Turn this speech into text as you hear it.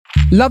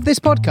Love this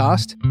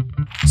podcast?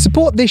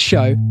 Support this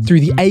show through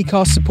the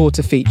Acast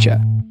supporter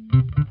feature.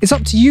 It's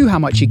up to you how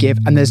much you give,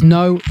 and there's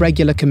no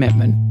regular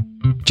commitment.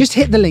 Just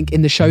hit the link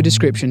in the show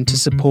description to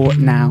support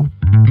now.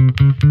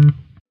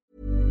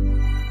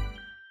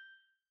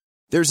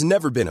 There's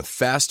never been a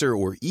faster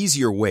or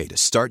easier way to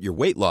start your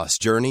weight loss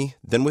journey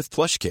than with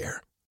PlushCare.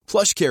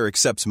 PlushCare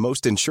accepts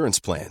most insurance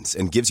plans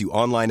and gives you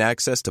online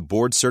access to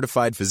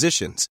board-certified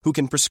physicians who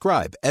can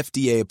prescribe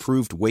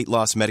FDA-approved weight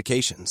loss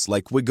medications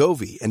like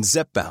Wegovy and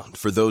Zepbound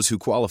for those who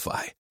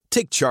qualify.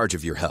 Take charge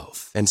of your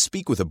health and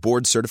speak with a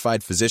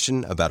board-certified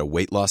physician about a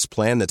weight loss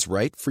plan that's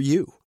right for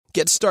you.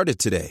 Get started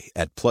today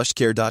at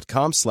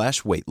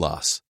plushcare.com/weight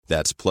loss.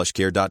 That's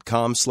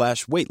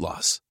plushcare.com/weight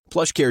loss.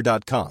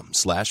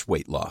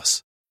 plushcare.com/weight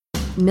loss.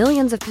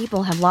 Millions of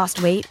people have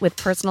lost weight with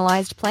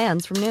personalized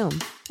plans from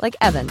Noom. Like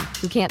Evan,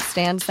 who can't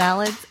stand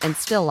salads and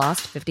still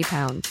lost 50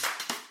 pounds.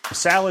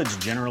 Salads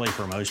generally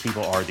for most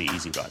people are the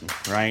easy button,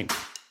 right?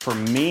 For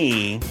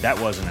me, that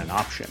wasn't an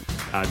option.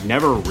 I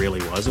never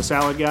really was a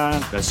salad guy.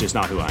 That's just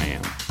not who I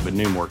am. But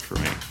Noom worked for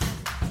me.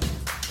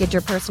 Get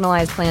your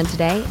personalized plan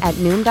today at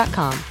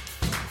Noom.com.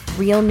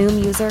 Real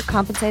Noom user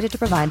compensated to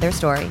provide their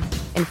story.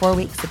 In 4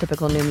 weeks, the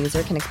typical Noom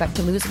user can expect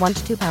to lose 1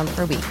 to 2 pounds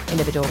per week.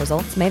 Individual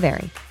results may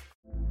vary.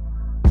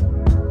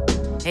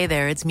 Hey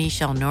there, it's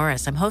Michelle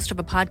Norris. I'm host of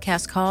a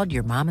podcast called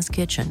Your Mama's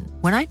Kitchen.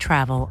 When I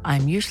travel,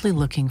 I'm usually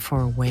looking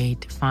for a way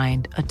to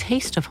find a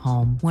taste of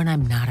home when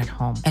I'm not at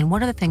home. And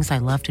one of the things I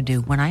love to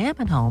do when I am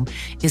at home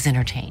is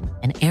entertain.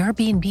 And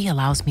Airbnb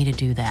allows me to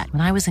do that.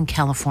 When I was in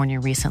California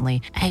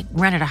recently, I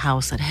rented a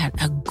house that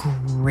had a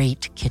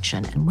great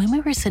kitchen. And when we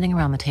were sitting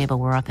around the table,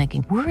 we were all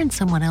thinking, we're in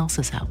someone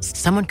else's house.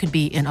 Someone could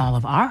be in all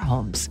of our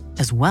homes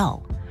as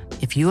well.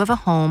 If you have a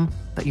home,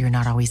 but you're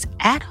not always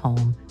at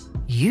home,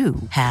 you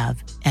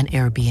have an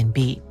Airbnb.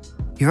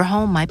 Your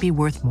home might be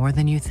worth more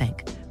than you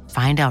think.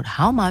 Find out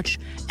how much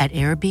at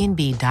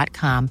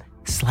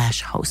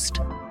airbnb.com/host.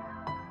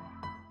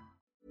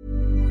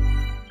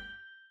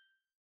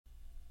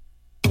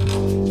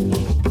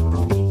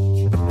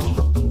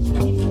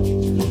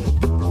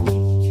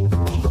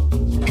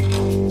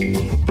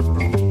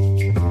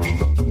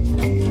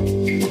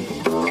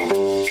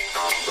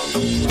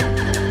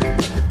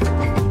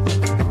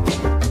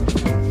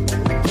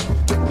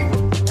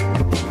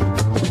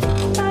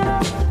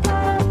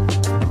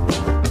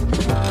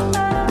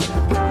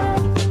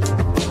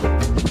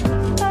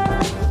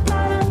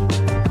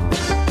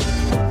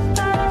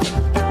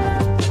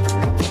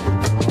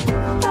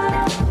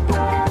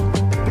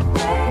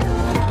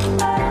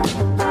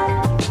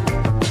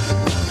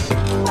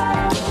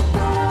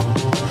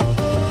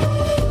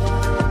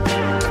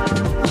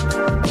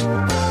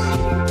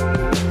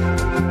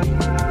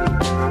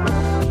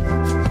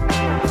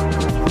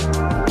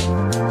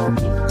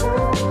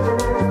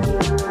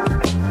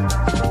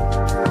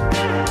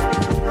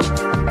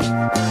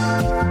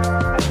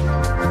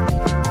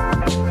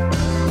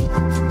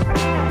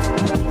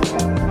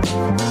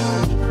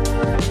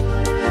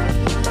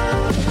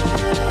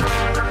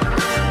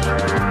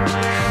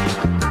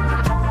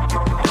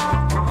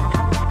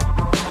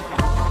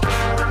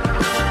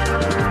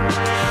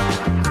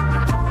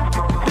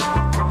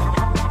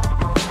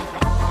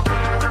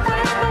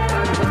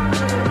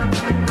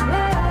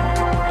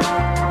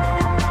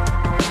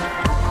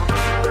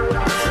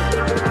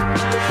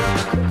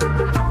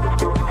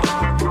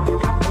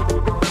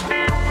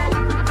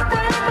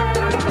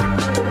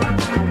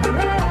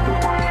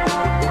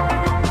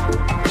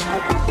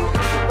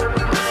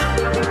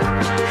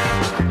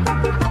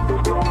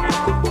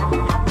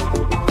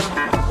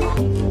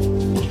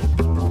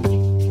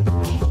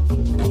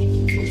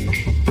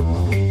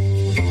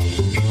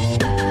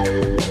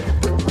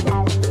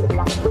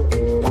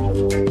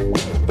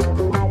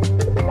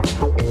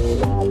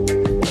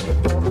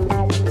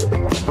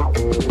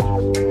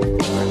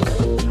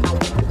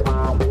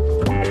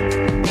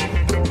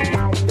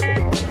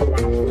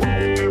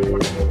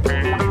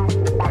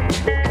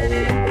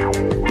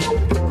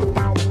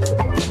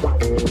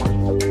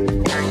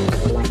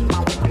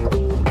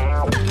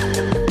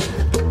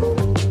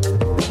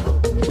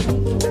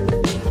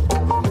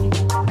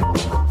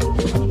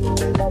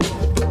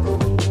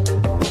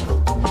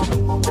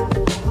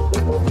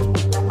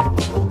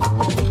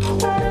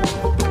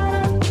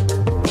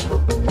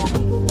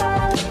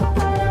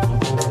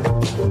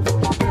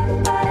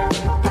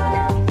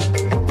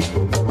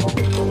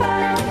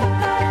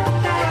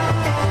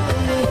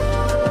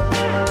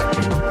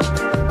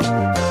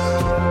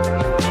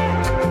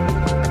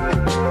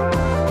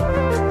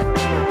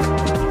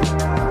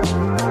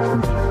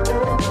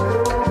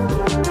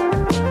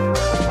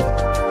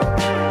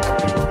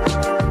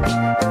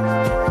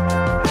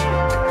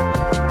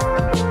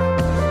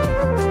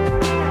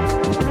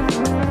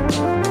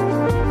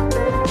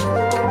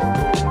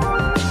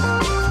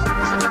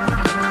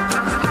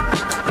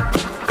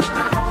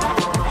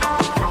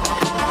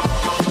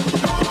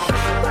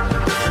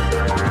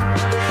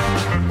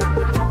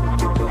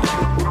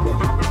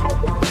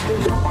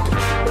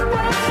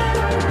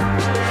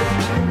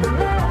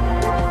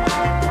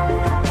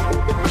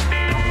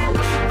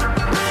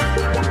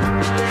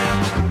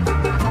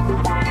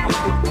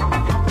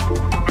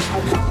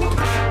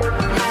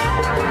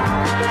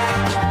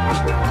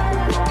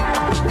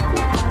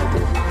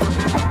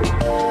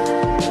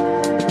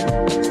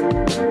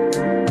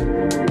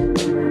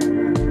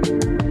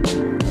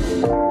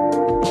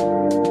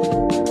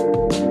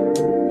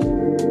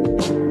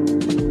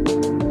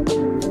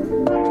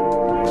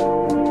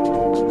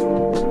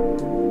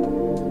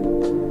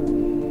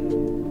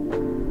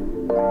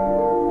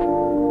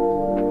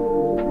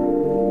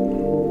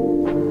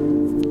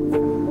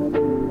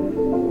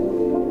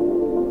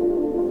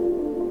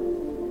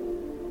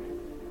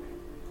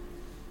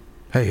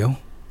 Hey y'all,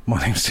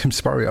 my name's Tim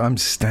Spurrier. I'm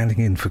standing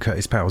in for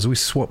Curtis Powers. We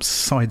swapped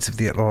sides of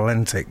the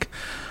Atlantic.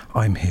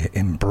 I'm here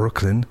in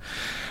Brooklyn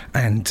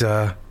and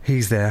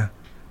he's there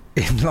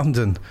in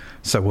London.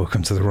 So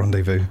welcome to the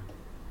Rendezvous.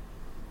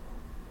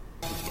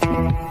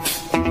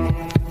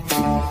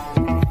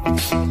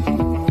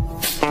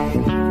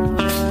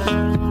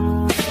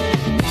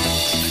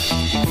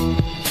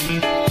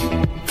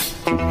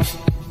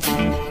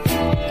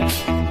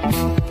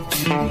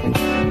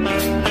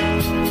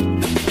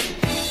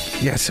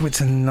 Yeah, so it's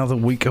another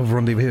week of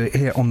Rendezvous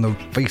here on the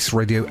Face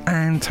Radio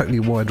and Totally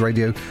Wired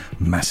Radio.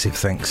 Massive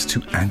thanks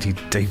to Andy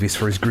Davis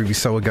for his groovy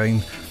soul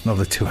again.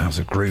 Another 2 hours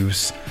of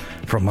grooves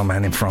from my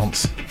man in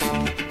France.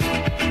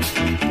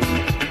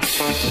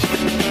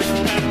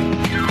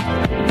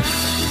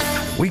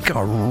 We got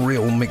a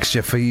real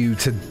mixture for you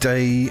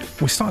today.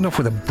 We're starting off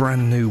with a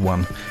brand new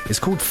one. It's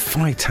called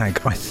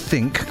Freitag, I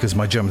think, because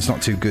my German's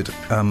not too good.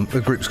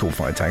 The group's called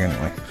Freitag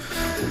anyway.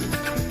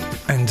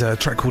 And a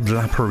track called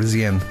La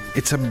Parisienne.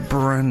 It's a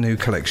brand new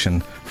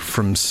collection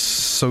from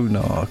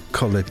Sonar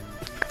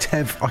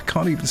Collective. I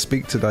can't even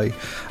speak today.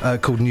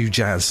 Called New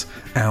Jazz,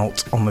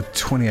 out on the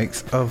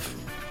 28th of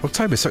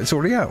October, so it's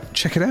already out.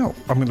 Check it out.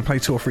 I'm going to play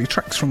 2 or 3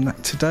 tracks from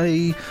that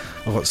today.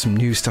 I've got some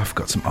new stuff,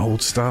 got some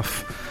old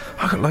stuff.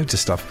 I've got loads of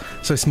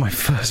stuff. So it's my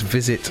first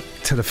visit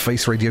to the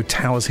Face Radio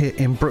Towers here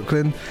in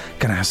Brooklyn.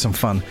 Gonna have some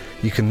fun.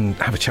 You can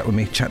have a chat with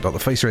me,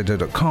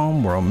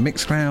 chat.thefaceradio.com. We're on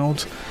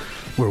Mixcloud.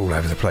 We're all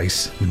over the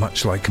place,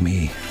 much like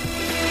me.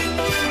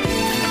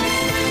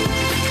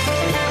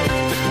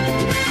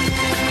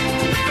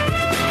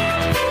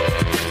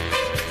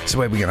 So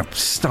where are we going to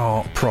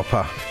start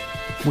proper?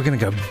 We're going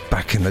to go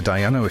back in the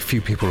day. I know a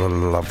few people will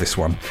love this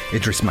one.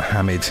 Idris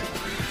Muhammad,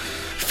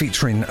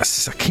 featuring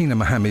Sakina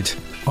Muhammad,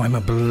 I'm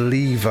a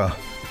Believer.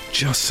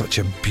 Just such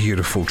a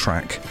beautiful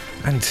track.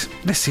 And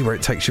let's see where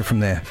it takes you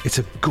from there. It's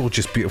a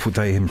gorgeous, beautiful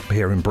day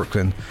here in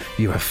Brooklyn.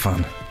 You have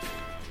fun.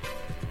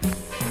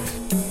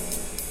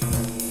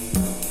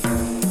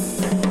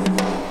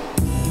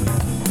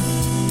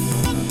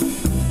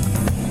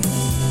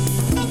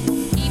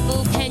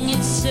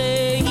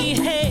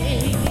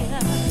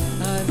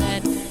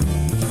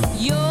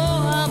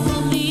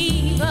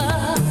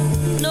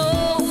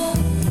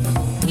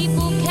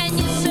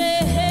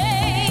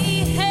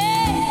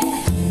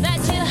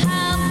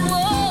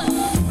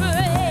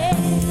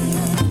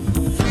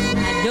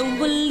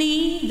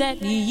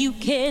 You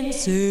can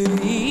say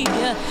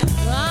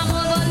I'm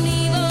a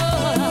believer,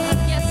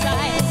 yes I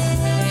am,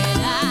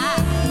 and I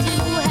do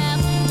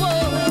have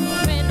one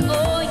friend,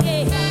 oh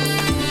yeah,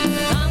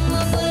 I'm a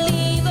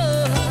believer,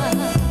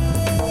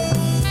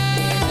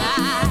 and I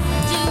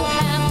do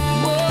have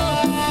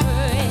one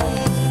friend,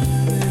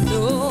 and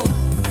oh,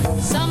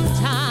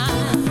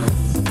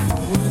 sometimes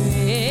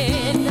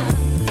when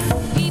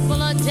people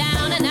are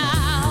down and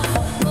out,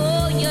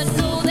 oh you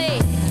know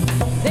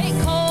they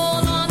call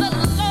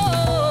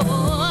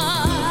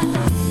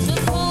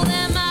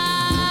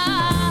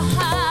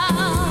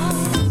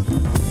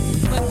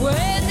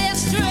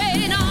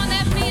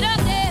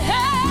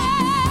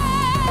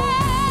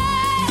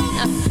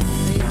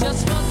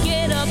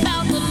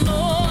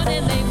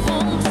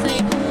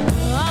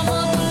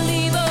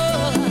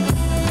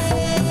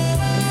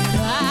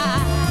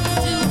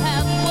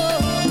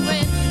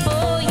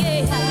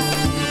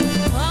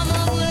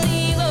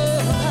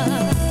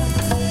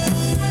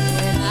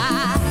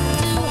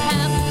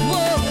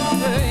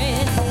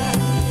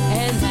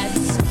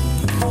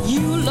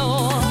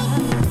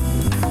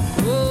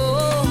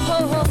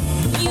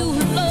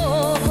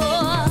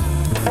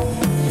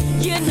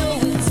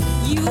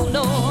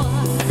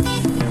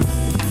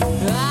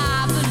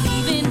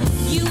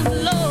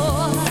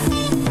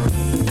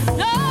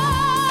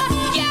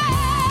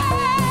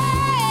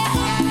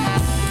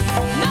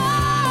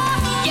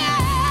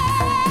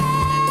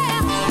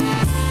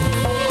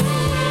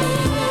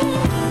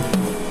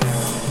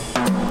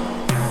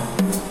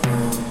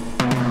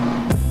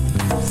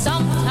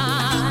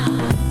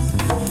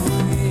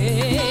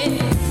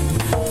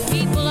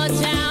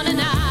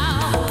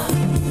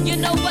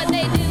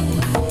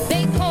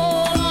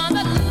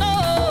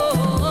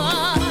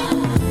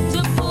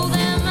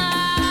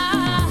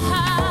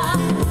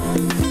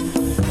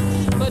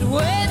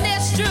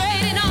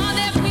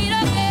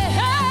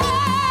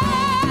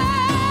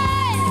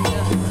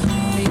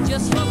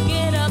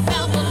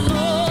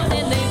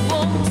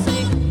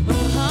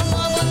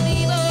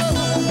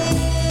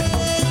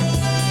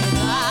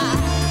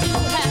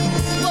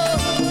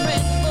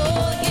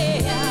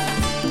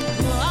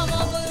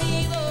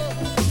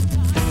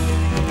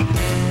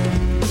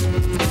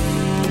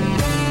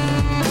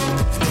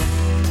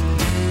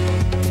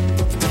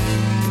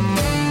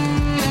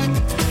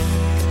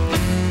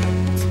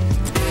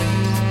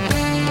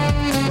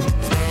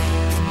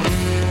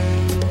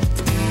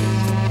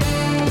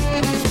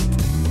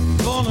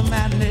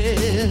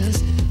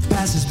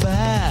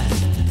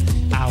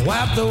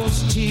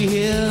Those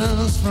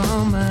tears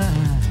from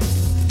mine.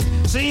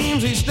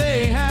 Seems each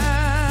day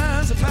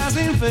has a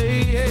passing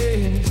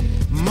phase.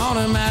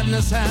 Morning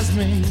madness has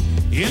me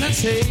in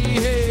its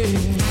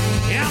haze.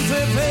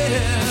 empty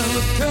bed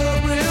with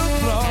cold real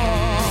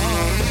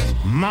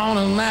floor.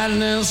 Morning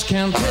madness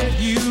can't take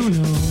you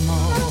no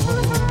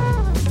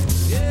more.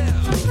 Yeah.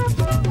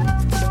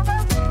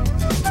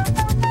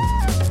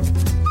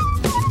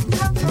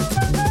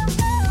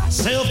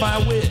 Myself, I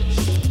wish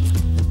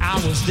I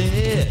was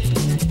dead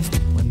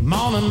when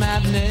morning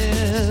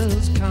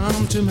madness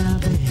come to my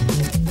bed.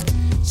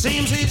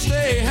 Seems each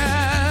day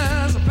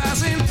has a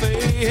passing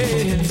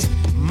phase.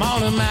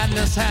 Morning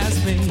madness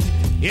has me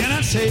in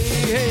a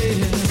chase.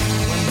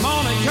 When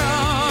morning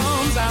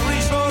comes, I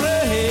reach for the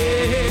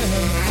head,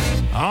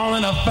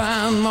 only to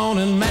find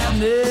morning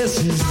madness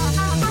is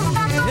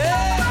there.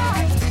 Yeah.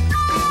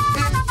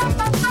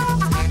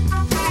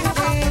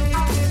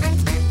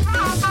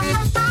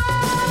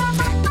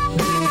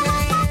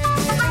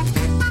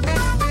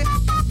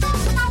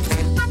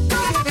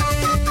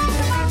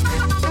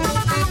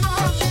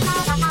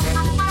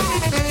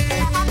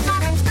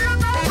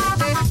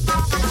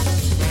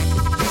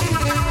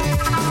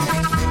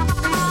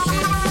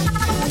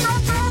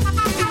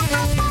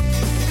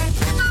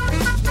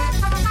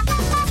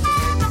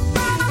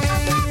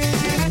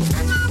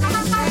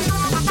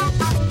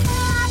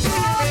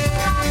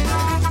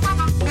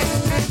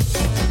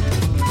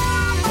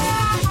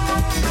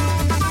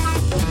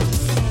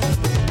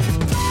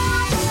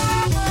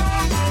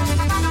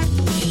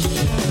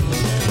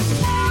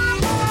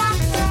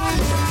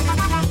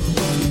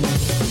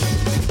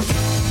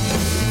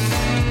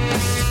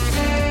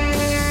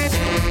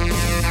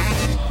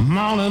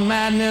 Morning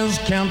madness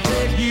can't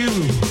take you,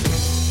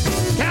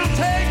 can't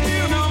take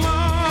you no more.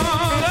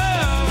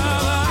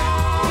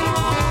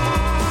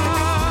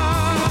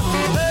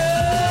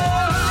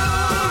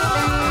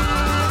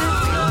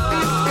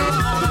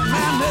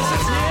 Madness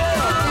is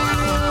here.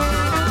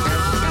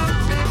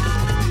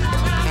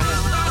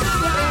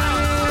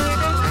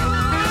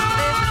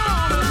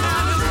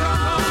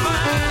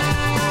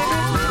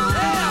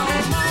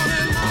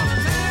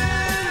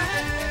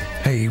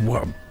 Hey,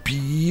 what a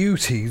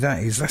beauty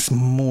that is. That's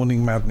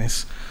Morning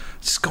Madness.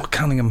 Scott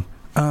Cunningham.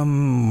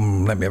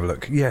 Let me have a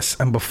look. Yes,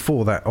 and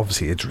before that,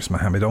 obviously, Idris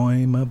Muhammad,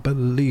 I'm a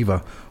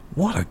Believer.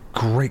 What a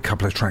great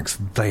couple of tracks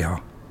they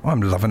are.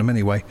 I'm loving them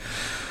anyway.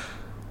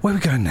 Where are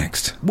we going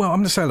next? Well, I'm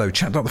going to say hello.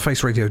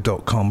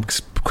 Chat.thefaceradio.com.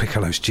 Quick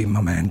hello to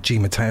my man, G.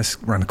 Mateus,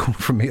 around the corner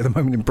from me at the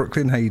moment in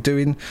Brooklyn. How you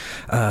doing?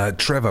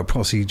 Trevor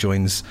Posse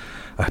joins...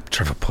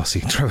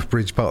 Trevor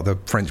Bridge, part of the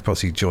French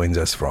Posse, joins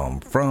us from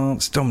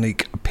France.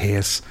 Dominique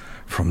Pierce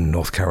from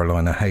North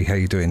Carolina. Hey, how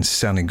you doing?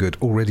 Sounding good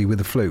already with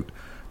the flute.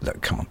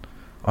 Look, come on.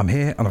 I'm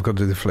here and I've got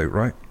to do the flute,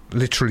 right?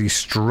 Literally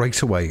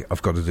straight away,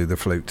 I've got to do the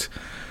flute.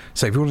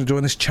 So if you want to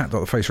join us,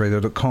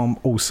 chat.thefaceradio.com.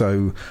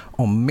 Also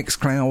on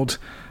Mixcloud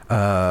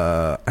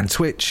and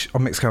Twitch.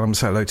 On Mixcloud, I'm going to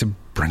say hello to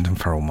Brendan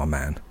Farrell, my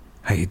man.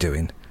 How you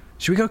doing?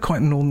 Should we go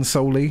quite Northern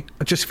Soul-y?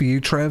 Just for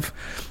you, Trev.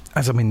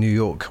 As I'm in New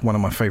York, one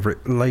of my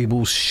favourite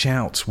labels,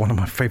 Shout, one of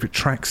my favourite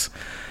tracks.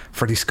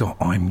 Freddie Scott,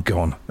 I'm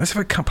Gone. Let's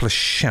have a couple of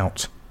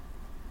Shout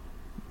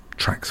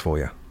tracks for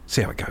you.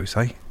 See how it goes,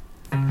 eh?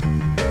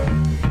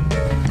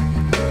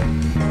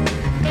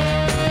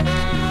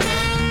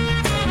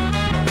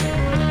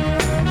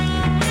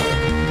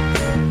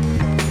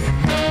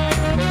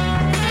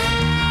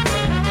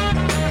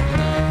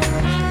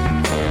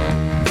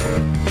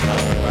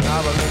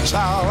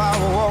 Child,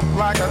 I walk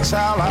like a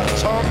child, I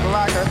talk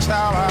like a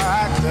child,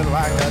 I acted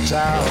like a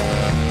child.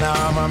 Now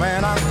I'm a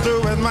man, I'm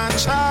through with my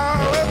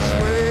child's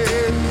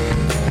ways.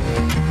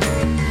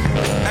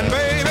 And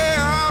baby,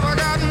 I've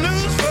got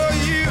news for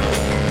you.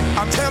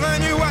 I'm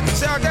telling you what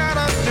you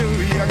gotta do.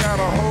 You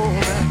gotta hold me.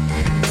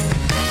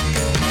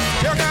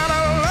 You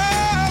gotta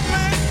love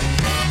me.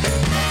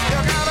 You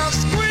gotta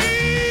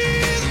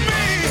squeeze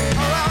me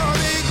or I'll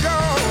be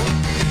gone.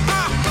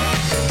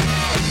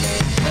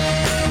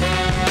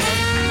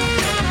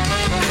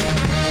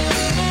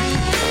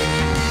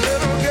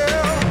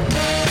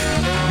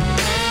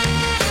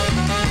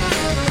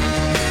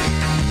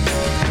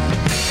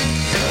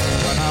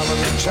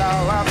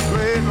 Child, I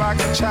prayed like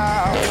a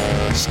child,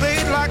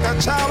 stayed like a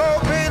child,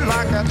 obeyed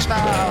like a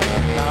child.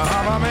 Now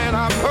I'm a man,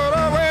 I put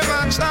away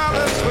my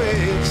childish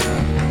ways.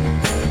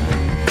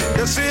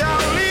 You see,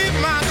 I'll leave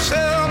my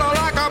shell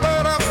like a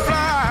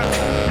butterfly.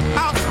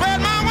 I'll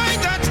spread my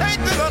wings and take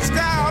to the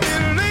sky. I'll be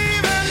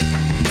leaving.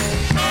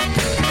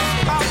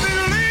 I'll be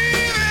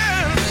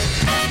leaving.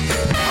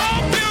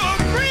 Hope you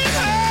agree,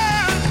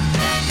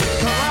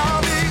 or I'll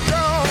be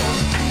gone.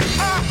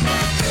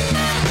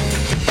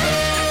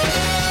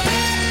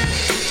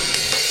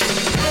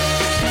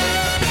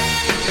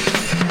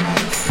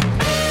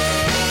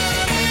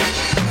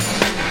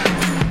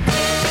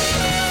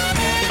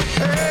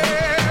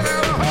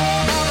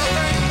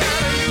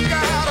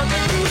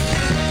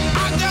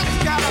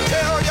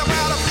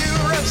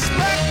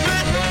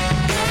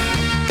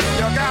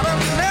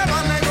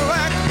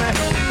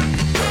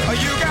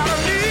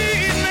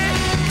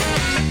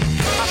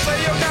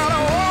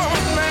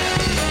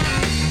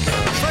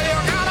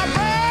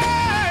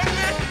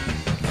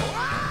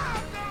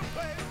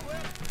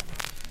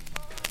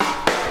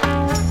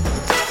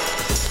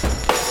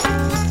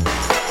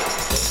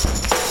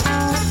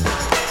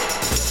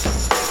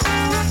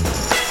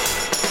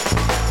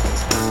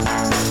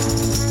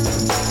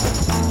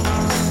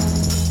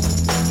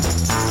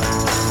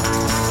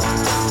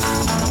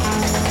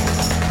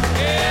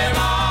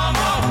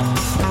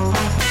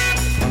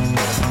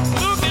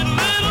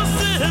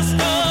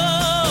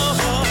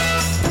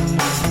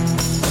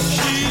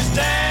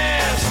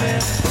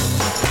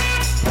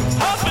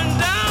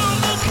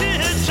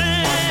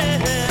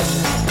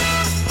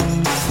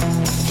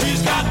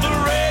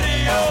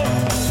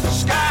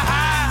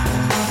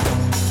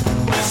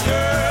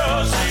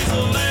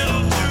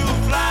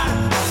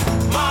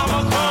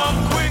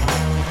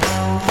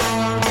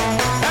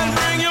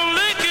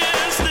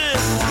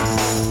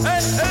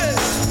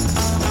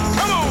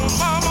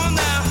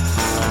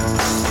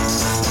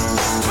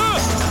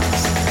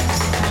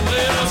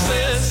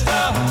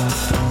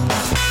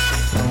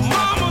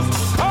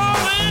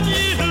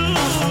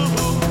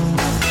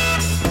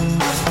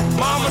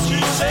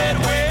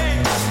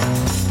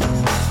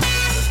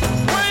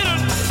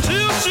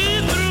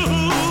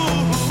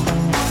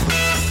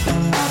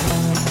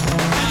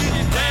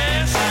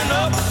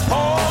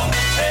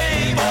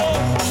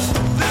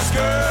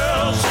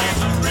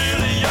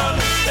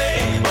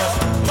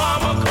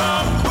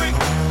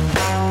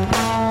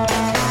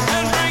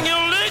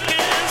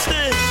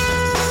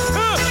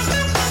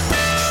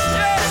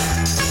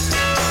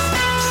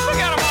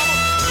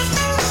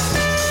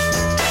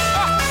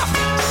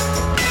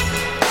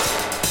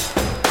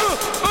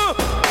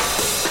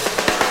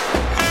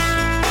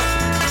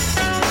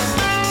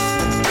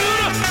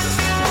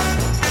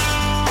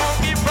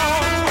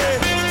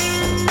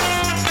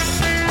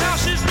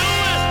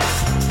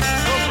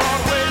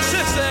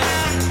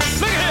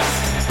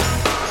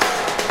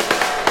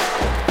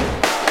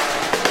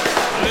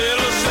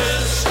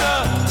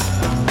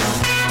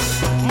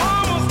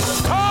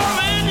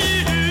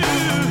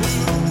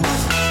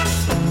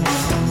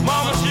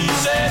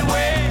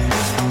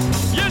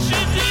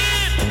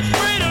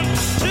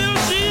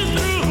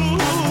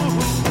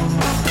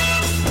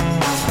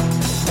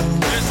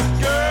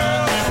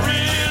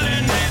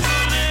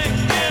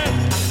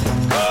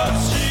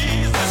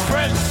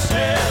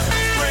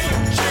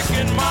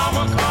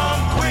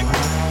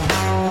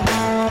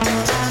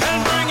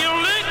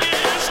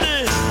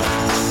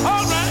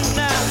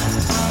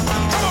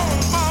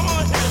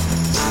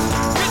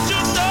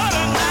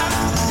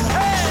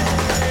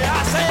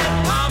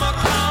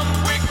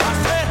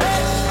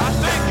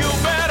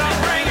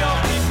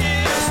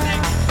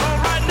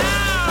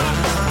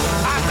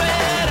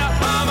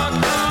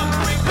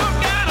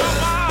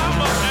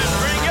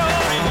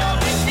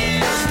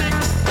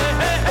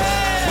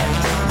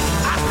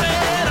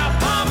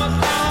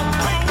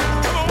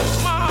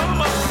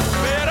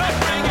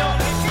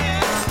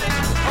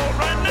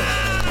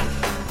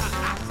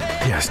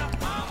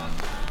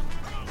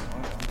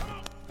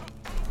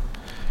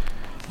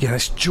 Yeah,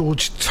 that's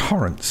George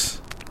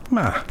Torrance.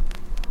 Let's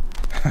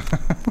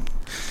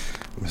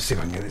see if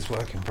I can get this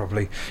working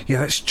properly.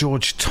 Yeah, that's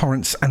George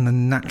Torrance and the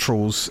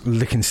Naturals,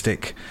 Licking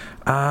Stick.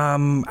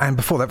 And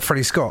before that,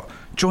 Freddie Scott,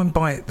 joined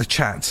by the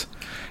chat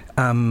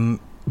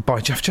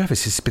by Jeff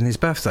Jervis. It's been his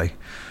birthday.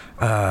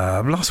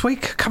 Last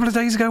week, a couple of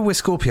days ago, we're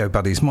Scorpio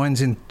buddies.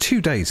 Mine's in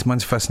 2 days.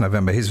 Mine's 1st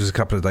November. His was a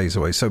couple of days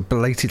away. So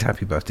belated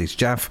happy birthdays,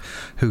 Jaff,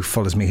 who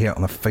follows me here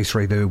on the Face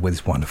Radio with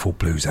his wonderful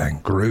blues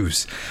and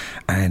grooves.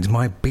 And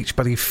my beach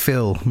buddy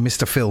Phil,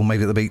 Mr. Phil,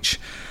 made it the beach.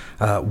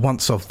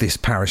 Once of this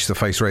parish, the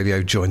Face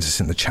Radio, joins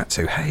us in the chat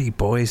too. Hey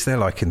boys, they're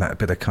liking that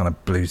bit of kind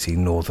of bluesy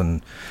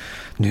northern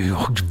New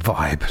York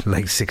vibe,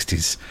 late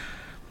 60s.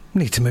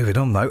 Need to move it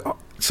on though.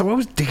 So I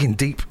was digging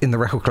deep in the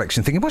record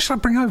collection thinking, what should I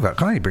bring over? I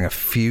can only bring a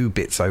few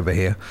bits over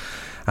here.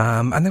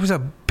 And there was a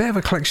bit of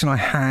a collection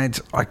I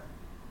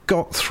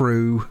got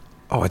through,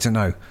 I don't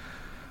know,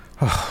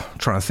 I'm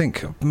trying to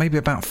think, maybe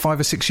about 5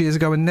 or 6 years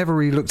ago and never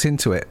really looked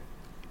into it.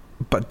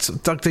 But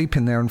dug deep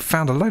in there and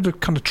found a load of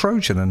kind of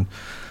Trojan and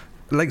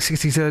late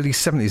 60s, early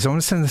 70s. I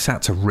want to send this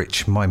out to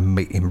Rich, my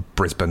mate in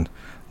Brisbane,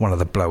 one of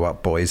the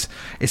blow-up boys.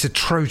 It's a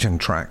Trojan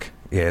track.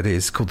 Yeah, it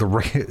is.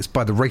 It's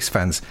by the Race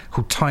Fans,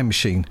 called Time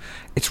Machine.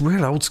 It's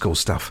real old school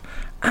stuff.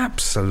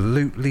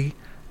 Absolutely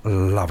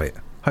love it.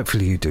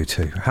 Hopefully you do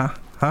too. Huh?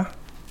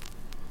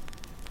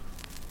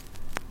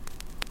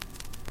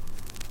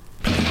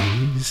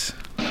 Please.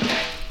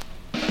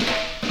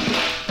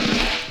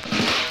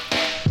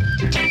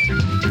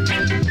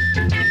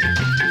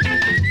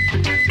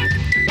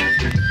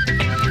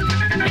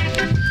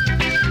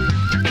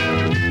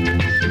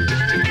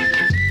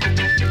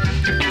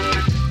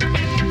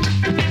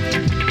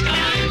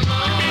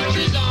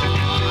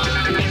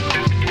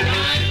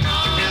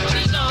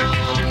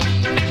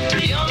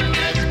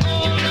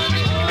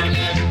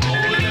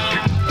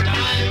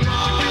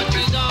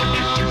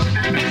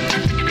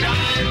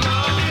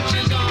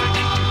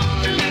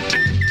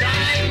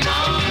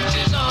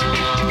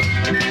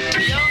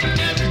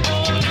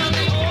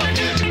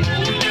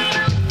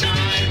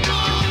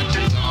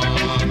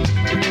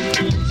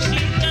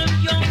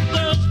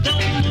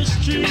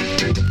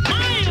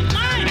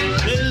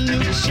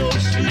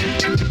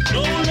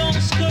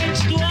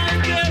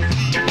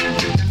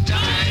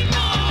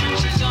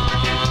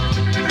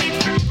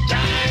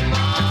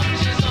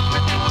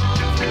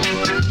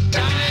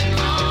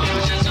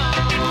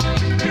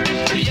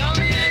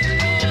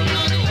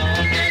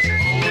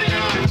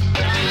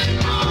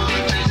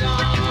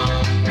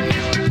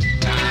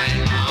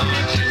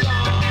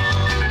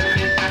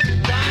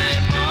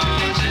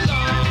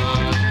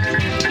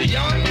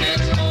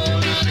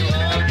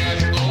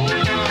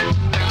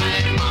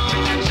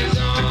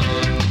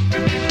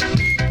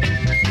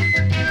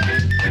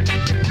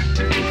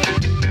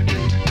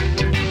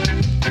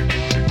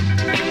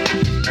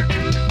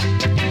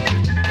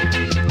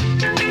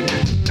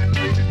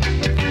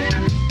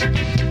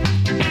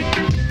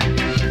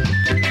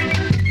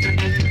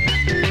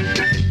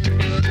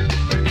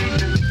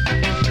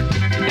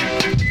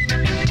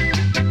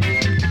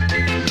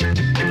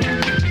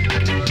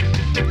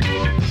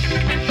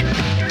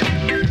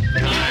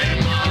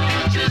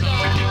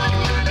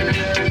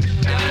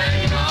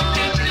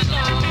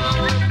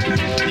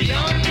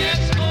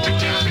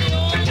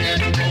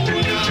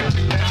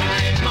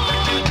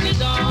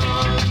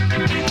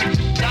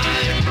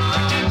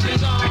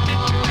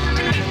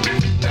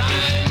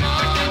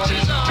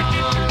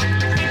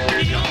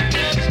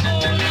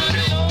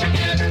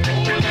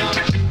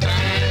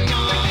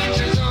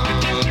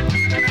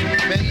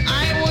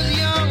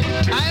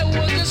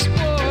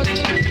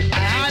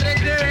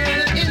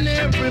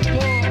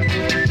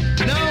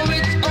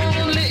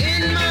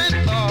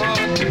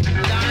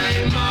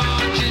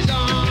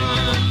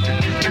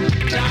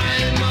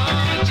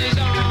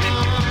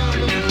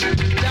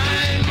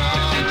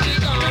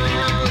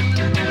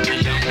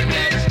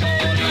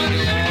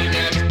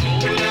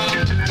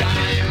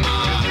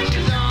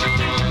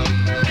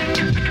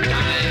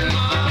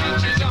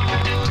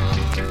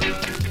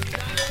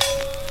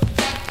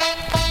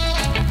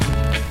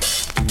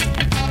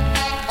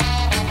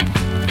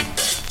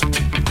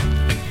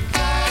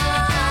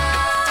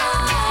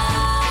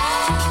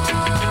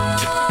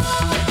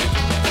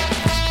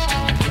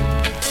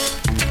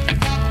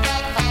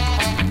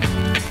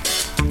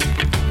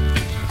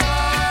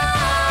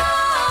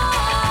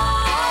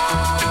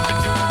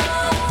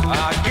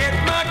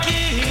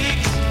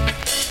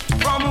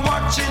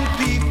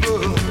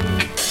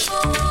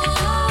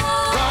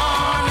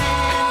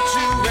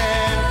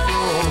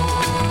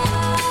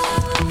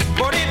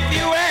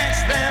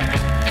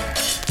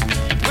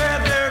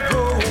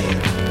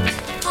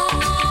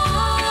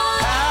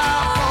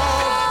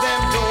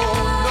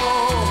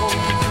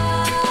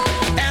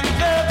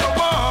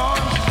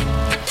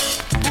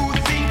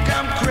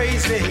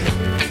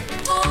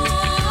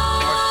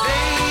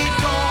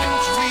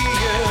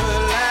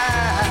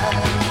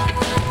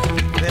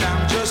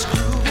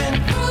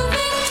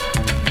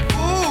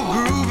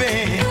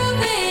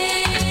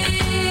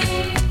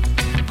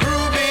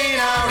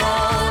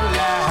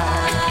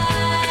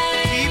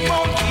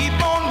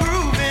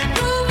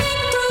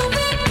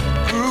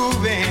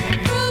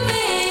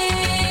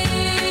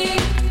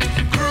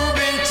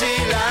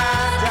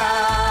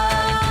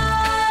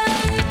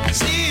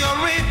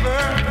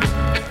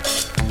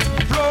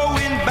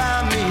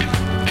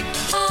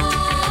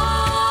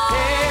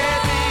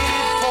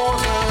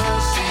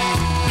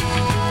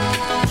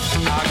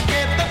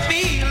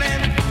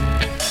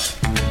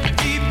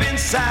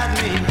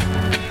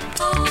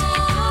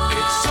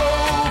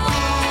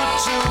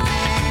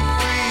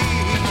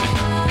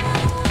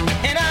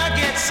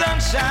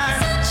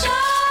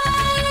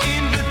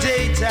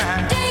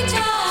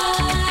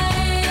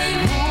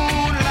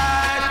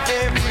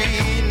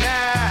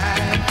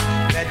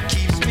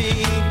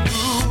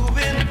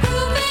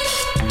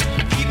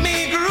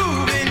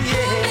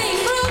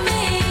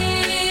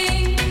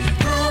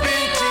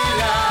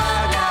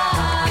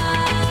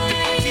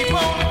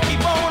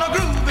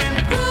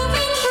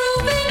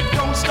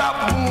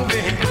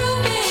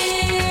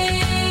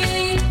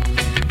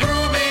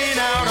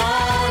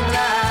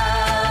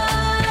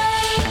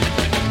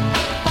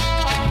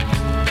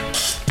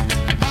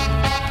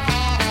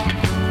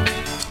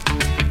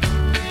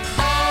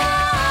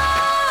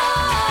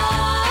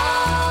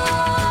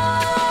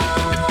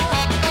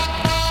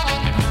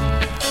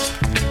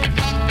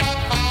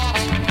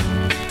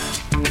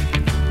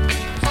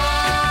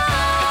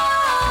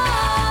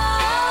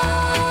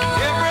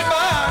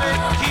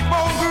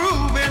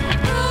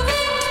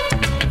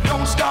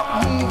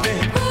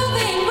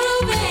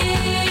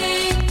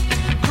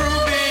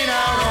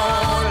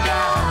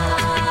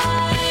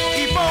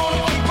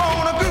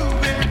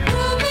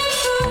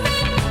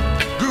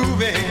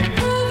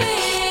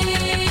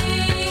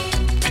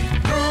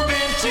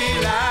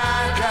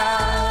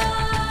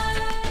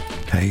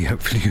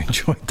 hopefully you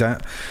enjoyed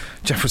that.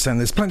 Jeff was saying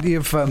there's plenty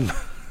of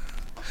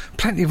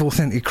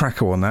authentic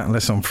crackle on that,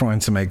 unless I'm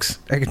frying some egg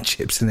and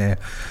chips in here.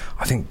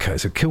 I think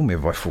it would kill me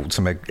if I thought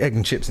some egg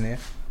and chips in here.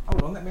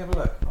 Hold on, let me have a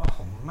look.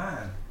 Oh,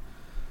 man.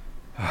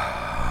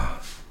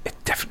 It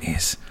definitely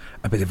is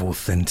a bit of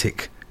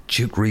authentic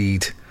Duke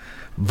Reid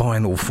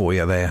vinyl for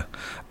you there.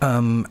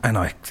 And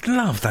I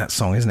love that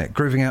song, isn't it?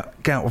 Grooving Out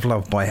of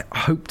Love by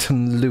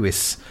Hopetoun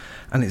Lewis.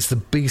 And it's the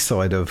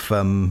B-side of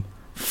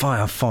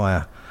Fire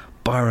Fire,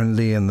 Byron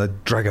Lee and the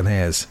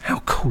Dragonaires. How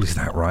cool is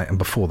that, right? And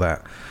before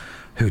that,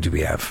 who do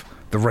we have?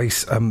 The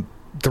Race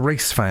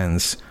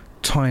Fans,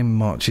 Time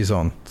Marches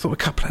On. Thought a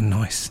couple of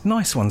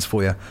nice ones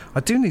for you.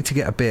 I do need to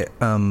get a bit,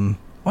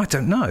 I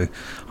don't know.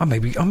 I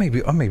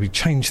maybe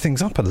change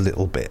things up a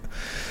little bit.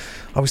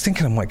 I was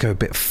thinking I might go a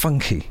bit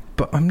funky,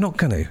 but I'm not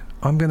going to.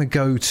 I'm going to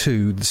go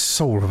to the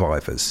Soul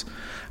Revivers.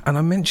 And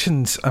I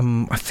mentioned,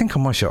 I think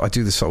on my show, I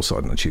do the Soul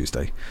Side on a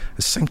Tuesday. At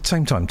the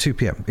same time, 2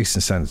 p.m. Eastern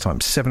Standard Time,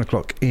 7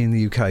 o'clock in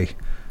the UK.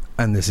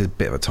 And there's a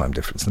bit of a time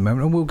difference at the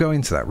moment, and we'll go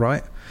into that,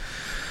 right?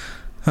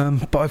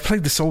 But I've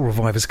played the Soul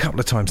Revivers a couple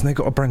of times, and they've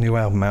got a brand new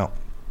album out.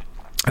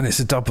 And it's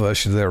a dub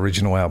version of their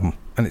original album,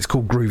 and it's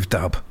called Groove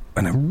Dub.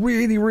 And I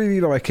really, really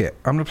like it.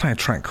 I'm going to play a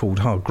track called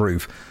Hard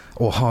Groove,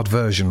 or Hard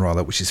Version,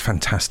 rather, which is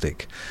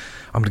fantastic.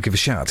 I'm going to give a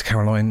shout out to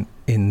Caroline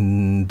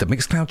in the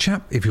Mixcloud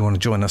chat. If you want to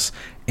join us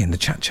in the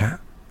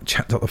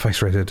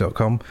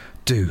chat.thefaceradio.com,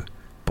 do.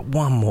 But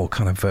one more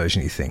kind of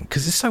version-y thing,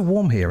 because it's so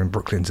warm here in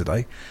Brooklyn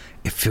today.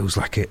 It feels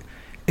like it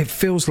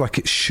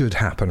should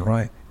happen,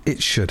 right?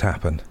 It should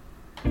happen.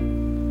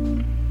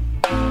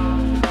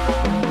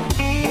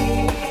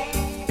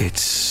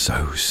 It's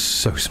so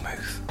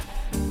smooth.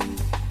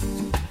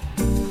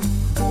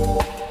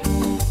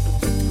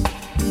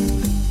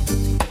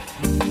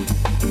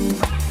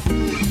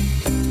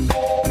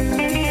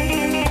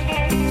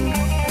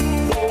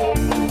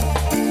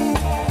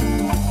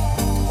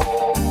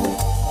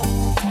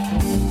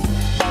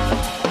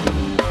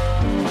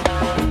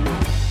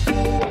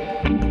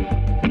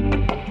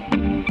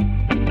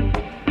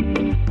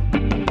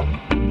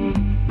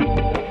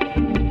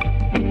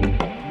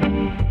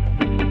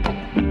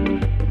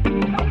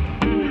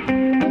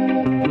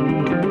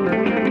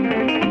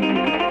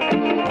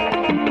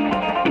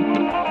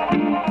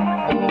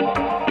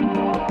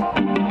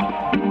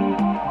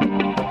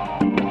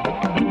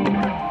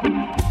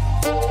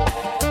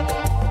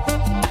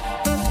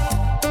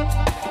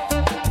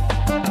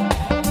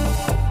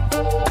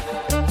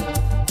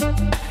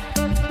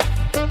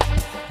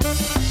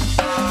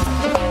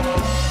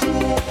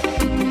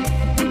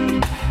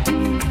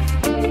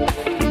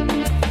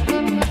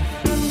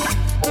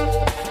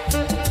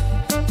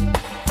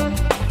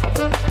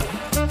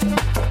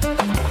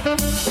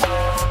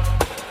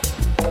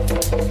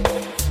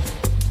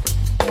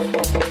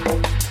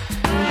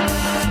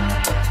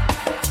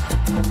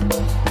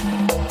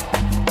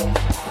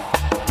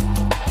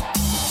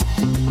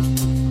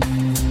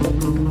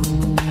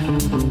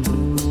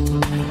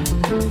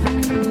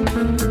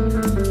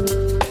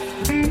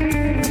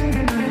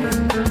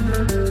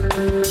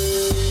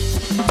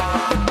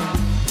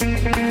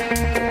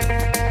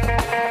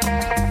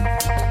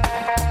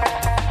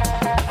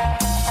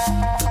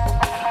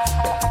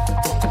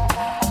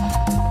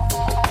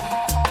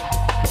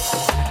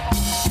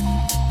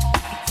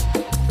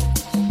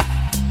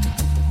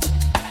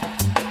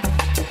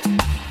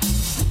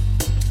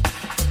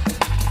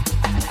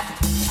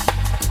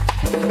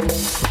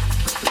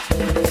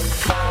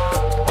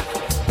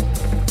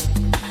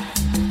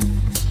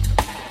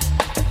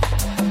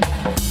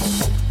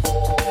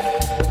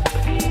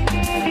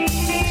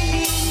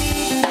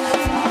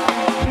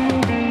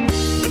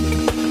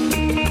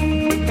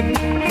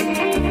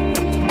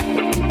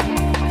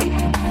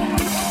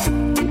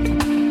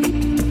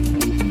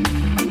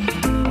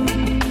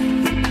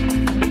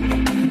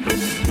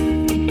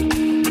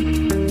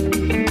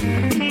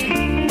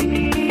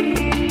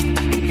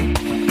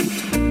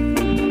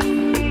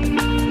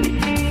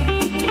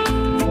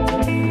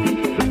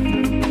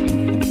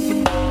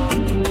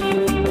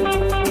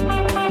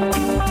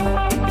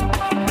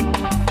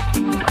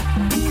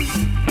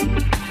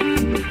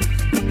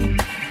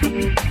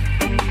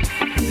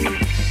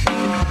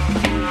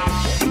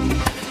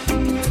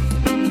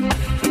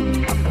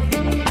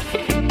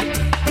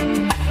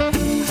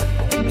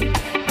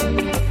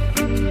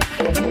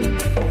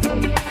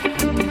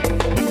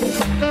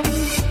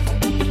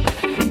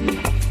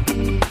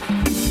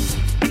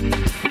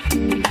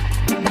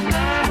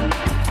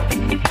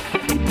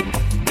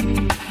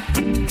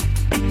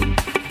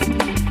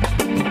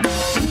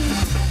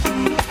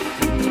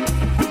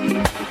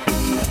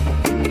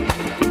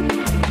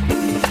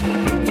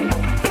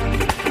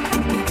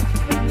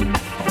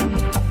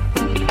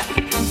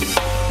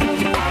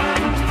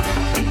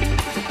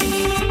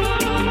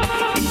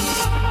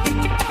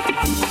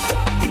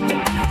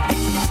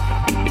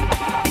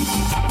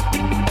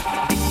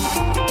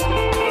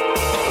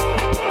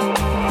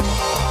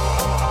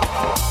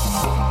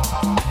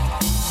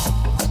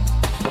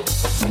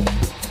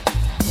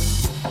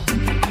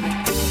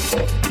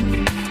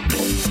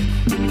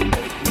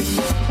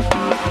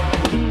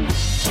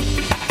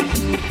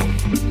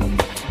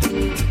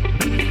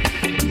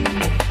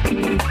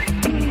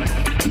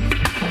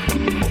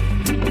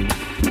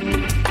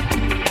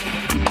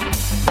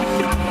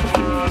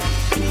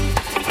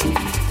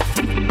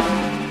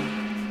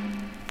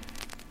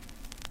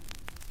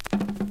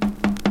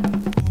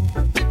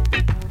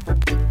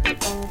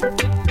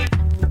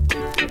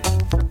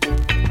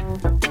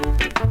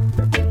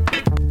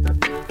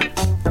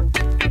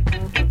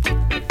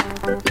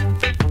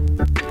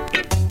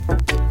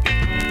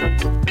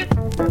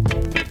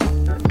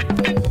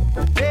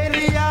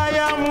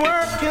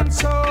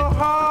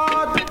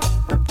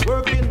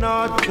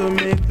 got to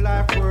make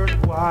life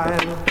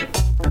worthwhile.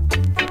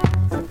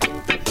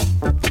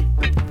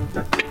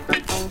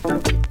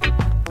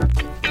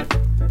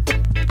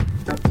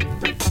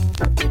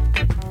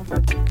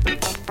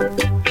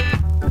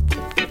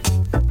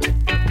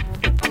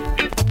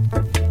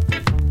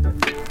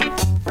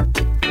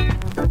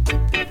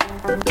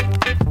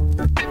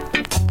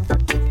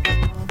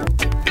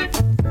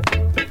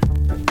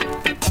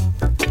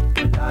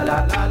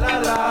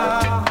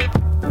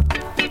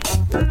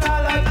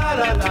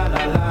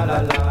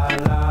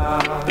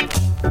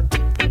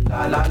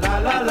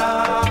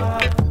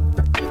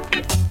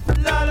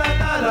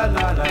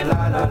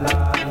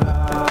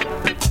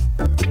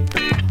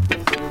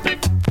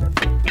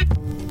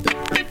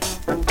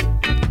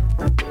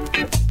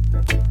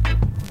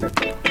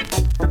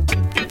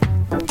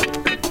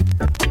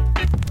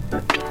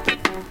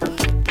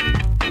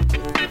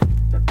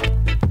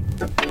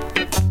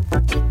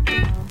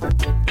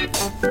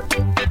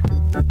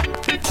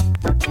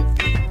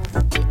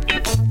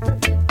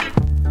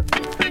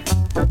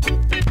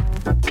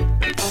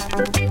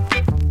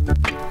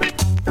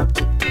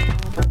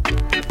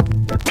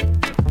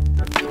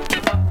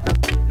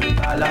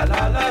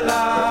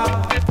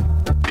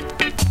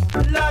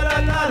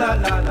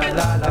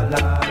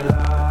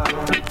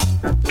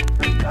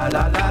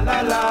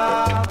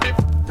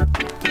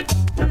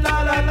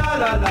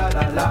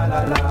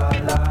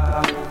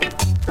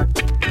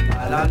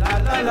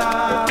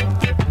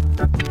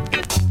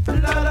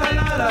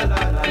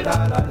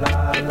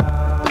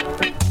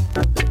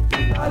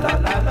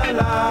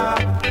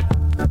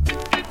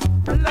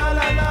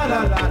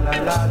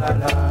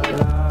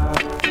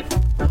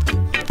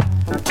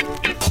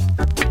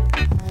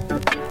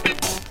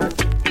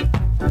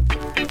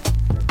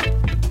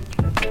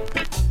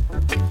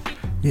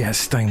 Yeah,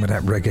 staying with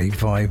that reggae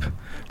vibe.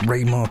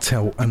 Ray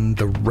Martell and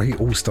the Ray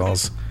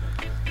All-Stars.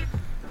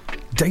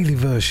 Daily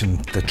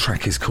version, the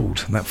track is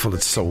called. That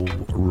followed Soul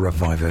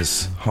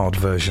Revivers, hard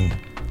version.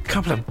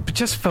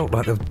 Just felt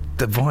like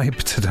the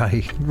vibe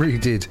today. Really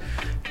did.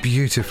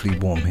 Beautifully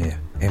warm here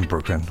in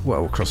Brooklyn.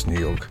 Well, across New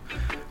York.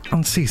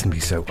 Unseasonably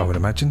so, I would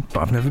imagine,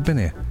 but I've never been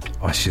here.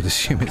 I should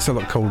assume it's a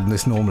lot colder than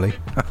this normally.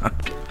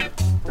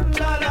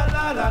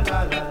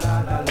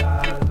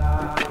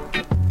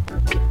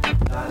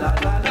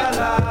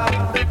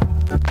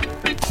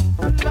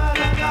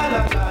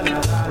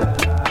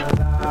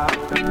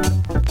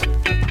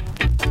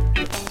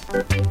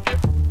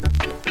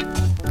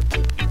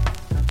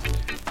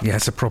 Yeah,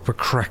 it's a proper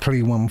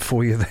crackly one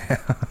for you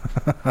there.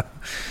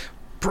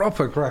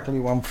 Proper crackly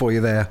one for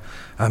you there.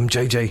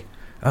 JJ,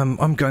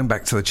 I'm going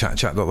back to the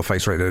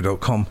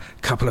chat.thefaceradio.com.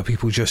 A couple of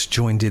people just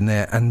joined in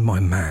there, and my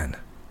man,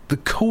 the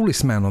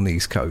coolest man on the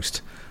East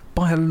Coast,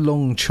 by a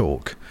long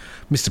chalk,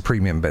 Mr.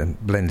 Premium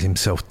Blend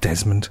himself,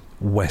 Desmond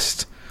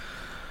West.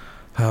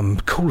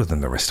 Cooler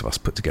than the rest of us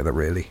put together,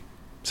 really.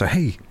 So,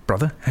 hey,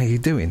 brother, how you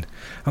doing?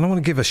 And I want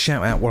to give a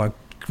shout out while I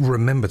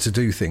remember to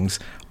do things.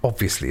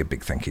 Obviously, a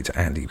big thank you to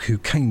Andy, who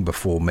came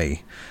before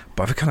me.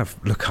 But I've kind of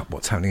look up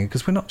what's happening,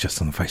 because we're not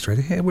just on the Face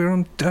Radio here, we're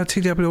on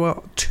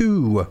TWR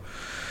 2.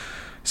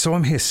 So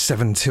I'm here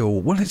 7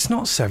 till... Well, it's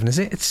not 7, is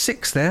it? It's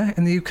 6 there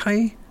in the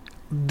UK.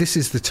 This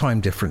is the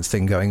time difference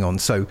thing going on.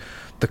 So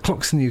the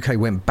clocks in the UK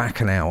went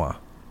back an hour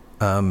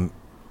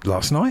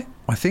last night,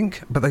 I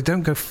think. But they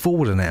don't go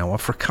forward an hour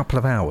for a couple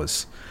of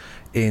hours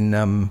in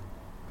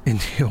New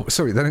York.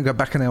 Sorry, they don't go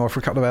back an hour for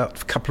a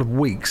couple of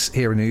weeks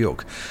here in New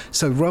York.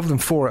 So rather than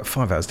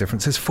 5 hours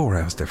difference, there's 4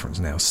 hours difference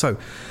now. So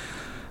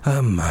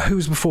who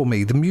was before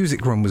me? The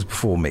Music Room was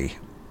before me,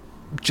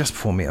 just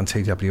before me on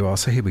TWR.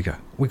 So here we go.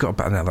 We got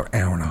about another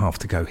hour and a half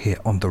to go here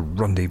on the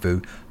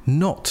Rendezvous,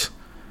 not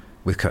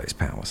with Curtis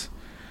Powers,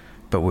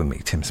 but with me,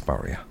 Tim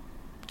Spurrier,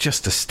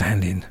 just a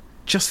stand-in.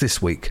 Just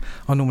this week,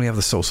 I normally have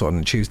the Soul Side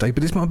on Tuesday,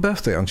 but it's my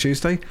birthday on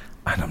Tuesday,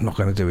 and I'm not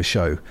going to do a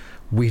show.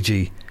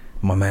 Ouija,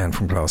 my man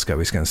from Glasgow,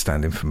 is going to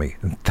stand in for me,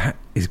 and that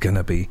is going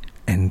to be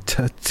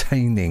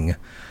entertaining.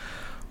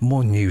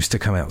 More news to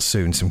come out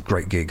soon, some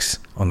great gigs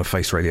on the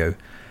Face Radio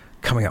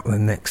coming up in the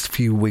next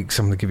few weeks.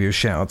 I'm going to give you a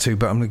shout out to,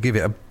 but I'm going to give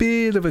it a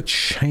bit of a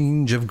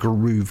change of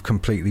groove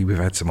completely. We've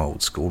had some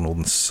old school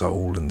Northern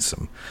Soul and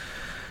some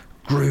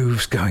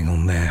grooves going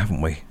on there,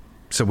 haven't we?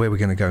 So where are we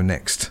going to go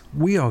next?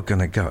 We are going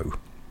to go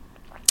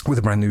with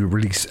a brand new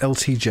release,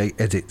 LTJ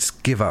Edits,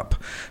 Give Up,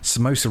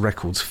 Samosa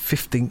Records,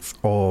 15th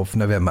of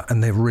November,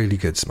 and they're really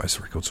good,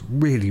 Samosa Records.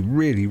 Really,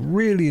 really,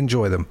 really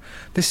enjoy them.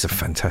 This is a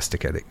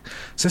fantastic edit.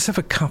 So let's have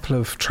a couple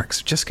of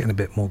tracks, just getting a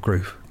bit more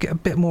groove. Get a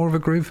bit more of a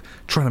groove,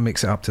 trying to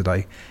mix it up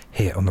today,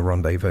 here on the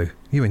Rendezvous.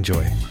 You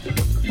enjoy.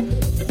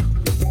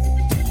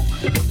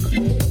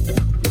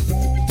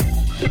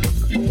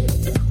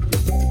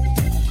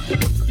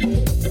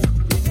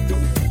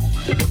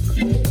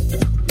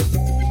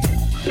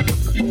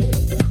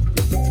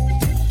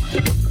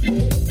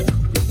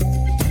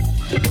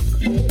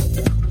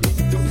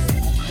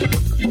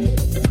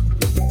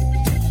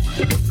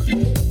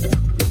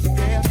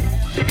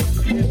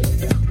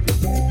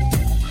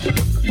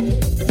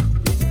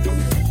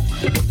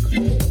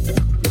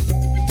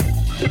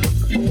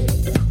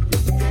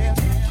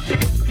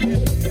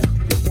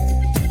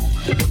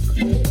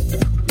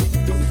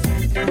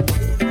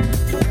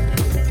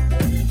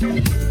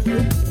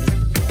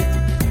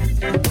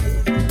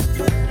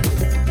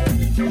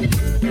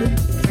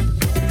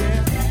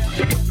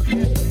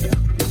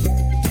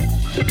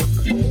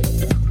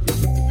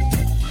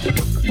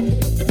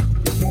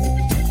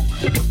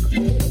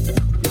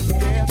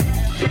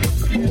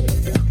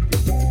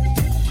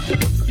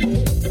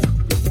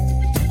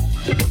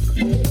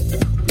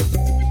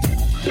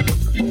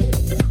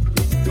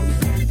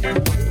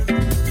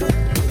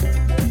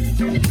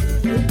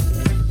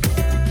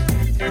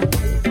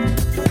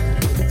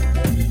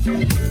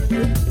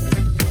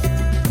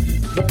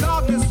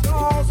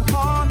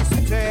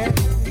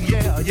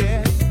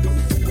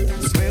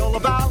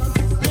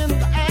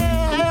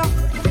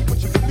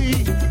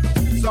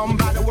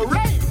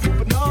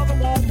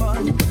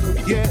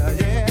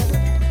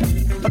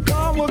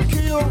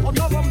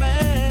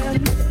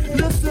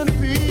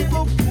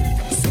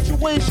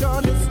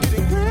 situation is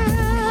getting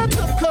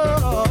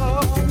critical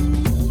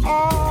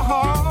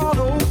all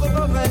over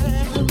the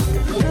land.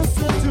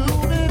 Listen to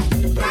me,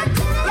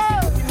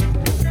 love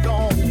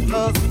don't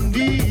us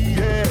need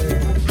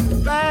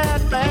it. Bad,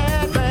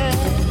 bad, bad.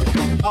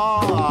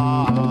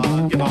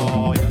 Give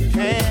all you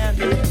can,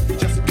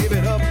 just give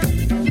it up.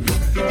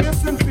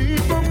 Listen,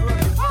 people,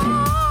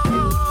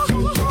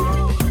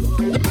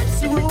 the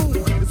mixing room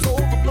is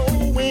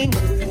overflowing.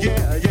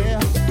 Yeah, yeah.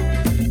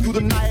 Through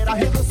the night I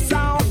hear the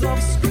sounds of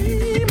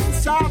screaming,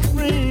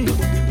 suffering.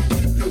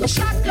 A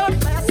shotgun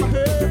blast I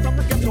heard from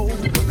the ghetto.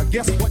 Now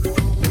guess what?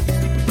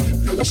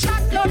 A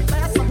shotgun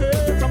blast I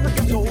heard from the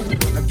ghetto.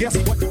 Now guess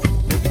what?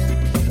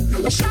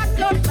 A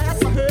shotgun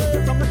blast I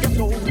heard from the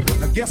ghetto.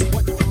 Now guess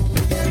what?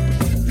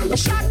 A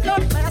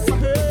shotgun blast I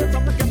heard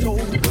from the ghetto.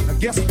 Now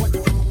guess what?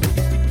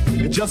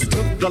 It just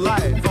took the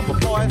life of a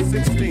boy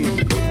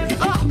 16.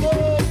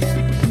 Oh,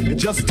 it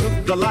just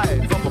took the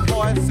life of a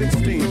boy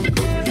 16.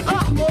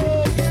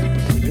 Oh,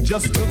 it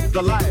just took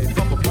the life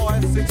of a boy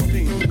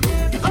 16.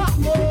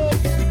 Oh,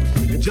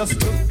 it just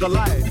took the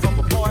life of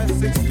a boy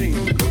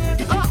 16.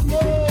 Oh,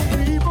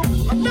 people,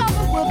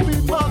 another will be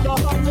mother,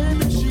 her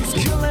baby she's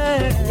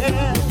killing.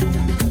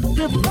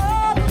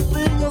 Before the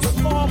fingers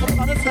fall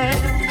upon his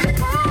hand.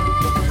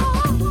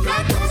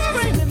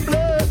 Screaming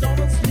blood on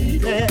his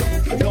feet,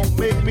 don't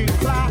make me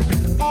cry.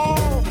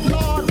 Oh,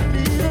 Lord,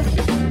 need it.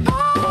 Oh,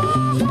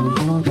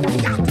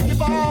 got to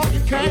give all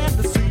you can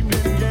this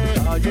evening,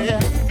 yeah,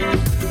 yeah.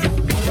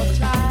 Gonna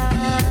try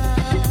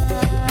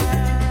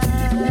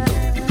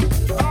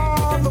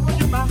all over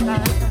your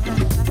mind.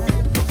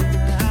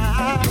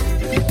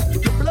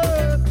 Your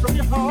blood from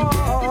your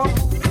heart.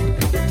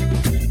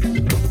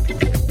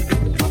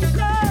 The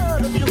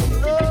blood of your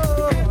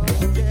love,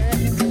 yeah,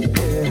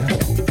 yeah.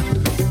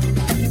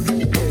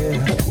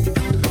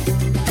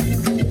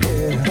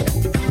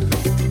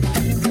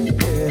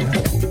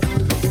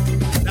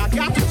 Now I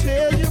got to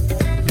tell you,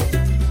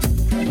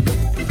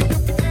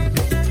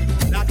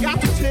 now I got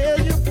to tell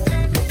you,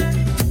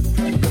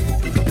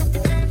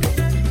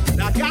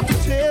 now I got to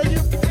tell you,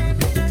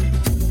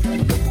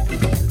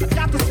 I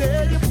got to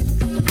tell you,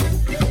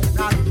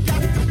 now I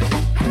got to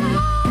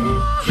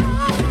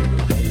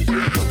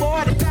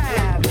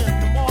 45 in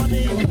the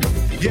morning,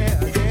 yeah,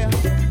 yeah.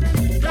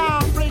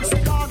 Dawn breaks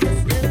darkness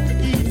in the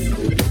east.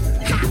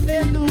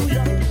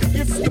 Hallelujah,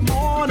 it's the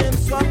morning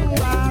sun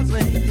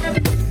rising.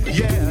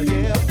 Yeah,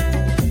 yeah.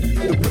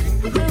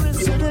 The weary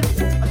city,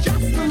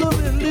 just a little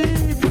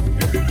relief.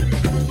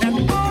 And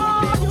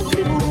all you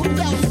people who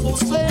felt so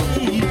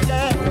safe,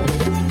 yeah.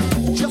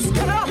 Just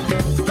get up,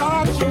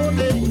 start your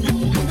day.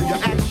 You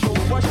ask your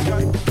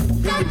question.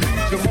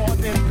 Your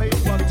morning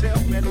paper, tell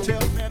me.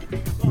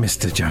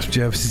 Mr. Jeff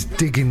Jervis is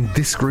digging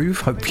this groove.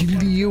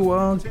 Hopefully you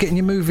are getting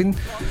you moving.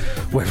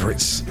 Whether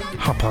it's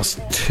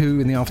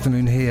 2:30 in the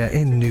afternoon here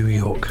in New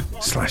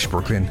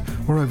York/Brooklyn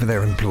or over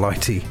there in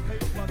Blighty.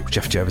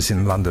 Jeff Jervis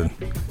in London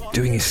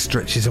doing his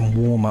stretches and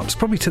warm-ups,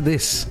 probably to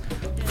this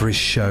for his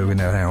show in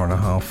an hour and a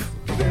half.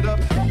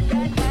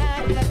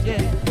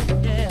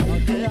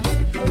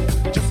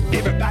 Just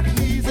everybody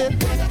needs it.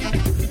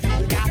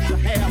 You got to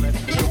have it.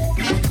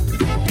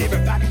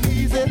 Everybody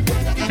needs it.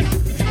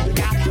 You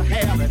got to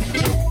have it.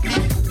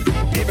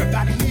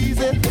 Everybody needs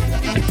it.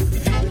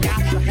 You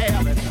got to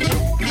have it.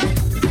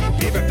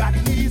 Everybody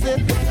needs it.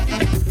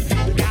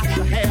 You got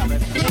to have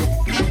it.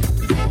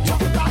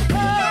 Talk about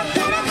love.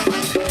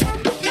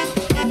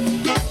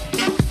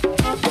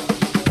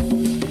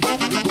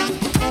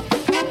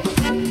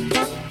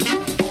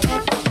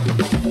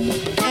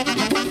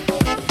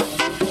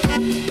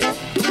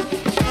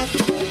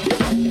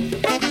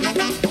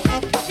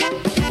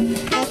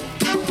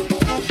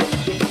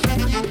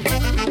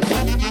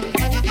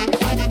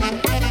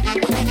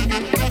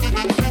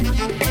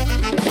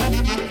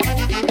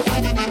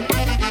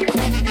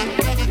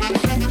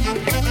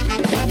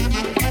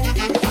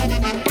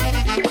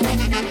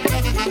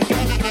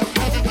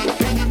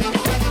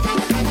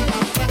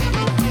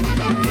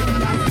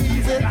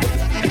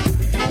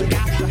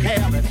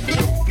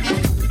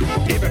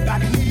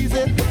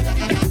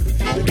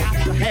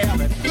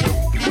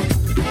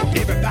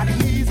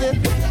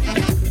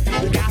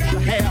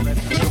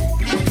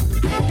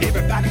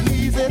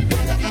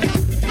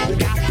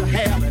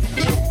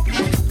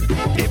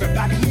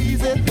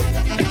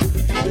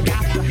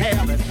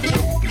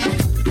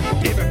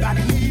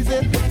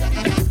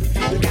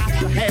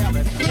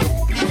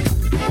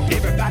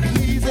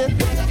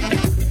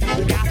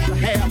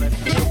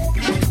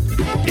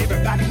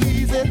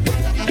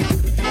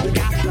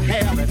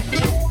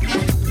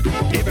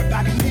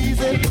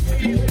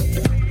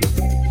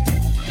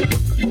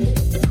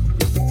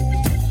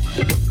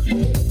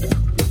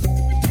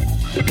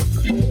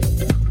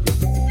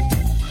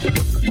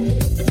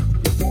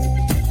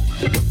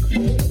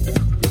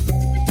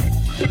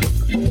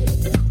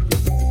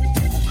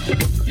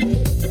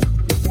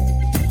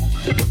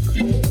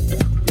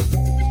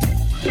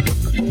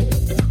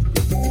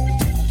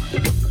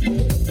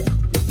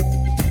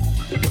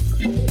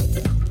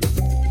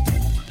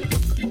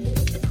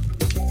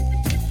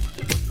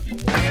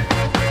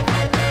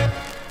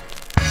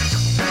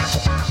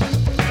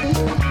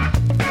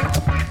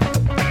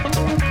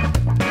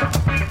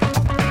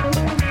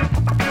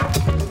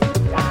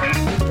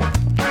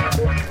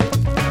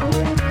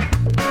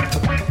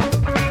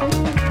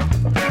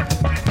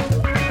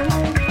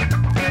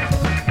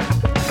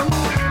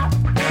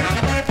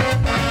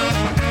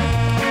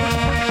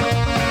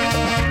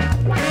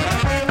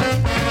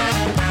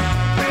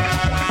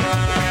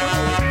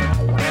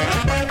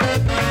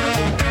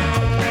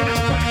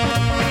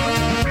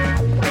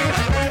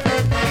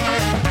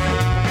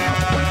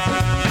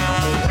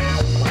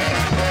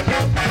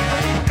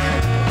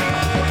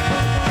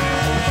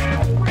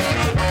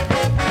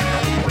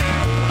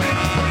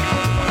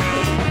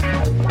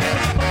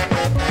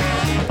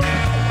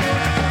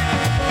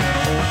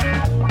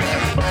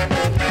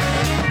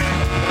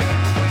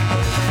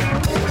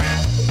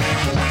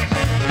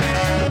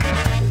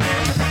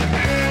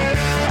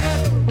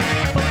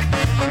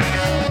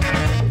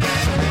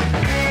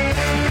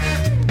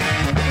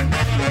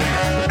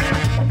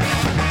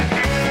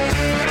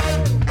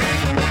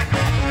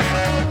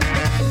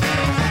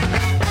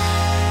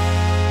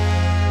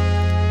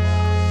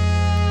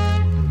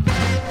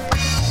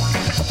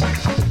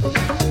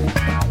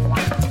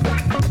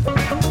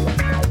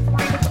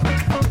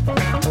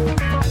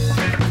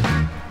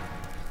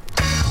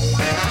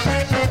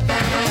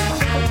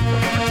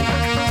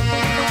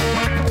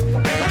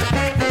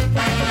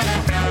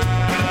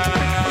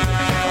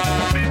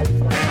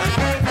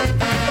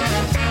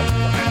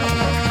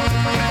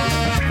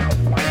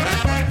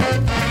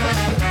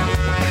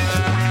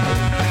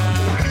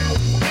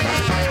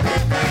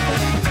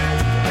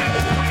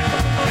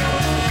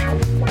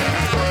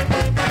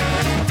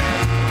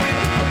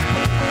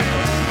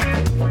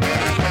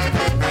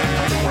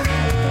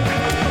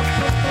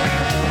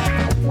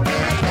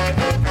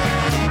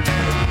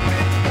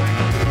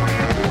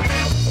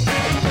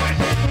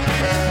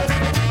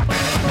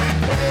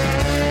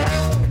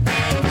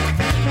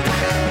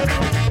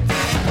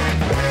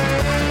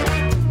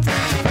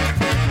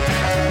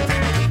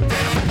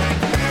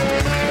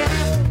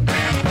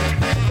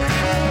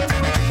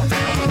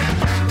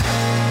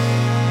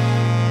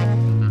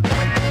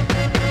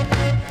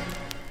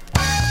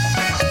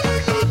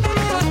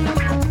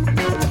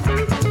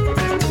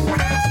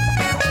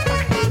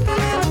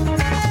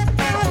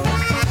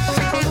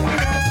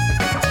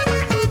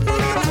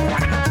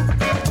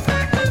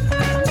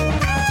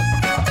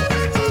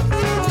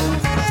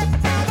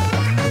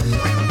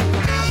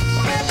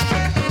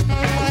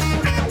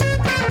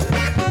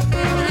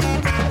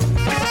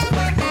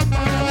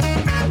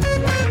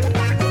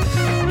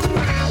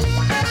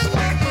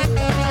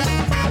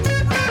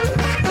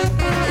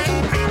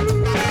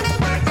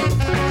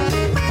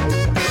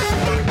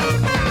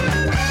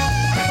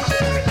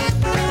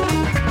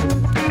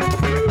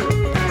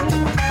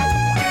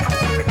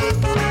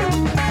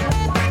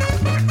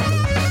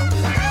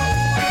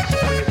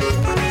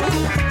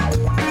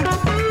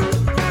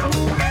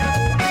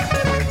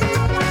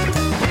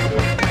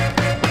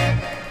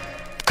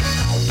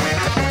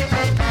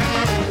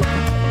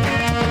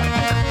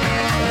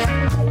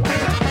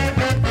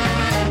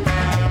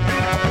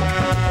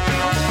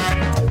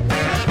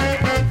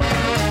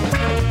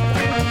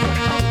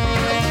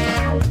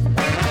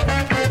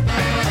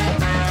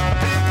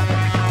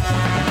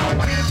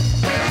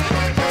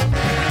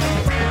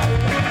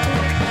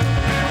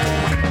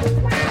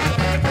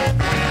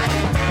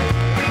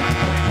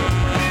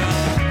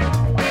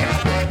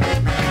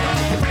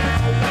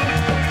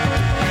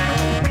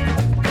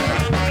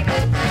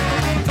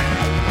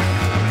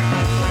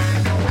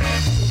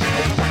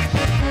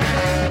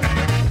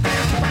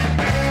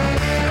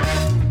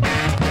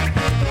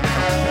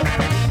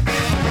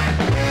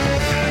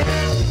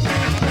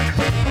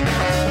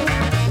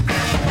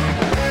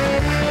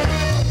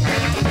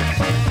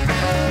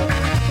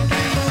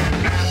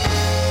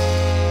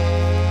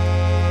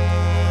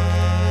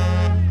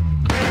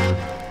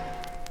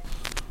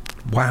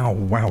 Wow.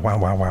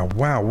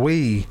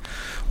 Wasn't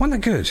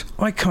that good?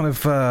 I kind of,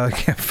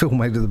 Phil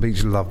Made of the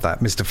Beach, love that.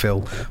 Mr.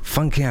 Phil.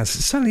 Funky as.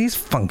 It certainly is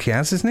funky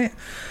as, isn't it?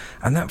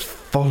 And that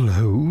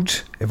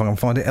followed, if I can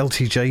find it,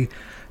 LTJ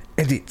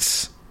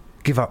Edits.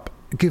 Give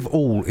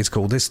All, it's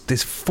called.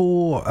 There's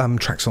 4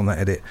 tracks on that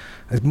edit.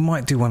 I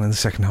might do one in the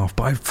second half,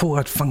 but I thought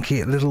I'd funky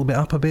it a little bit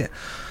up a bit.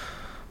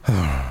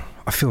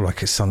 I feel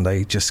like it's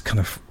Sunday, just kind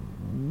of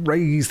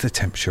raise the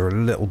temperature a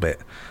little bit.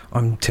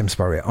 I'm Tim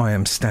Spurrier. I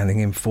am standing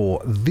in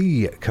for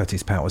the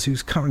Curtis Powers,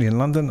 who's currently in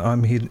London.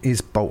 I'm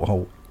his bolt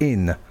hole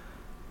in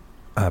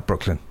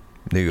Brooklyn,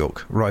 New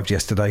York. Arrived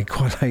yesterday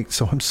quite late,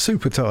 so I'm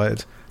super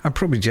tired. I'm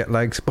probably jet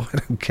lagged, but I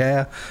don't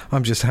care.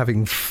 I'm just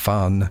having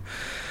fun.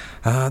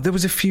 There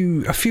was a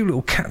few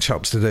little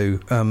catch-ups to do.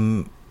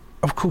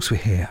 Of course, we're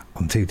here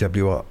on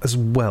TWR as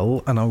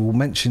well, and I will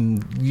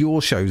mention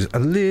your shows a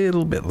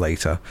little bit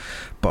later,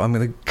 but I'm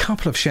going to a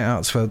couple of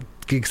shout-outs for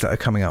gigs that are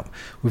coming up.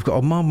 We've got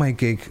a Mild May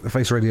gig, the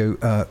Face Radio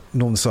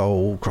Northern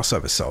Soul,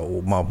 Crossover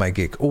Soul, Mild May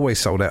gig, always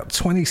sold out,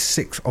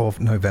 26th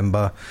of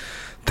November.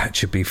 That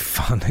should be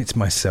fun. It's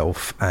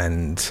myself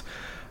and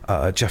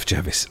Jeff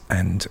Jervis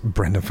and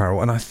Brendan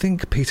Farrell, and I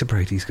think Peter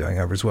Brady's going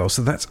over as well.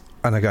 So that's,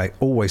 and again,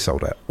 always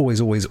sold out. Always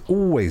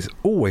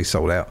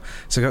sold out.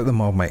 So go to the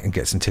Mild Mate and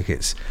get some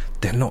tickets.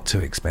 They're not too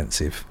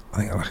expensive. I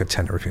think they're like a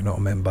tenner if you're not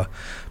a member,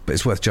 but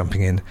it's worth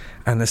jumping in.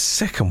 And the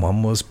second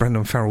one was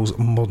Brendan Farrell's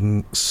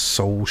Modern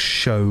Soul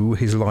show,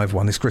 his live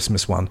one, his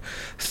Christmas one,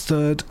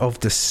 3rd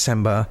of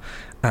December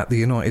at the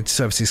United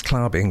Services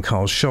Club in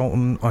Carl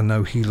Shelton. I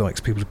know he likes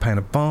people to pay in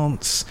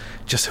advance,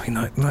 just so he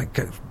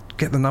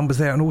get the numbers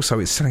there, and also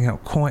it's selling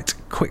out quite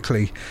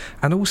quickly.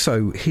 And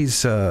also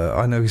his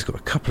I know he's got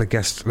a couple of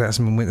guests.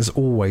 Lasman Winters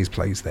always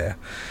plays there,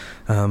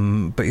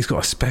 but he's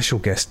got a special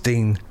guest,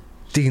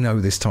 Dino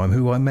this time,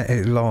 who I met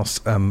at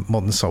last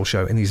Modern Soul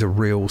show, and he's a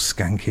real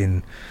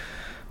skanking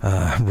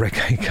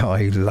reggae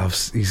guy.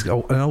 He's an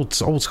old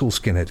school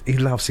skinhead. He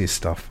loves his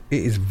stuff.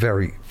 It is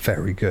very,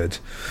 very good.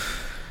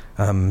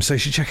 So you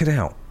should check it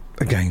out.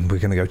 Again, we're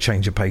going to go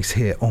change of pace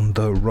here on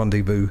the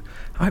Rendezvous.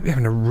 I hope you're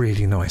having a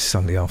really nice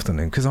Sunday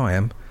afternoon, because I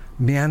am.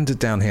 Meandered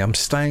down here. I'm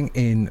staying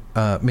in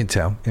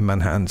Midtown in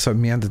Manhattan, so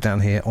meandered down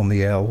here on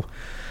the L.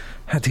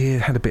 Had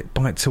a bit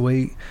bite to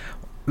eat.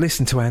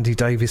 Listen to Andy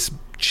Davis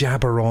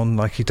jabber on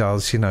like he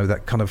does,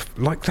 that kind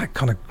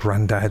of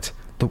granddad,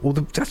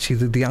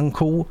 the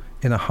uncle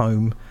in a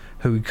home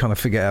who we kind of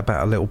forget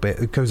about a little bit.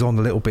 It goes on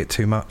a little bit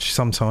too much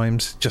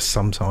sometimes, just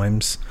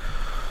sometimes.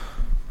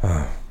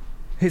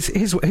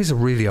 Here's a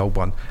really old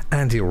one.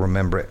 Andy will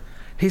remember it.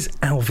 Here's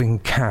Alvin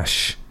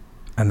Cash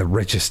and the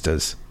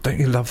Registers. Don't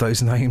you love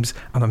those names?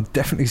 And I'm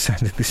definitely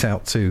sending this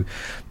out to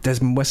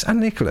Desmond West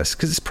and Nicholas,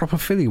 because it's a proper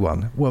Philly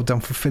one. Well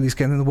done for Phillies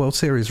getting in the World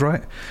Series,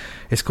 right?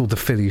 It's called the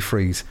Philly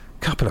Freeze.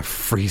 Couple of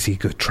freezy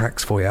good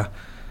tracks for you.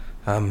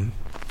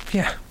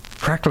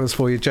 Cracklers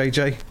for you,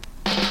 JJ.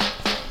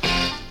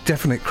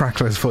 Definite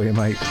cracklers for you,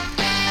 mate.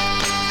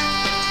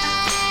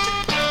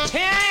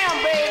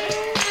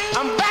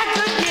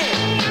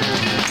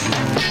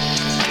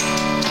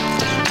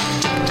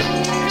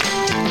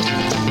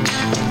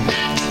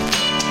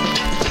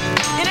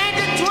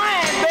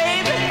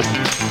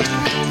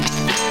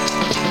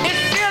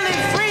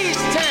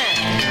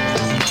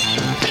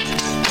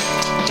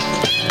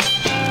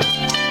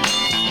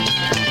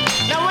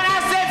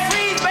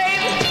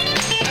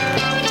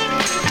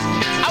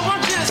 I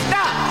want you to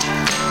stop.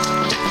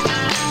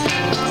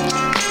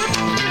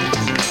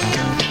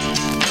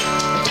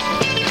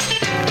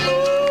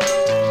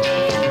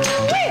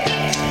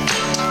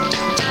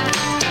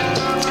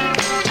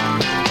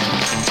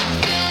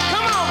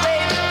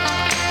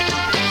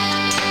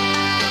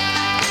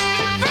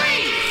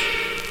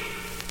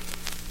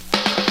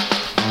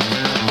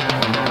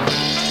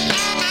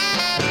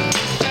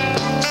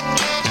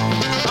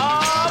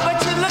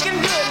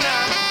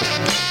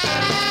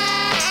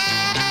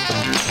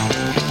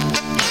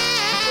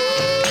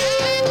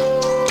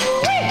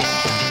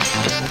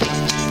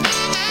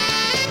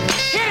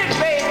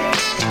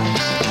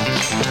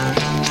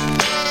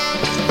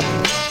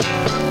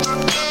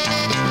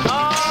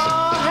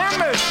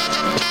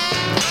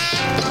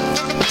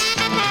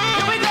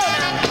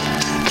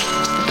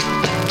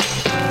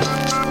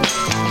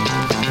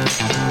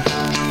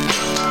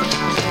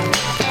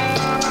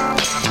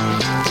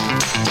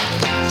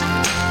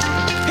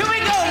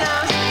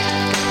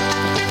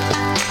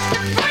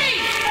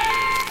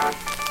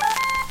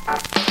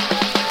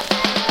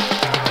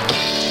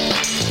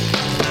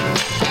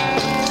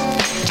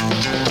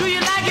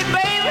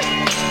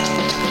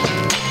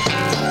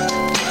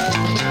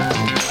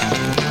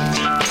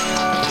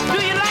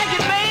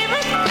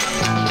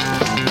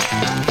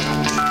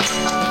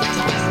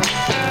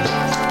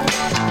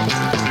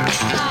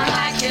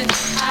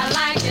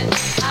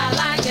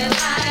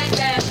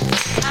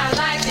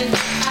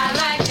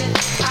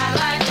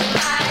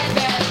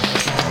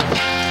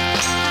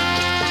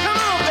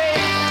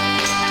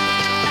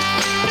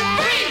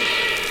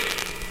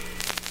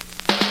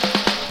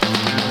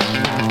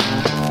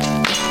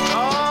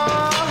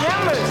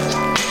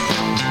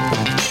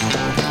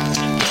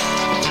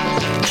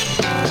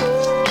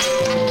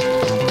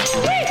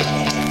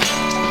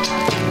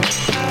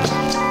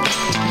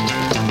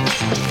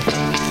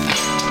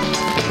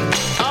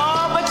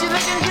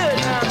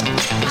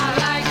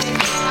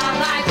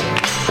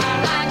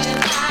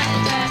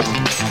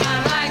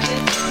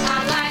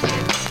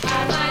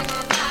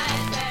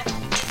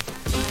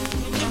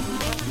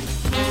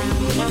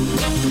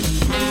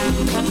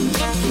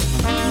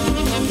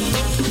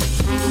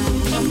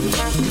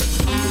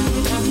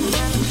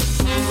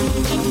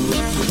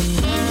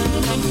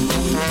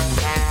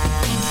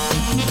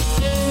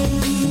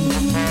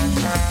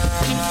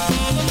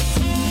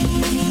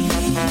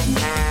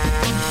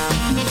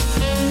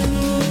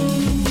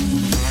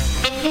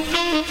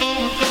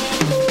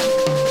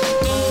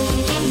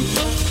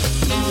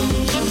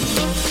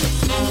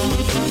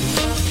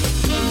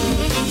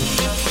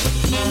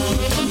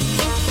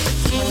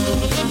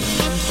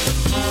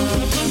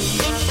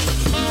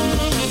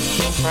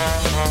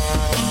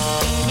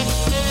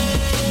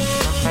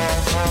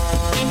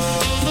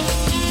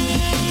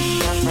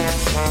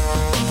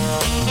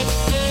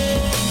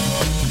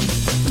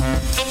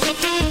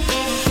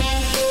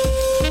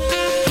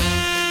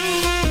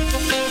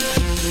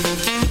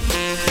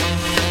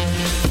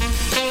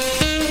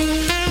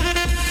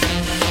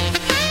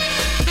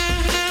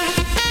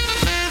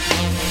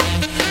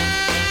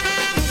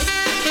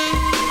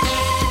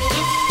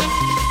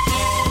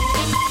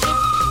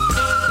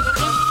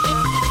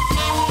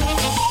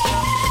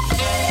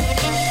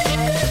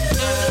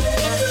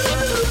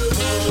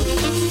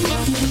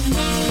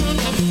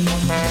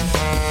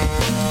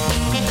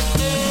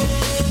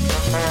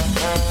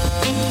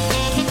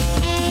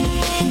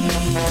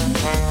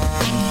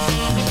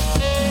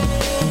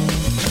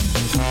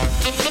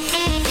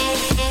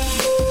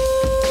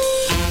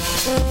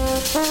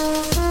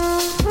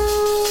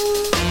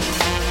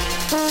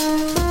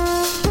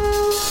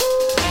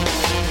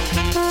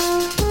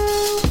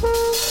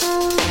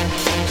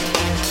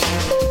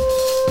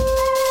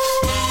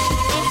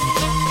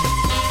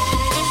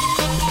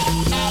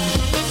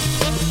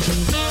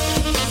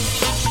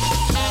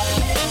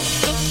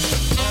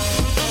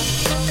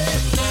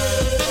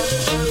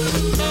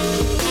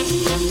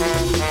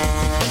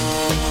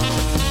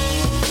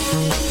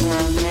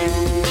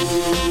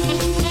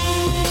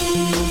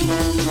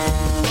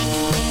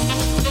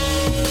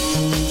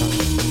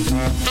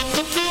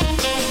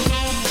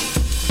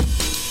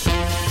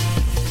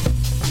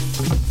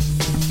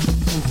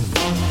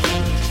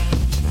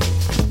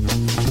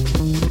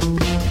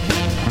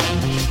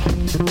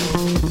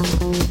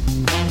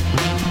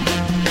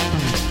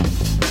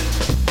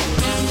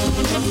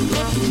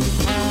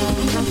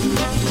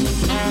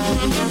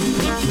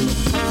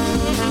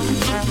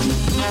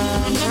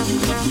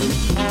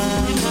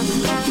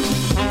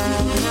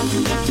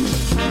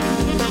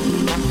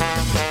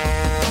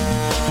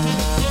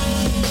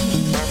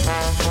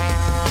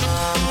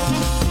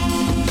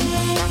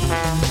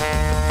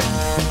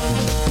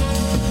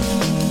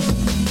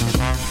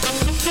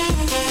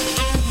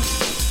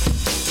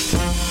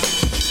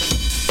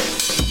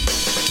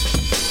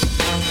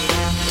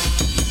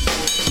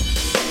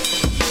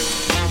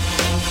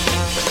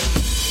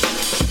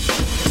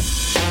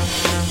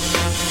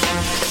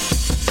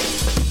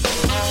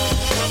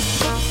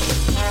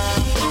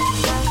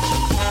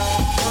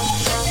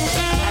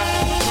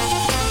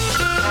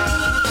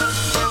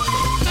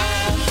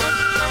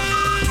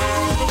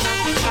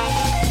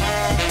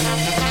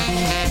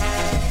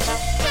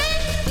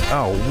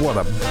 Oh, what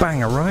a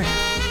banger, right?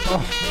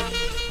 Oh.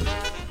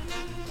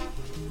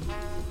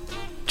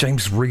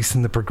 James Reese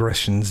and the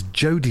Progressions,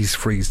 Jodie's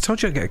Freeze.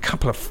 Told you I'd get a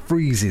couple of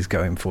freezes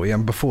going for you.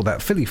 And before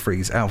that, Philly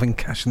Freeze, Alvin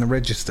Cash and the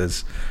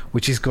Registers,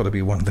 which has got to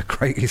be one of the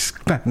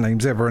greatest band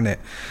names ever, isn't it?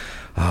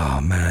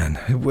 Oh, man.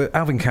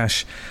 Alvin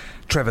Cash,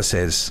 Trevor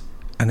says,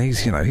 and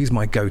he's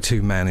my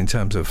go-to man in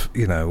terms of,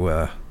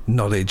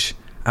 knowledge.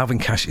 Alvin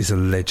Cash is a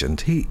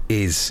legend. He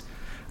is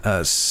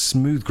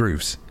Smooth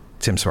Grooves.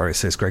 Tim Spurrier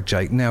says Greg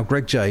J. Now,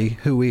 Greg J,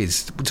 who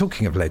is,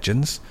 talking of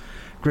legends,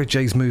 Greg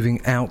J's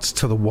moving out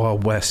to the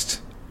Wild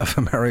West of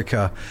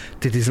America,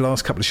 did his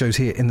last couple of shows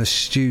here in the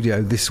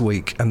studio this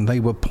week, and they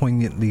were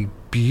poignantly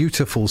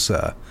beautiful,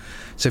 sir.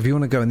 So if you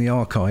want to go in the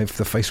archive,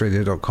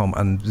 thefaceradio.com,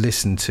 and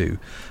listen to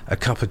A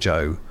Cup of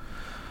Joe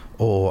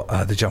or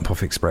the Jump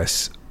Off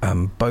Express,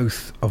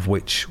 both of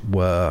which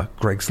were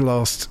Greg's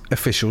last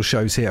official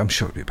shows here. I'm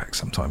sure he'll be back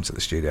sometimes at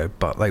the studio,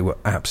 but they were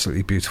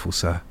absolutely beautiful,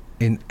 sir,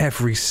 in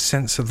every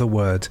sense of the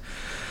word.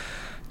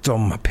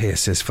 Dom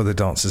Pierce says, for the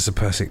dancers, a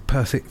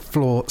perfect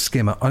floor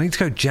skimmer. I need to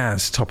go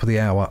jazz top of the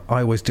hour.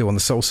 I always do on the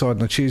soul side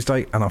on a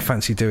Tuesday, and I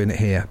fancy doing it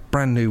here.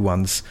 Brand new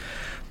ones.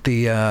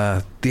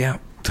 If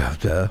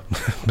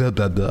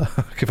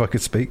I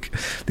could speak.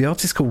 The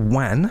artist's called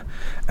Wan,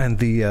 and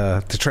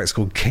the track's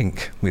called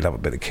Kink. We love a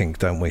bit of kink,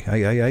 don't we?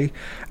 Hey.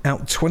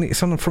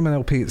 It's on from an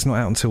LP. It's not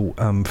out until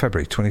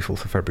February,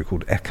 24th of February,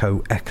 called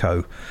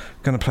Echo.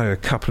 Going to play a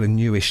couple of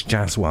newish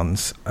jazz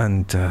ones,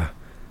 and I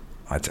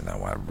don't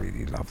know, I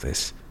really love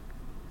this.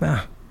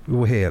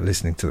 We're here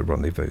listening to The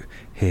Rendezvous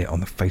here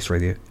on the Face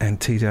Radio and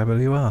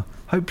TWR.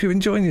 Hope you're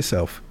enjoying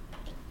yourself.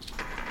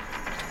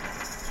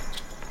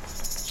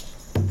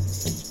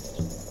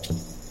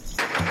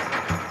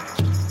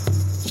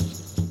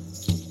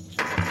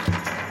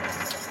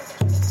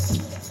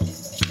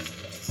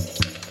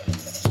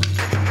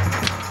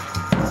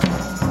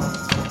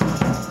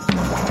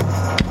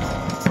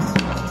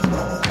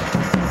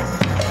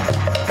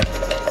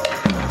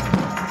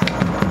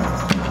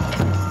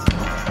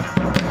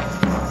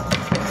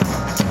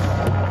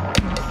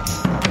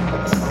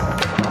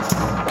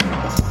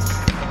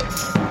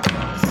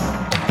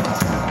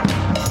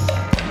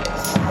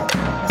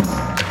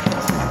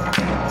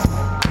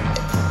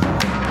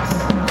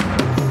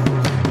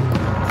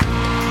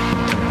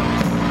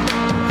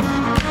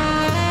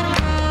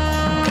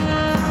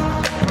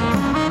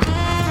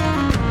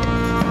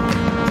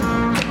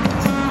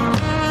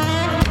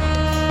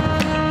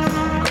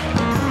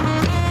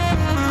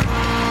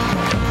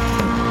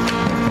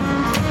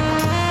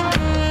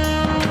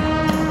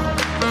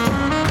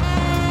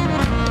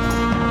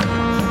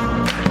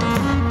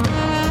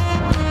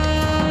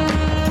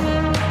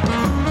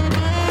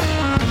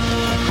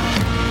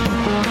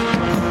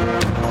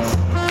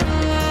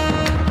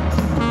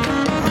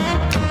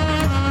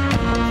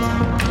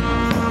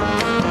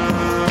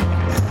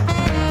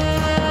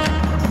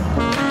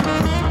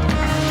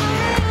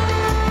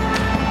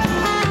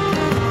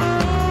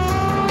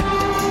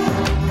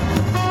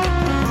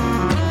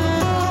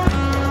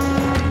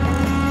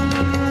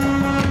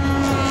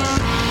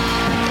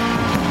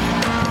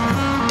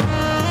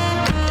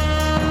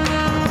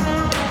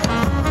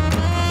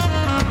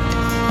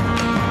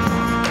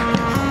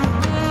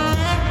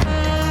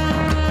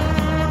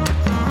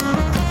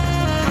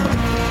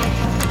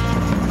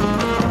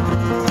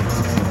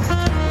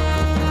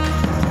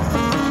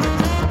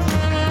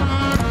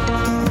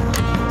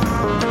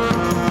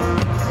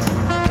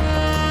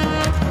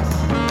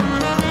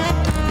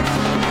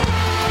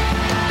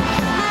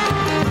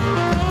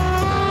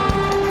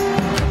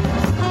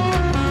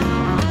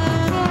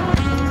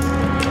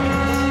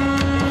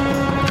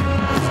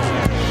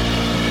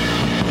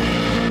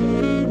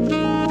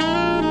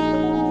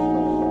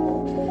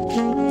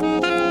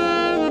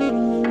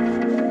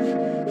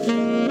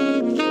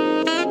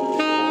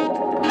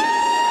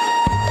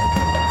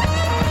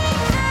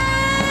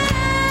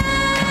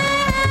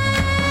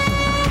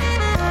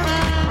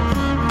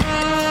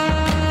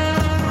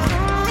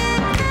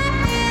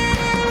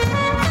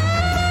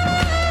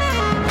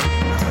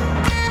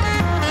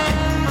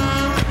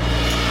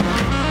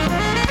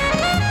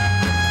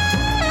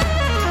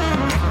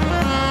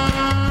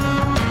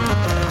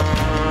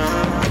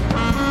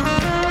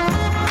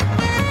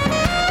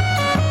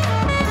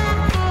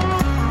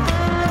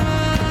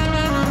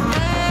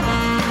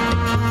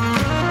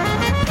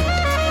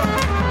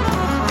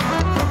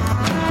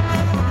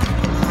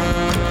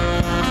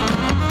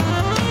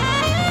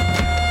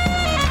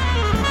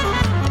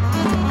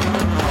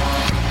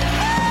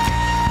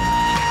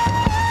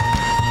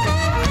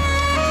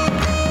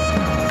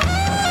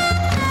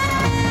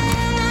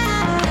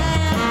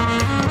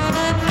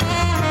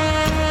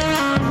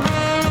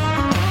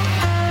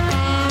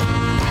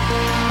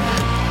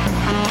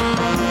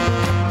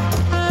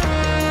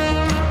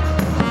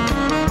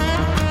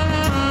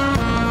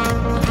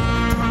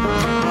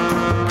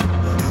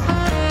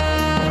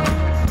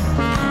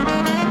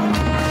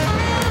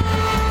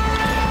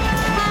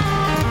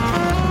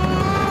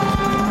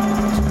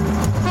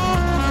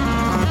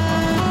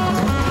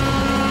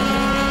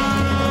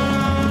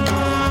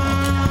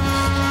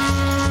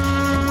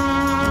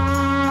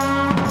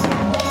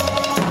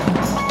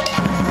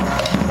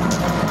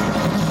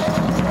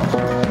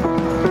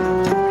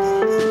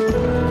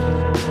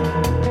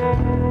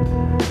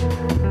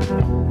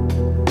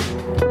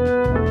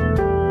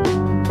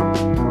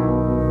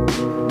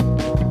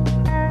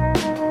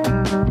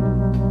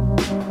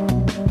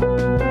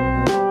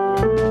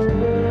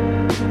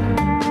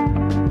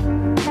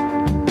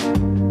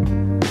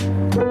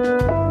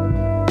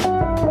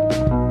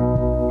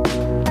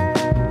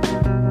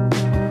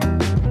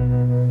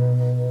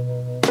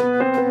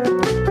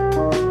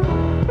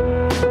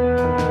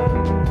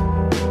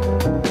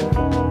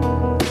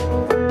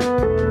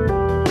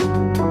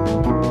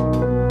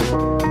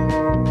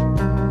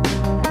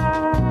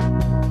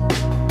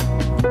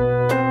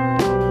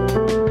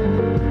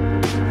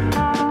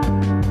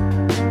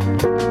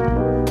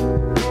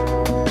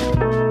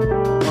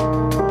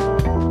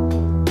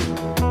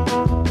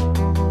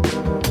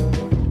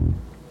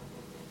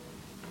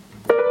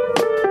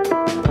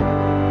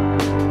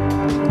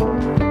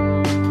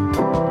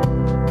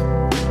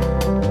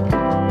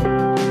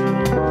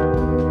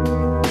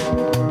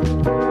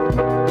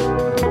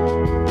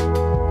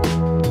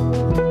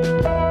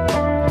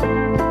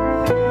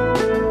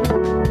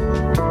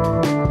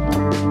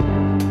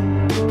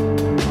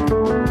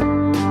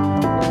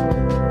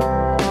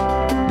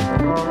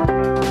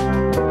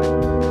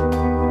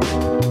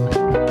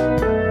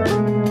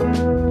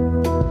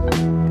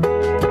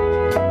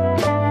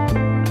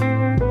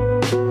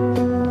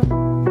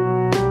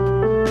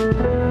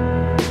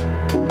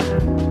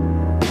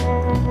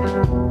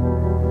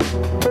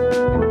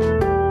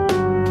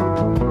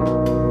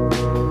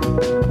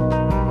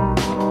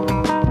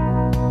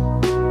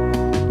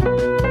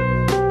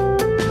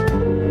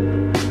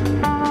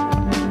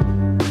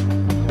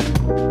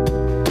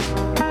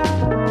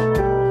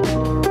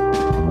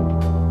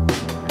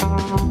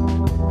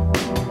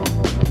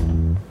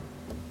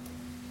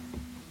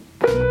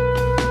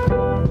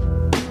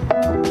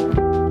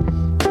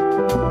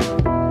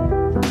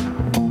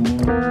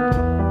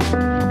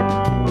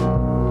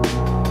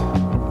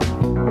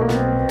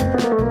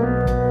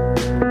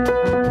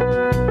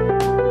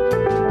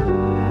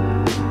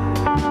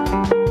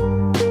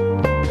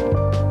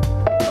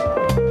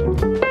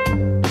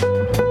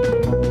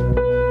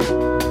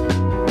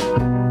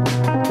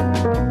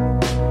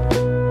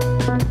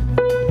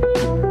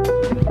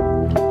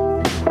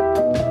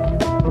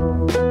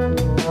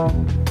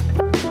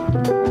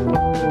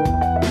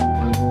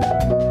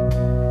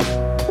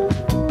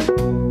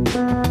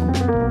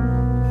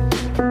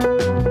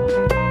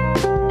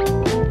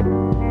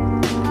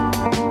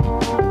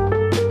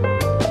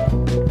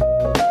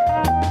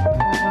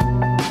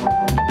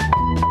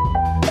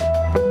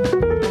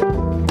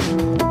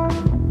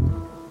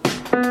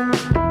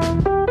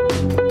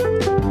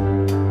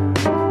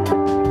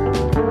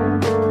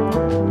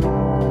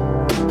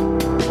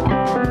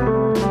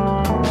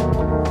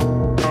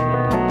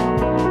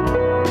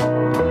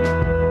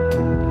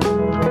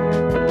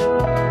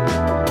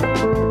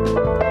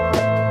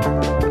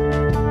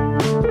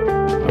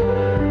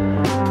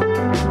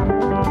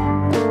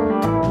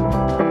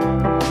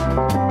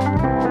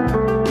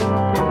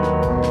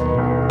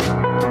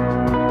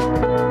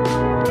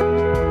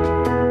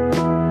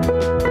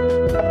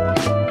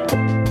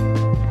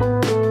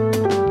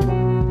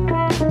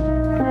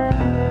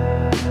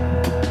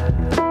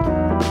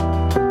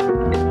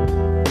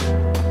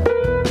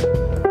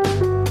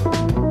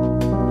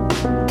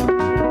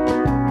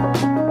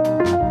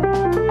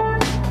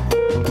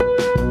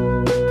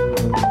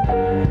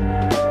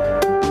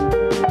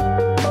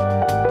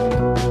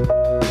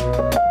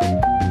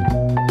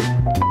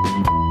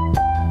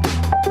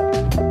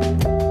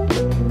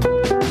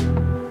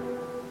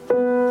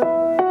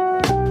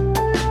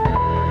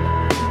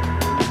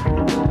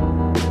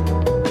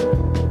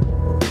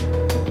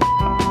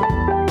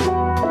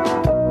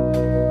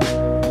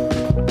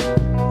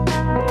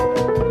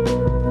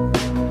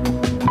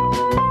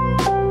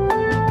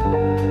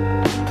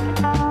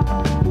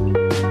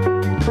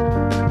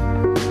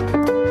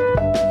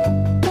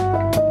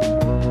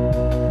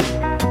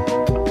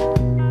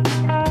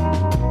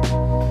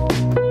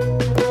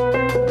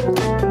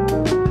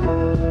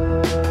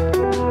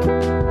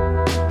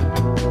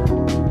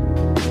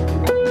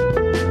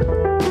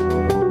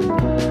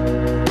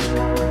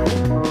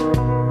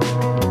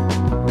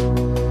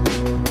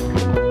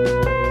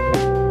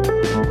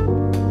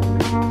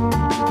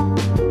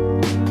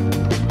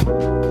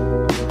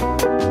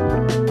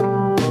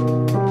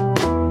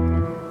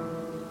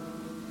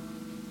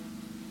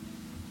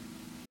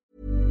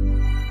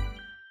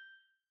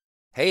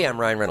 Hey, I'm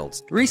Ryan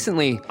Reynolds.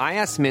 Recently, I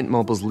asked Mint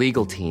Mobile's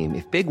legal team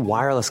if big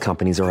wireless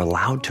companies are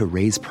allowed to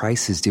raise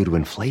prices due to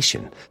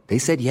inflation. They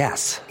said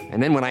yes.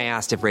 And then when I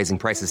asked if raising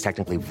prices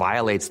technically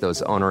violates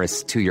those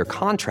onerous two-year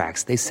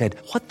contracts, they said,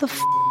 "What the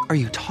f*** are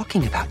you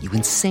talking about, you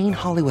insane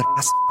Hollywood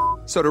ass?"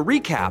 So to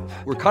recap,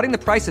 we're cutting the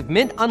price of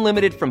Mint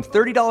Unlimited from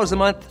 $30 a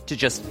month to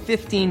just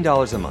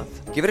 $15 a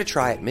month. Give it a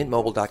try at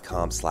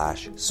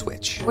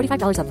mintmobile.com/switch.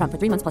 $45 up front for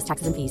 3 months plus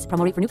taxes and fees.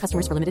 Promo rate for new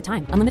customers for limited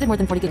time. Unlimited more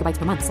than 40 gigabytes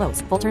per month.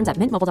 Slows full terms at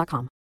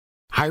mintmobile.com.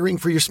 Hiring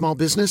for your small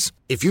business?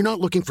 If you're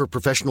not looking for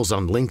professionals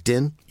on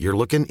LinkedIn, you're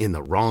looking in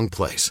the wrong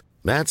place.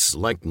 That's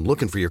like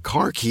looking for your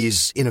car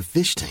keys in a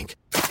fish tank.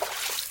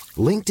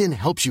 LinkedIn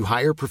helps you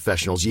hire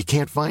professionals you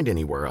can't find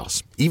anywhere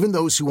else, even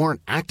those who aren't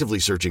actively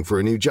searching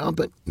for a new job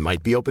but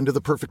might be open to the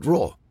perfect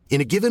role.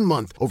 In a given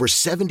month, over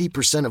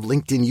 70% of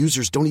LinkedIn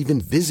users don't even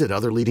visit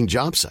other leading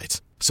job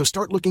sites. So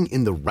start looking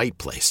in the right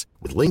place.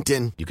 With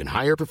LinkedIn, you can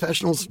hire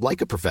professionals like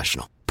a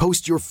professional.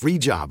 Post your free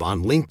job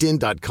on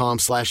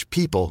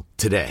linkedin.com/people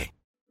today.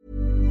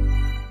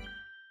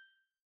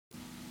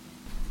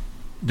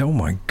 Oh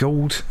my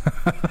God.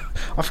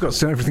 I forgot to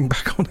turn everything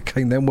back on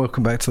again then.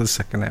 Welcome back to the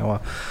second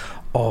hour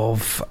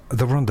of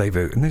the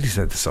Rendezvous. I nearly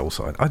said the Soul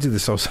Side. I do the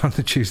Soul Side on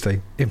the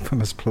Tuesday.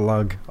 Infamous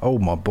plug. Oh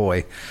my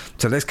boy.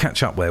 So let's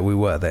catch up where we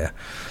were there.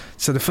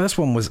 So the first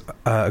one was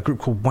a group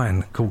called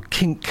WAN, called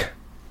Kink.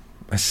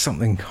 There's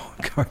something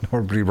going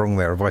horribly wrong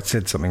there if I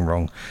said something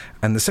wrong.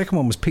 And the second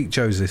one was Pete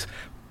Joseph,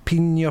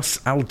 Pinos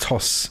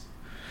Altos.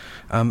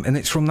 And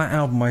it's from that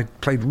album I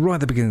played right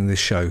at the beginning of this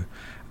show.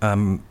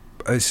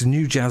 It's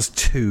New Jazz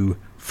 2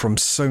 from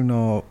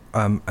Sonar,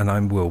 and I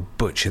will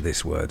butcher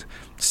this word,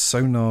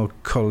 Sonar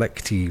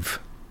Collective,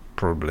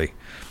 probably.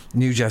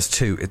 New Jazz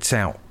 2, it's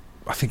out,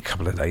 I think, a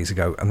couple of days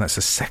ago, and that's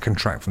the second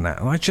track from that,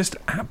 and I just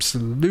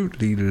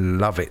absolutely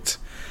love it.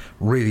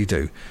 Really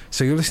do.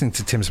 So you're listening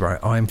to Tim Spurrier.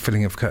 I'm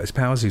filling in for Curtis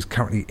Powers, who's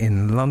currently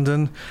in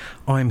London.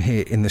 I'm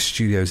here in the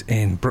studios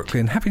in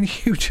Brooklyn, having a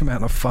huge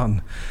amount of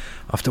fun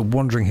after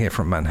wandering here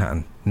from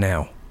Manhattan.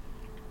 Now,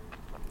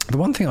 the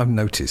one thing I've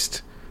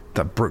noticed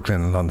that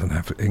Brooklyn and London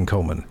have in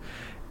common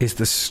is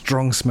the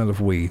strong smell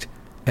of weed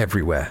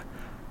everywhere.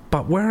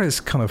 But whereas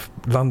kind of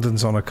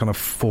London's on a kind of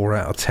 4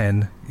 out of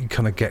 10, you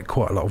kind of get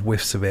quite a lot of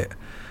whiffs of it.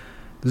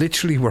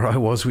 Literally where I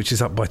was, which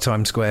is up by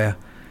Times Square,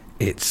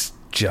 it's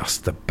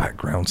just the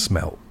background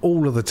smell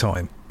all of the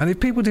time. And if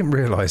people didn't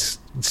realise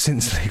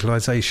since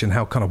legalisation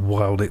how kind of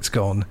wild it's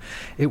gone,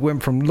 it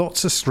went from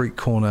lots of street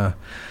corner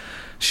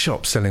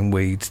shops selling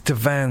weed to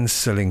vans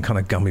selling kind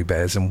of gummy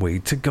bears and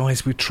weed to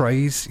guys with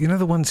trays, you know,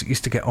 the ones that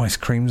used to get ice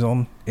creams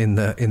on in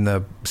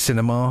the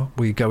cinema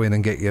where you go in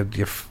and get your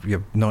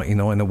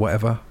 99 or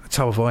whatever, a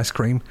tub of ice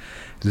cream.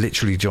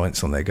 Literally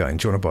joints on there going,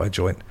 do you want to buy a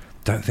joint?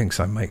 Don't think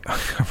so, mate. I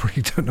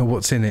really don't know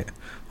what's in it.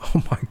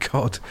 Oh my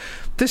God,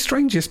 the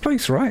strangest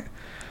place, right?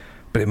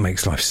 But it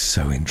makes life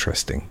so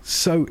interesting.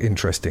 So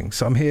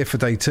I'm here for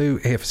day 2,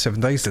 here for 7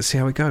 days. Let's see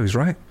how it goes,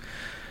 right?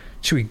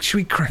 Should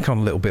we crack on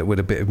a little bit with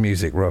a bit of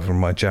music rather than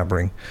my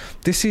jabbering?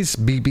 This is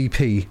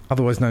BBP,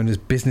 otherwise known as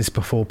Business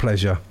Before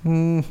Pleasure.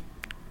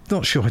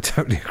 Not sure I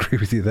totally agree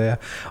with you there.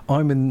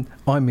 I'm in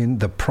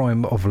the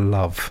prime of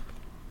love.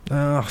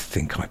 I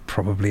think I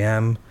probably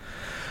am.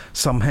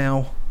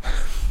 Somehow.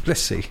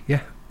 Let's see.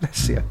 Yeah, let's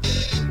see it.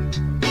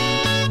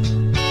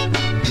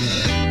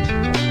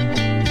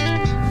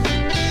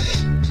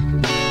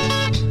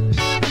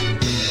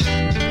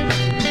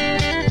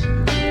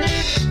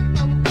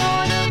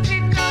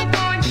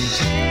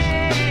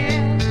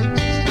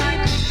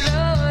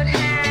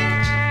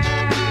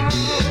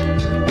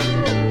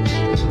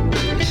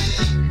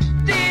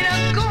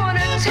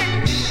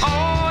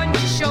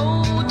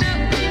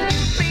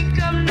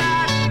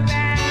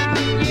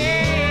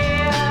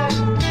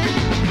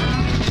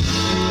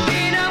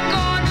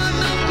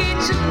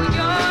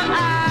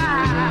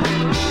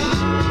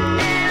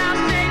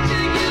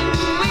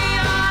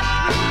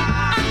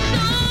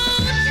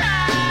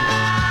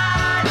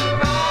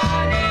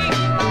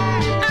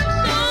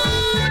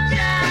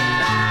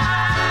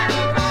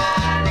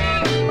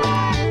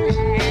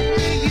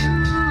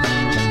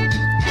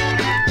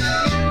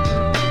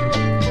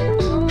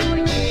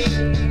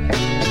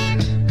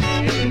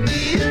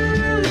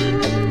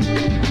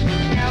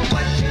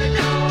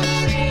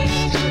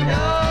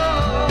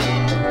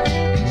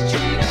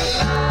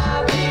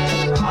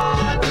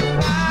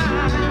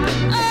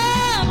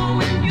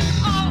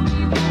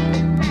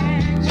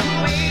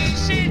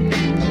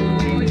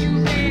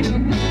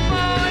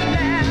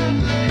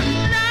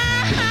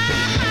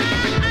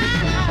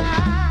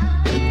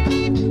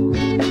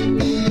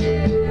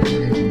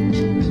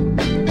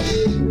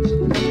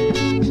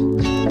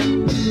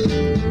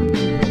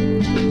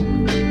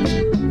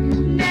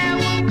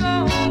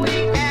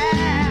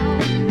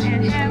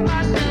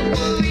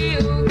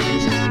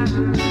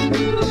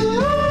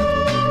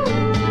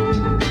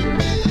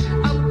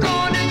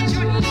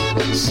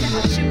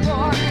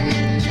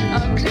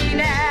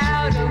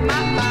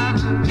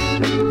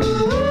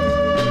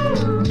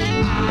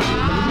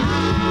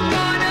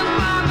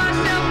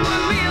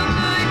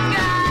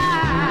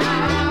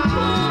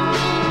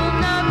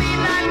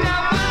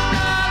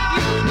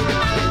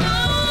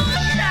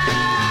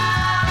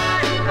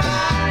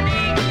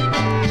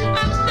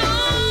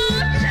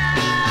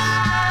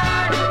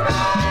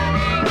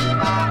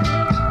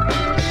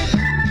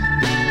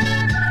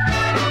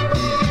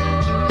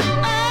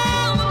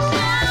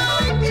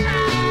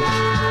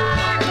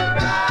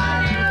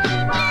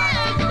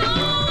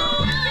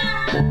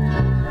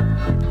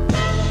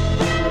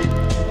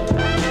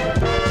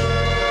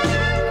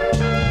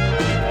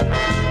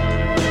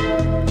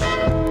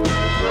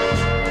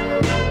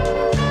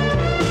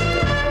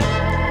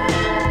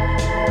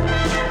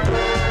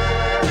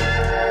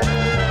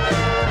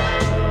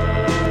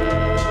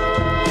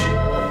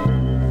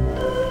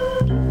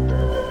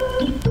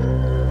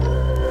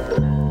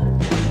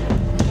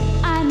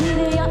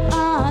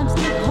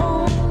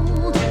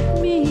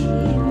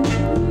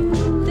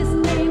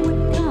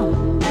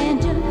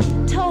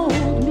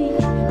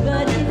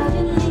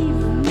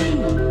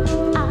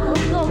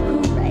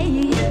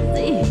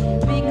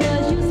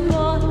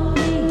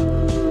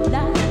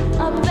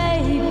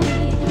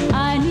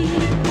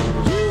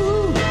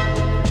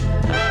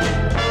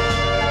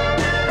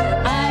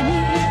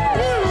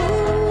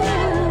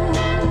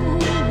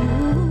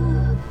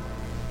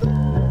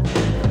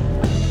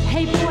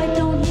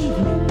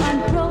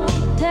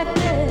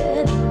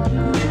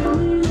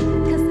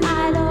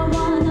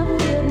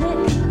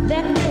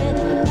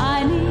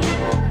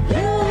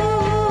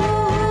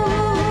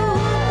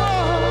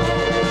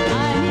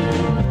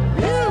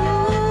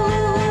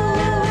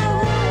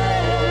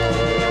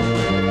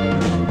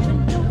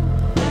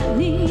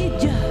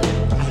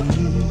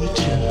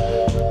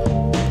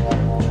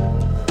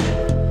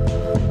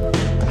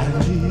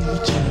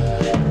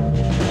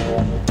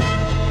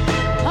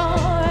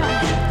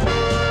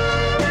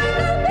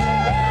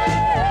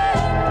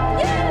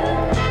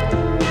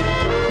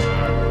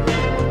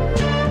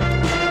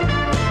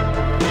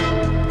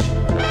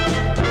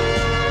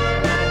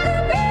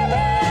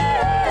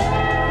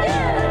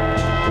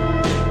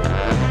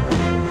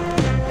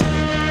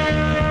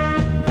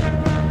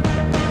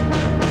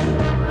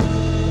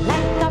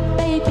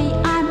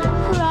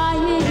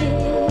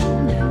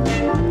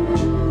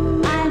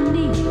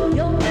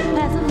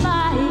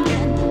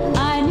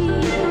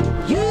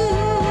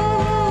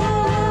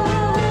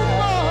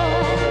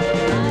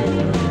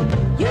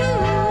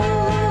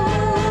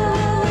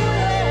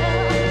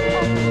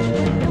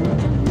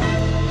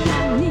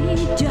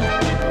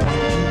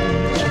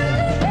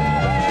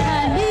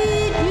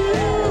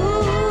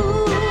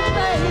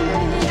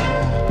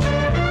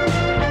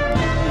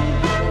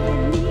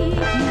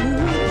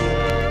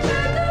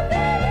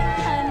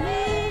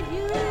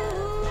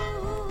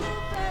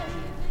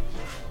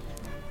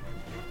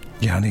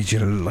 Yeah, I Need You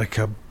Like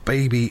a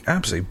Baby.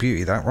 Absolute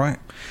beauty, that, right?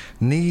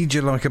 Need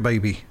You Like a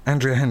Baby.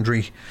 Andrea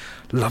Hendry.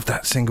 Love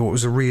that single. It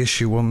was a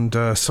reissue on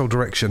Soul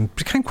Direction.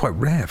 Became quite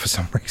rare for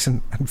some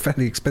reason and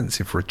fairly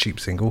expensive for a cheap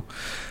single.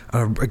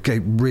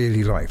 Again,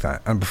 really like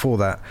that. And before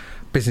that,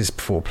 Business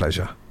Before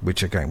Pleasure,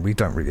 which again, we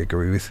don't really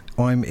agree with.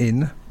 I'm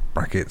in,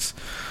 brackets,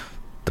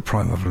 The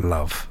Prime of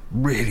Love.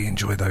 Really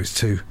enjoy those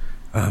two.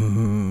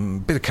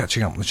 Bit of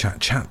catching up on the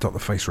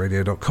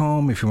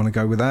chat.thefaceradio.com if you want to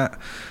go with that.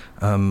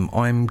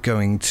 I'm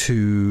going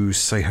to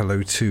say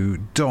hello to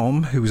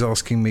Dom, who was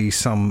asking me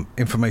some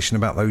information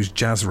about those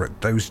jazz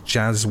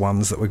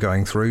ones that we're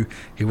going through.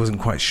 He wasn't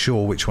quite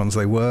sure which ones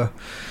they were.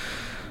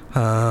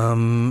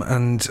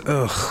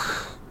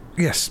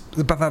 Yes,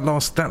 but that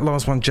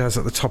last one, jazz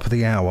at the top of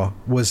the hour,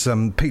 was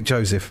Pete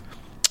Joseph,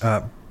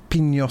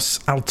 Pinos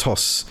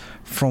Altos,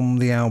 from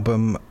the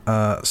album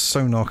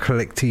Sonar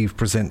Collective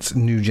Presents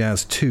New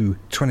Jazz 2,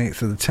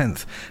 28th of the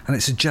 10th. And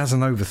it's a Jazz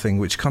and Over thing,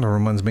 which kind of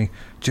reminds me,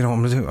 do you know what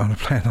I'm going to do? I'm going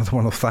to play another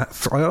one off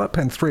that. I like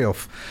playing 3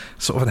 off,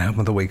 sort of an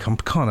album of the week. I'm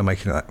kind of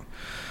making that.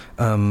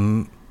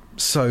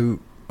 So I'm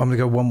going to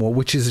go one more,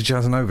 which is a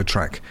Jazz and Over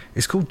track.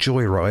 It's called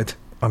Joyride.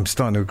 I'm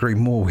starting to agree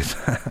more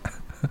with that.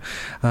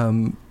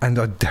 And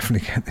I'm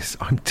definitely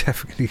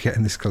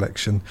getting this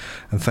collection.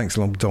 And thanks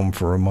a lot, Dom,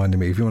 for reminding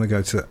me. If you want to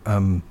go to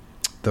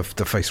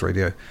the Face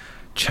Radio,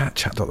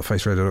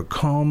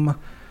 chat.thefaceradio.com,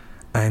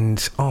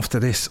 and after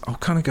this I'll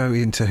kind of go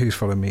into Who's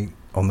Following Me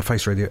on the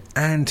Face Radio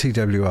and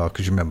TWR,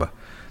 because you remember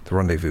the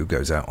Rendezvous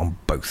goes out on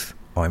both.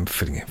 I'm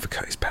filling in for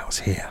Curtis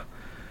Powers here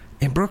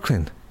in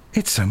Brooklyn.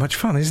 It's so much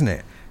fun, isn't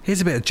it? Here's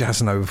a bit of Jazz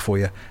and Over for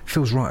you.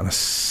 Feels right on a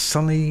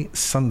sunny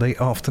Sunday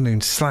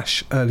afternoon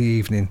 / early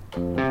evening.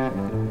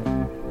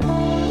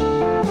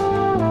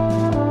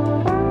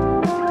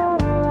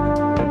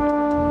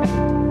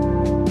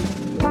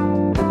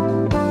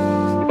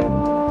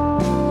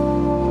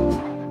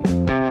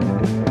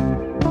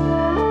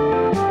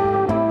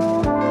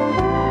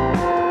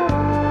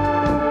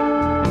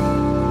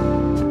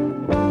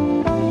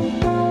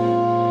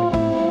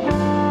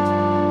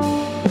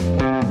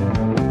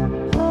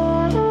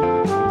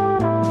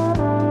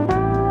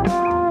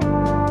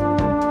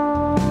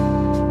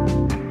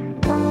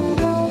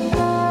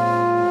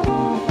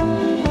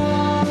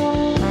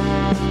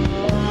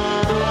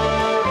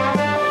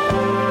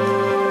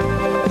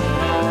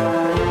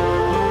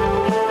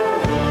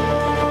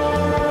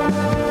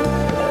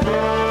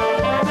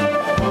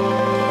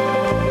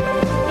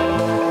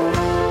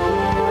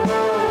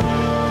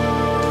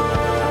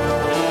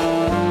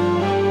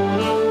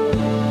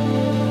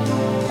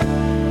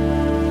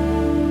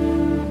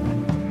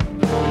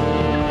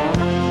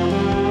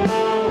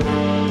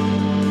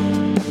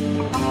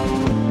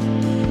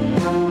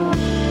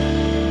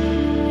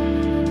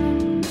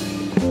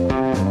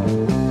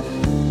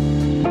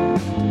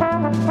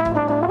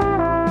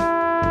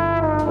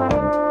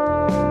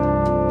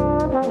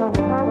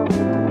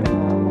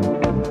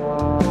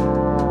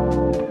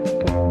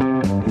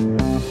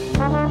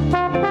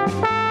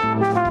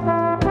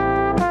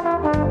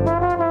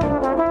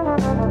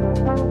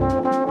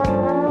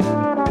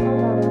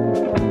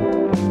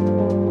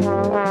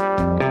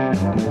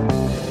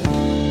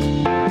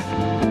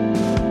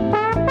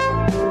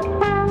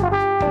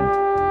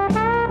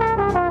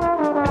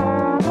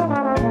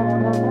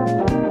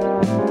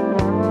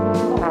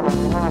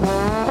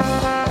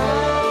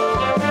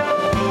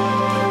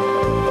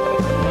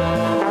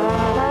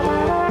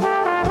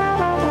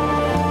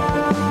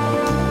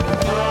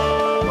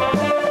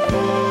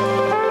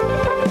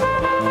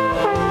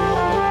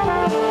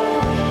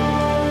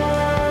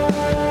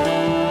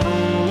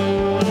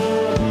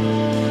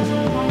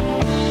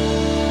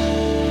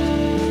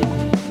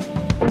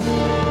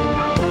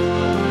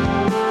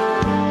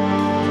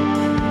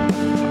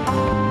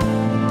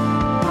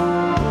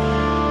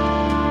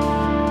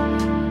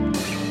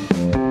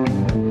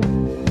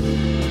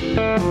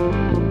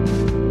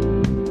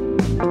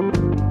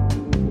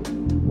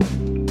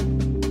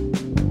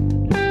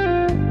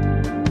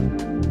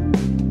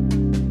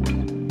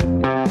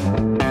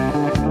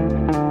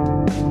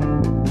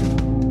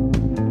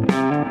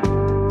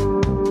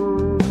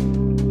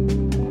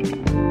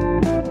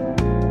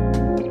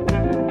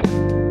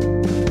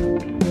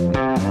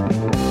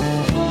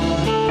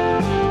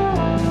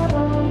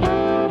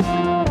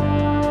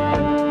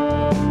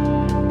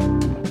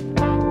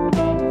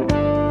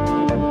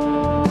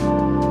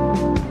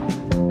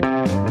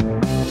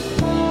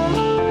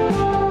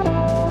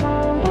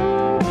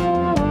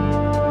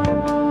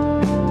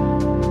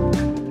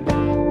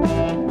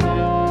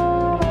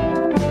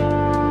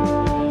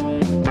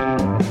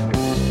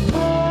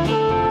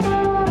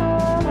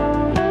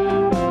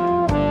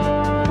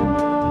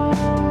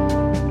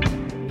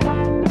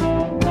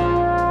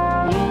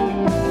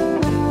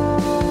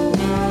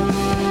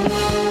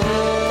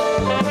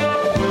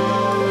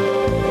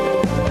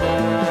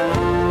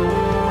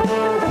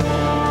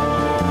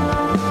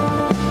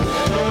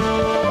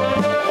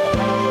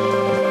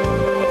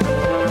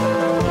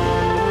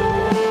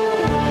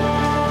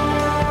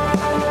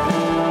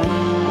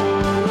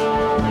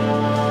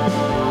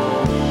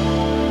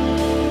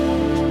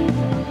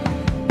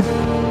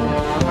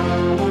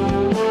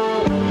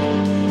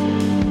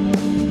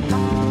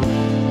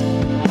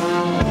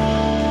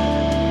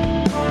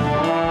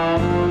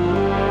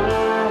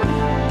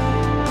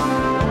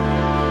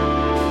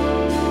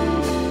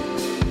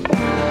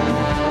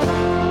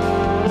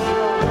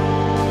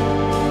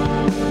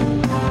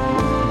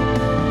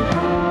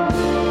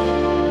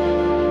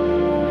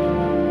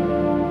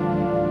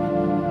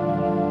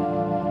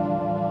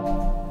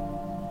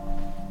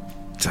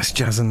 That's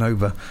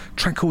Jazzanova.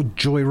 Track called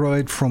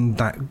Joyride from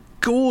that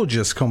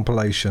gorgeous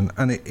compilation,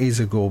 and it is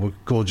a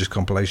gorgeous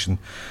compilation.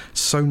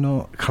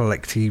 Sonar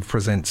Collective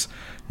presents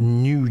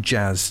New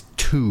Jazz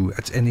 2.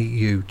 That's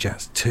NEU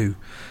Jazz 2.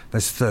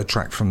 That's the third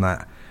track from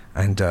that,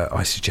 and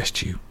I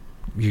suggest you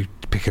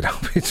pick it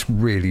up. It's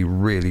really,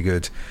 really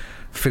good.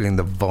 Feeling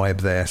the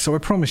vibe there. So I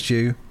promised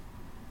you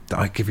that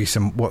I'd give you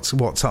some what's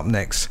up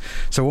next.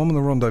 So I'm on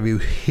the Rendezvous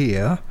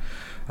here.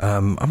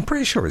 I'm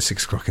pretty sure it's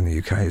 6 o'clock in the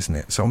UK, isn't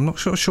it? So I'm not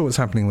sure what's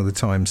happening with the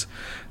times.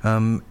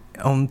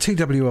 On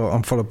TWR,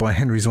 I'm followed by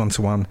Henry's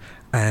 1-to-1,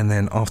 and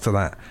then after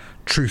that,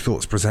 True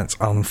Thoughts presents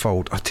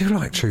Unfold. I do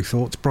like True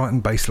Thoughts,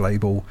 Brighton-based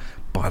label,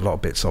 buy a lot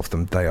of bits off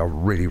them. They are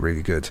really,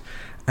 really good.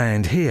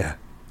 And here,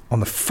 on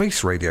the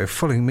Face Radio,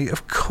 following me,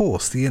 of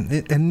course, the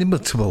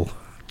inimitable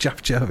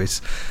Jeff Jervis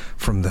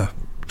from the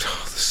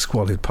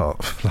squalid part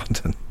of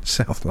London,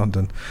 South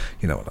London.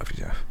 You know I love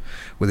you, Jeff.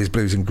 With his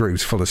blues and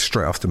grooves, follows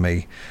straight after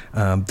me.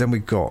 Then we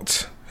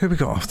got... Who we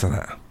got after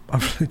that?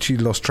 I've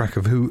literally lost track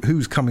of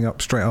who's coming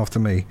up straight after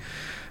me.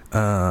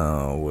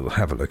 We'll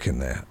have a look in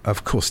there.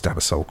 Of course,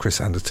 Stabber Soul, Chris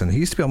Anderton. He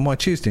used to be on my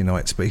Tuesday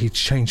nights, but he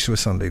changed to a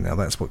Sunday now.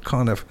 That's what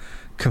kind of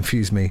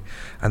confused me.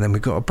 And then we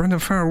got a Brendan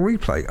Farrell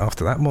replay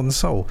after that, Modern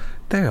Soul.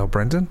 There you are,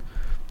 Brendan.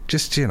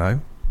 Just,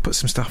 put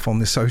some stuff on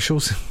the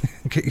socials,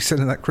 get you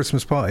selling that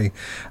Christmas party,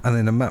 and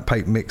then a Matt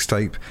Pape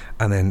mixtape,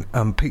 and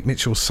then Pete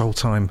Mitchell's Soul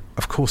Time.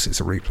 Of course it's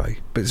a replay,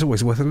 but it's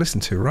always worth a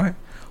listen to, right?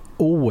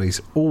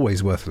 Always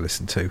worth a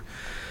listen to.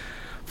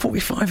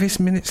 45-ish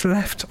minutes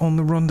left on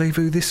the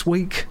Rendezvous this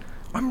week.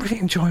 I'm really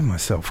enjoying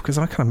myself because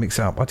I kind of mix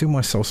it up. I do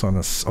my Soul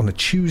Time on a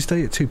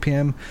Tuesday at 2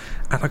 p.m,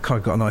 and I kind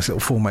of got a nice little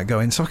format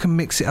going, so I can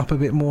mix it up a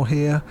bit more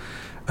here,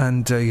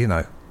 and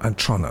and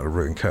try not to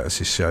ruin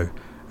Curtis's show.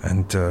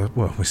 And,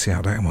 we'll see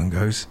how that one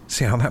goes.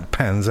 See how that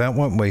pans out,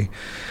 won't we?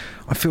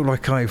 I feel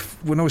like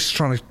when I was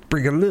trying to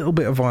bring a little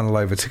bit of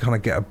vinyl over to kind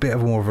of get a bit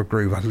of more of a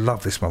groove, I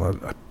love this one.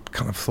 I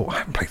kind of thought, I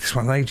haven't played this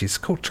one in ages.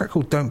 It's a track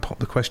called Don't Pop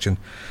the Question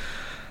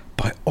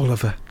by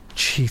Oliver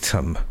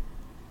Cheetham. And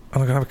I'm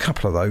going to have a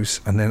couple of those,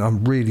 and then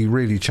I'm really,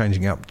 really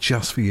changing up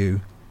just for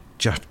you,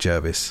 Jeff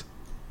Jervis.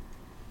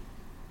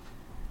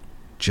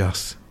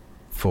 Just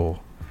for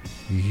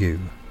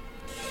you.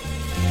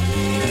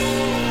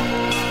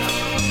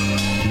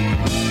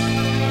 Take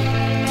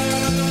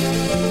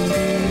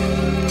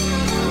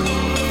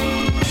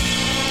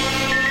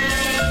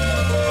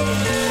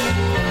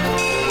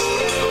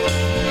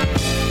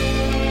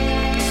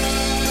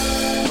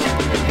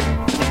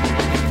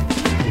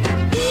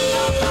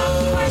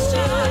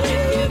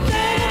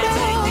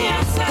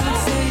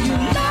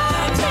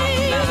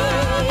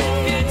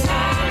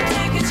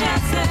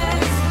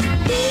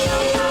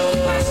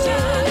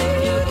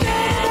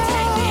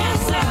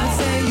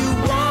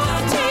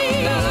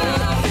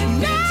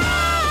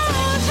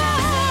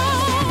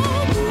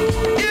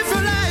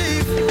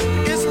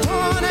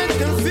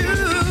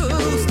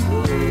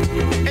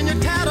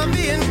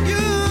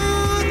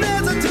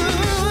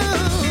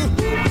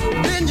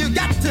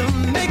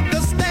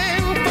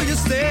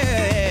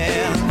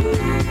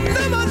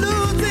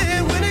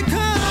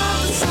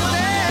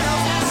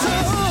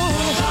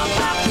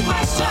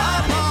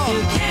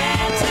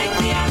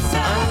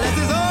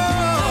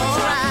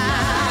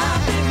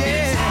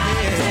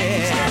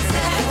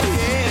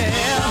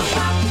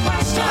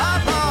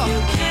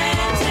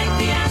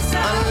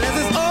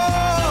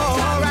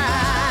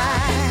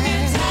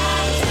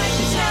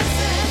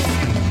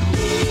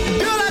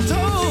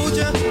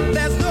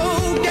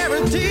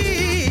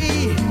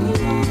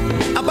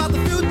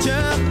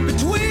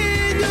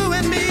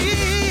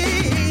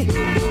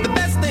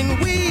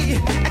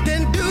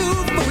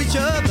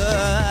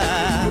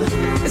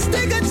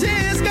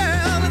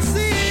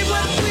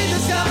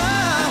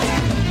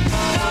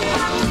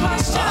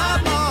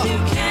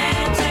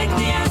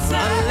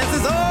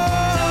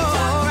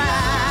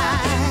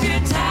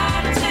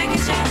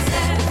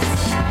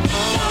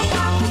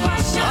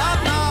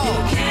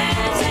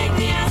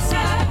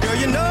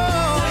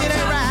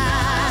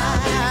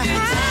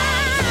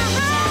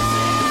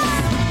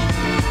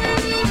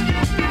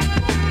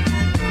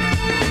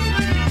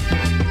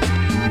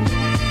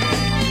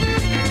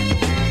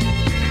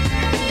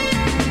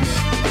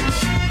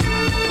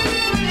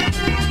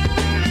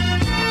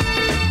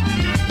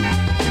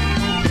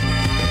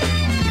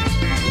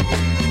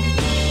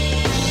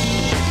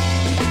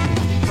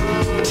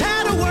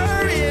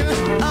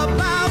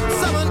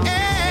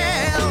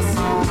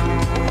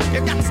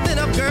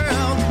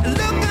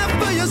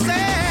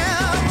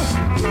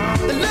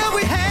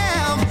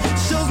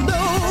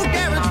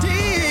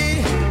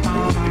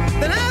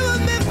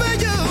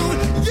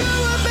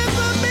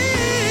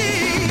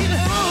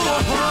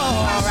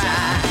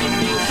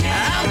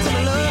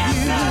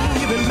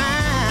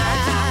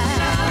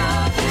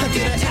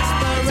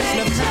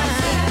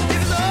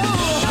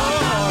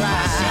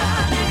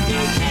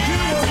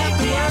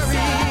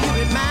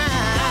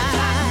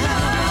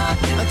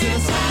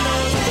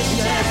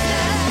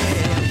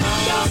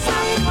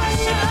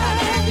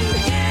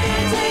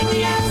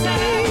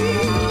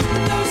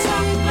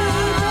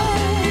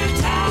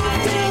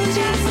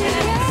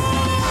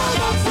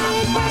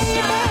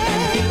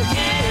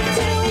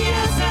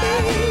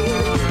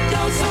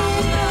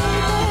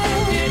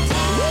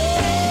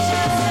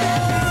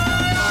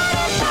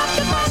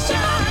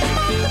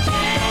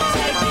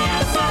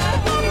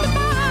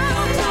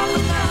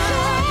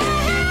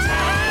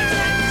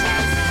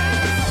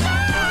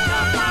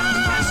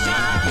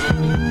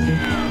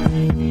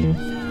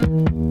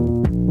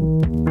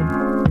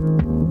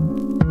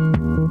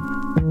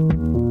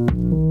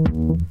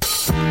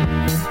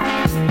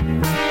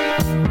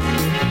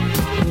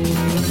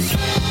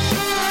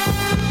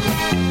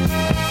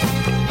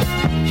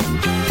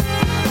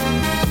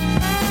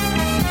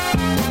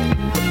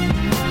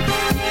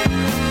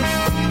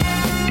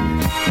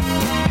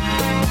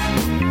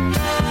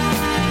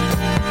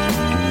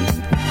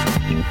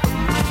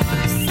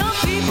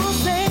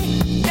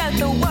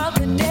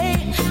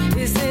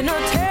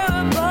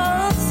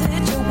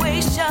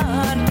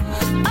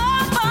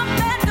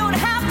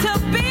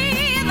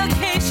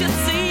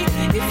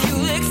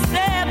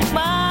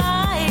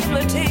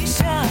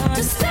temptation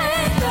to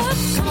stand up.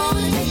 Come on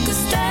and take a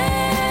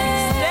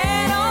stand.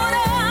 Stand on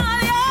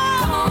up, yeah.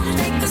 Come on and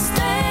take a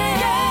stand.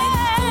 Yeah.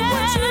 For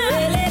what you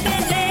really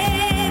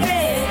believe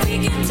in. We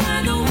can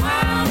turn the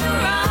world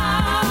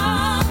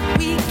around.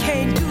 We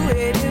can't do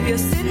it if you're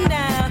sitting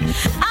down.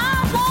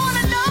 I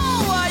wanna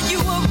know, are you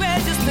a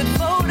registered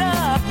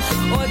voter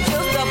or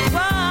just a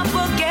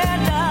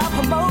propaganda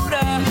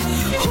promoter?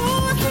 Who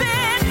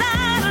said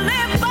not to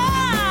live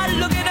by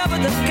looking up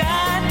at the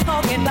sky,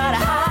 talking about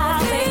how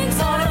things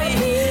ought to be?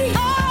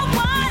 Oh,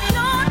 why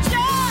don't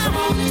you come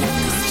on,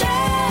 take a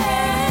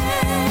stand?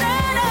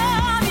 Stand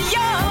up,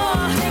 yo.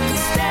 Take a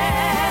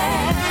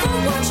stand for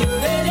what you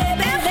really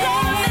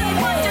believe in.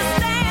 What you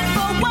stand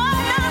for, why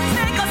not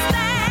take a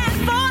stand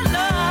for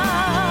love?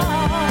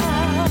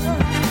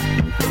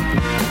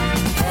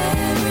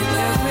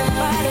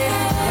 Everybody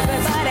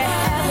has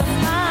a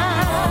mind.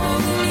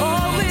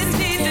 All we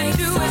need to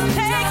do is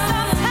take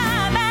some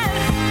time and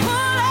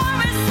pull our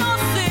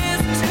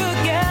resources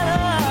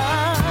together.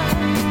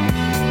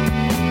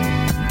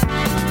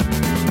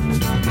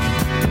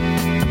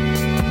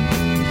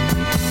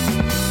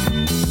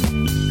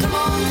 Come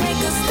on,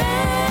 take a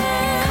stand.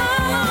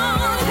 Come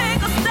on,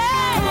 take a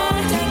stand. Come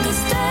on, take a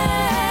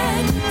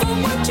stand for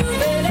what you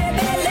really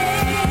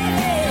believe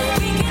in.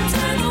 We can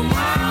turn the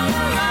world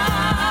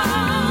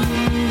around.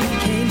 You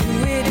can't do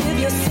it if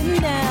you're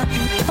sitting down.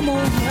 Come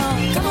on, y'all.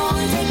 Come on,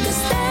 take a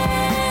stand.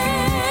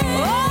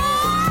 Oh,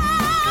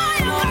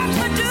 you got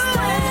to do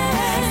it.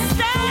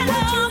 Stand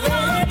up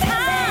on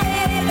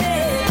time.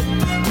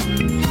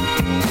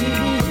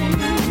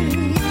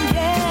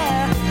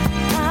 Yeah.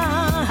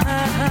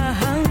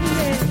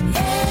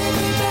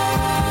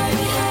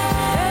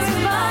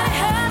 Everybody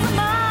has a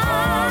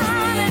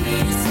mind. It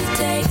needs to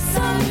take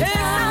some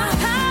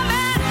time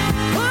and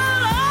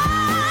pull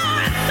our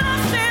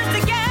resources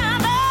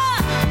together.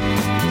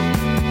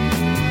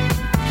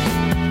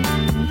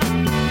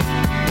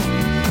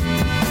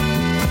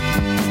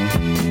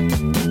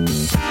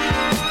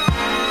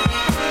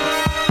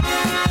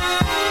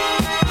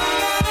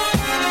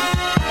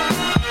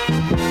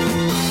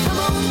 Come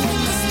on,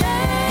 take a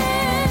stand.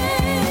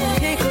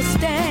 Take a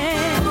stand.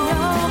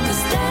 Take a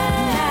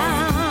stand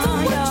for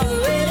what you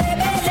really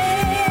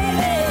believe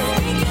in.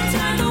 We can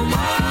turn the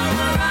world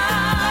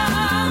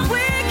around.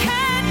 We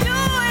can't do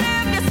it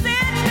if you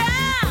sit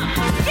down.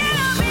 Get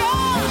up,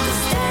 y'all. Take a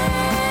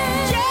stand.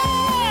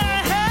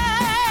 Yeah.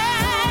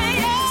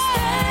 Yeah.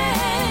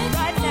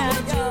 Right now,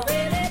 what you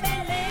really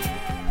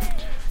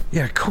believe.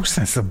 Yeah, of course,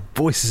 that's the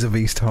Voices of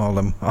East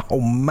Harlem.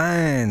 Oh,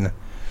 man.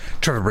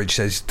 Trevor Bridge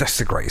says, that's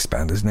the greatest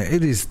band, isn't it?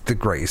 It is the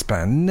greatest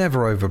band.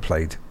 Never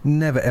overplayed.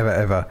 Never, ever,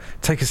 ever.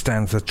 Take a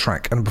stand to the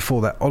track. And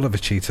before that, Oliver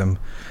Cheatham,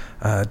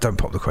 Don't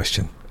Pop the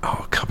Question.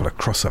 Oh, a couple of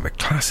crossover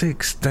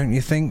classics, don't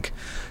you think?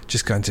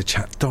 Just going to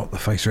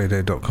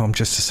chat.thefaceradio.com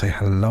just to say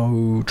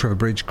hello. Trevor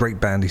Bridge, great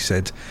band, he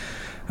said.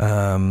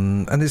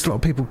 And there's a lot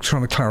of people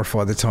trying to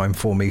clarify the time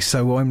for me,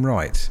 so I'm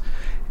right.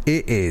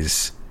 It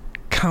is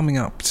coming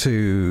up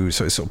to,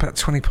 so it's sort of about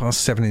 20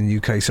 past 7 in the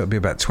UK, so it'll be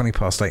about 20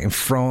 past 8 in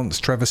France,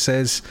 Trevor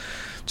says.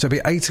 So it'll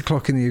be 8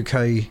 o'clock in the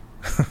UK,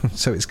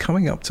 so it's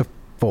coming up to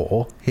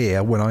 4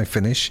 here when I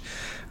finish,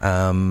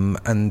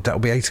 and that'll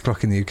be 8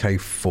 o'clock in the UK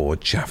for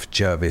Jeff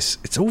Jervis.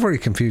 It's all very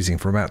confusing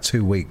for about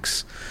 2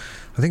 weeks.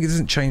 I think it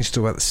doesn't change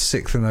till about the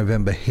 6th of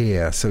November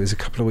here, so there's a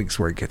couple of weeks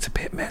where it gets a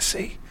bit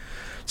messy.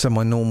 So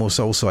my normal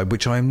soul side,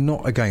 which I am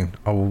not, again,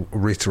 I will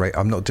reiterate,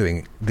 I'm not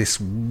doing this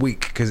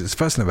week because it's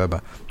 1st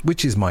November,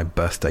 which is my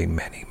birthday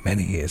many,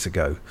 many years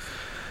ago.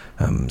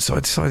 So I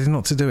decided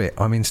not to do it.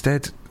 I'm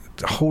instead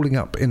holding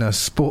up in a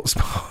sports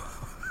bar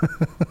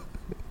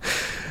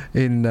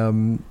in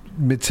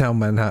Midtown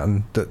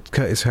Manhattan that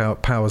Curtis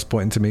Powers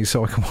pointing to me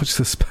so I can watch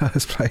the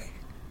Spurs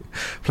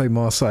play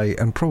Marseille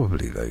and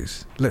probably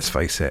lose. Let's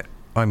face it,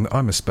 I'm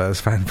a Spurs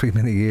fan for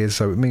many years,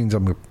 so it means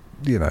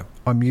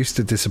I'm used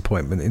to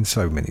disappointment in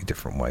so many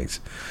different ways.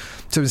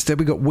 So instead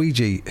we got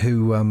Ouija,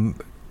 who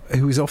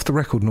is off the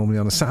record normally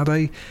on a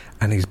Saturday,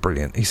 and he's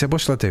brilliant. He said,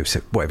 what shall I do? I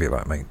said, whatever you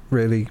like, mate.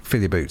 Really?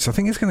 Fill your boots. I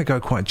think it's going to go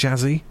quite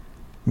jazzy.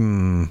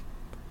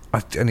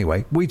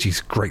 Anyway,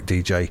 Ouija's a great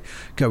DJ.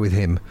 Go with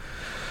him.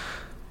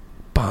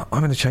 But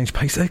I'm going to change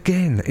pace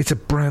again. It's a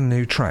brand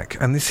new track,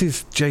 and this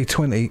is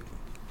J20.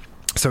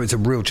 So it's a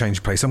real change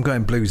of pace. I'm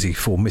going bluesy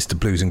for Mr.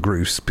 Blues and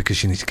Grooves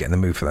because you need to get in the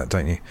mood for that,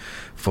 don't you?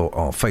 For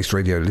our Face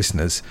Radio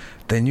listeners,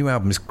 their new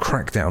album is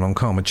Crackdown on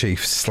Karma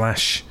Chief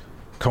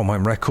 / Coal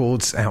Mine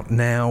Records, out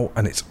now,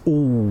 and it's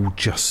all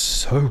just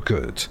so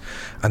good.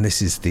 And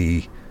this is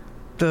the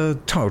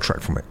title track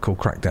from it called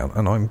Crackdown,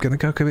 and I'm going to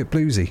go a bit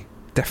bluesy.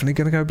 Definitely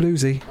going to go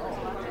bluesy.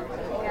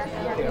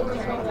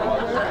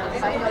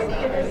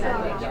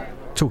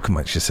 Talk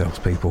amongst yourselves,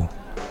 people.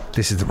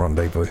 This is the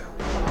Rendezvous.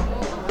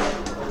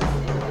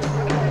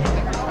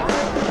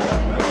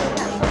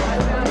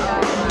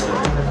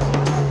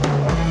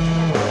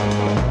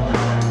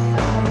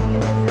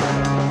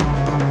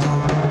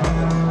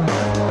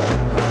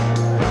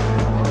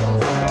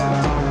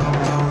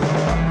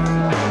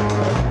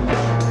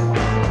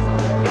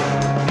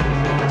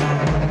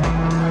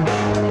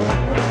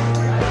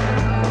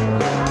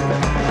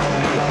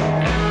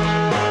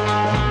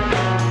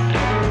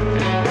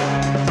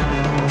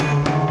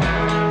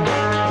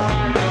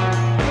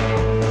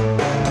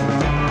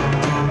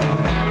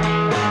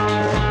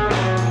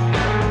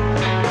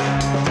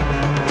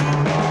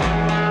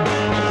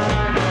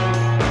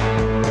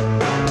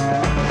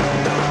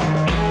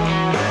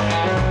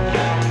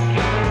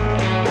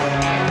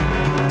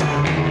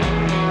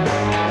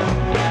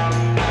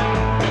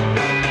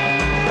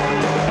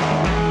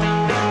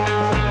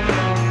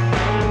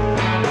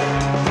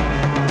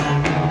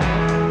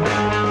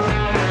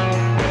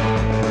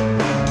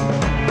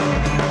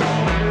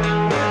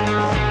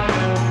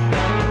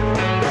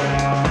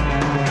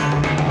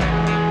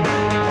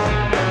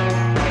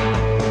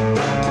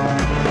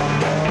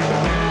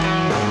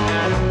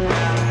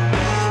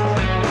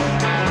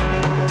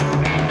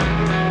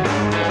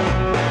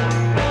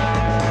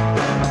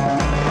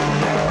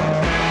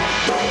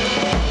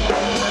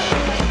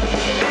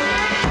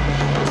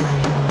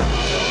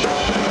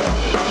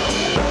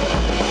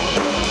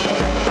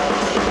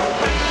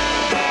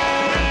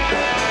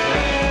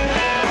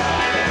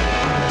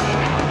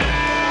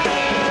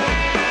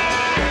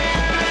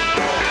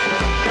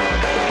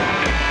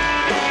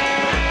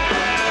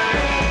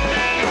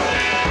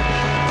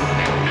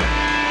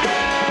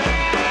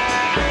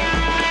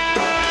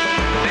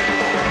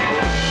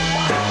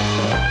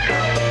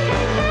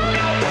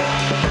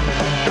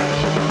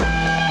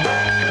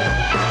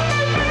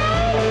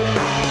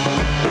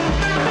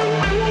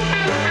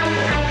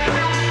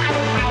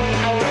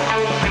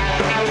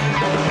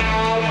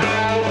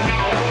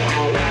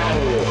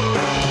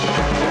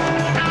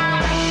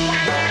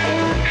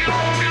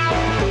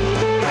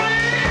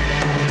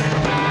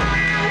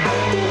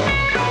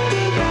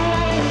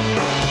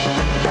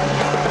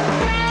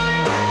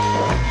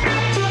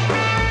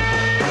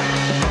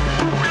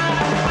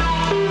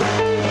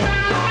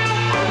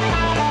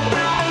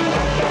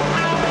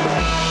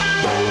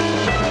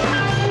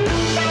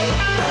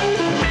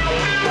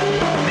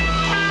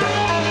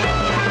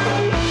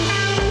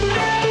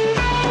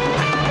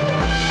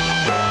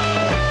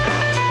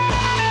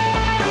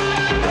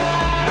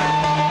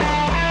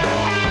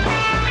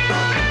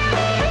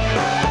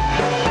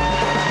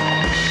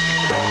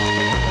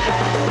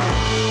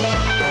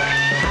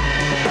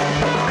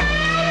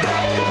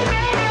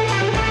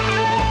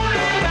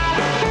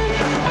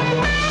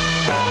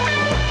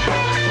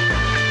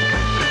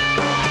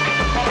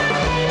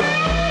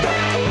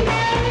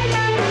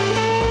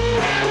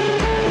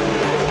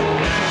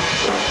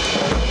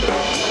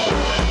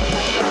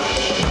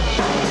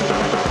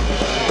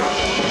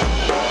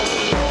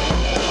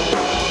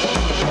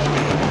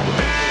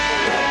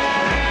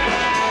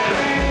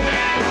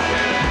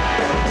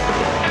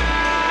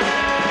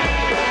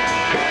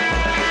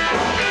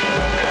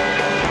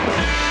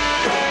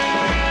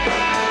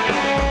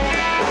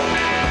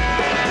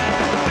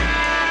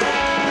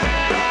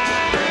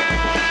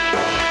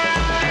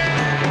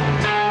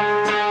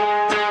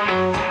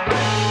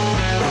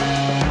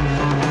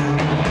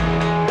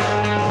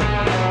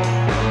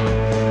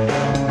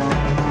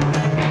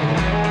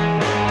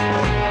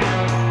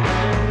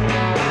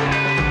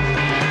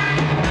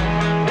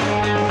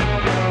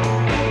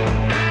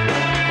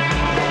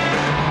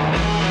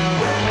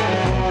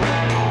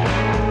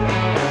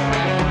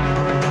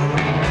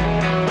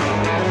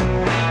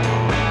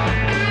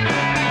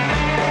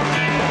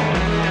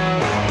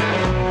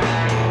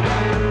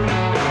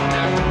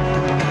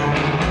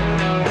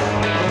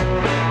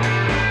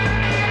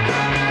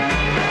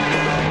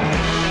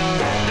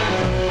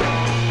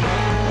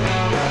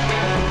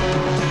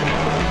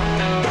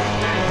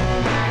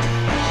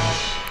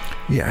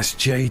 Yes,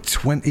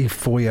 J20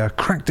 for you.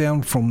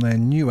 Crackdown from their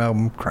new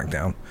album,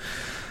 Crackdown.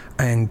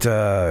 And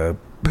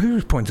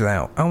who pointed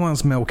out?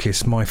 Almaz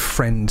Melkis, my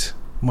friend,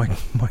 my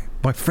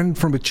friend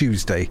from a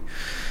Tuesday.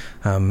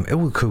 All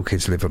the cool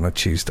kids live on a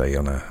Tuesday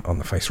on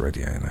the Face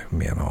Radio, you know,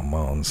 me and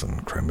Armands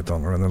and Craig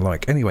Madonna and the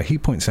like. Anyway, he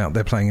points out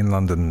they're playing in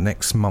London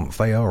next month.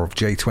 They are of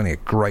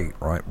J20, great,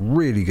 right?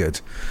 Really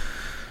good.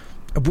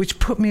 Which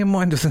put me in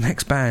mind of the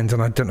next band,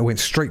 and I don't know, went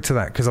straight to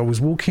that because I was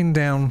walking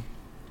down.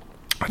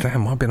 I don't know,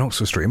 it might have been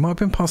Oxford Street. It might have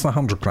been past the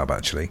 100 Club,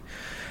 actually.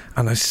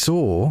 And I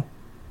saw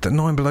that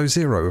 9 Below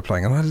Zero were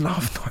playing. And I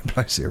love 9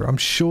 Below Zero. I'm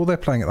sure they're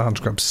playing at the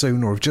 100 Club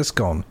soon or have just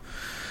gone.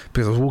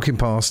 Because I was walking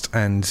past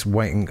and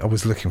waiting. I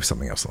was looking for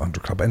something else at the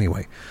 100 Club.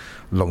 Anyway,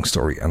 long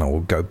story, and I will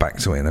go back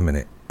to it in a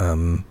minute.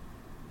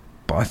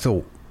 But I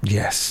thought,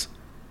 yes,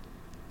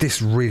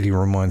 this really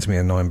reminds me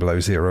of 9 Below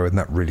Zero, and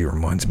that really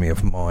reminds me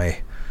of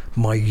my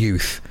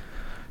youth.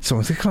 So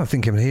I'm kind of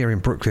thinking here in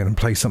Brooklyn and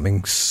play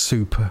something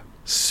super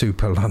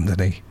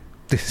London-y.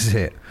 This is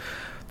it.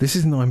 This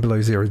is 9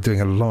 Below Zero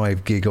doing a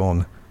live gig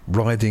on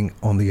Riding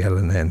on the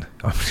L&N.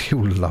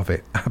 You'll love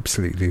it.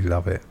 Absolutely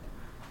love it.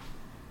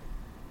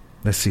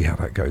 Let's see how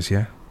that goes,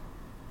 yeah?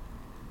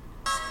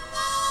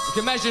 You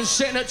can imagine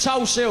sitting at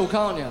Tulse Hill,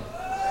 can't you?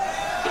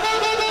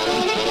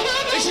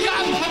 Here she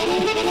comes!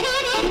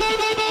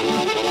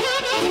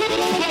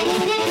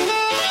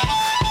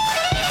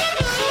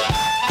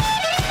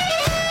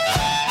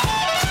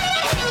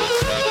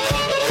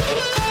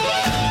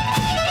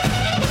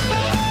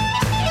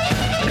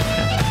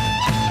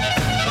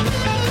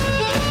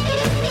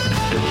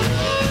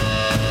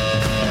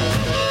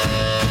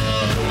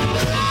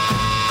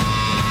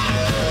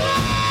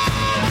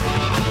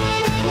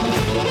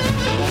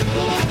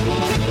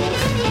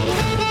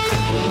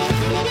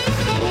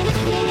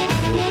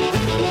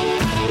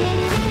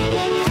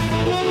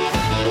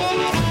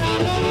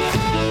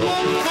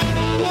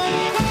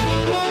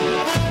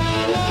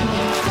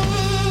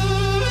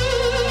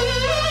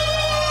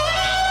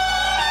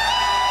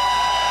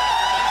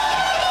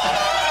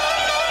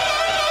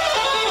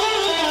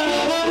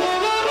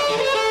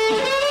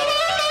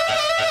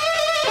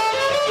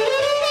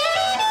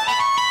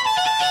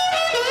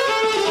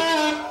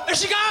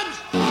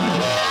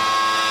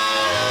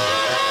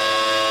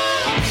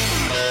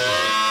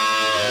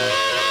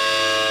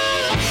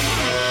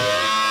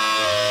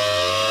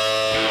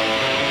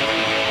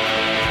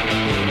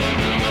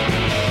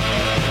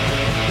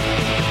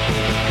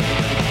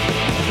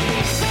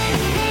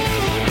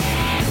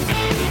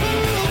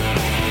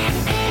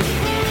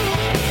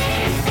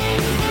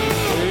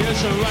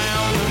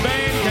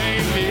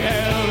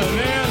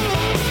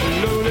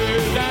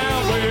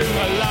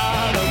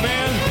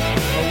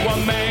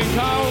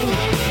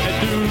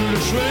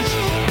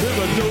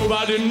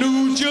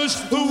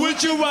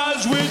 You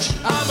was which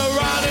I'm a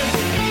riding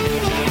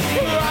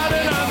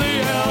on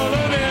the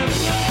L&N.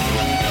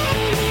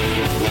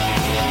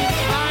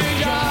 I ain't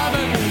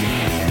driving,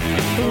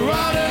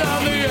 riding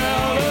on the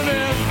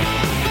L&N.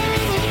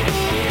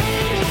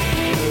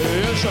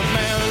 It's a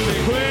manly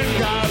Quinn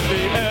got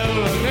the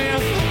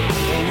L&N,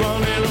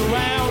 running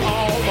around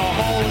all the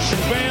halls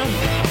and been.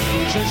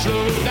 Just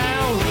look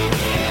down,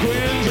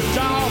 Quinn's a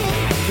dog.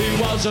 He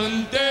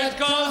wasn't dead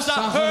 'cause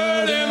I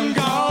heard him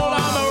call.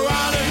 I'm a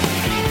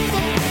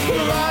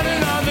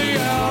riding on the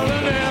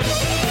L&N.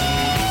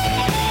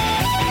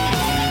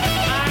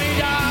 I ain't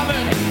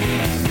driving,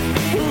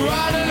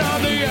 riding on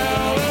the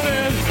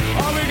L&N.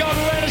 Oh, we go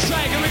ready to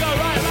shake and we go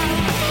right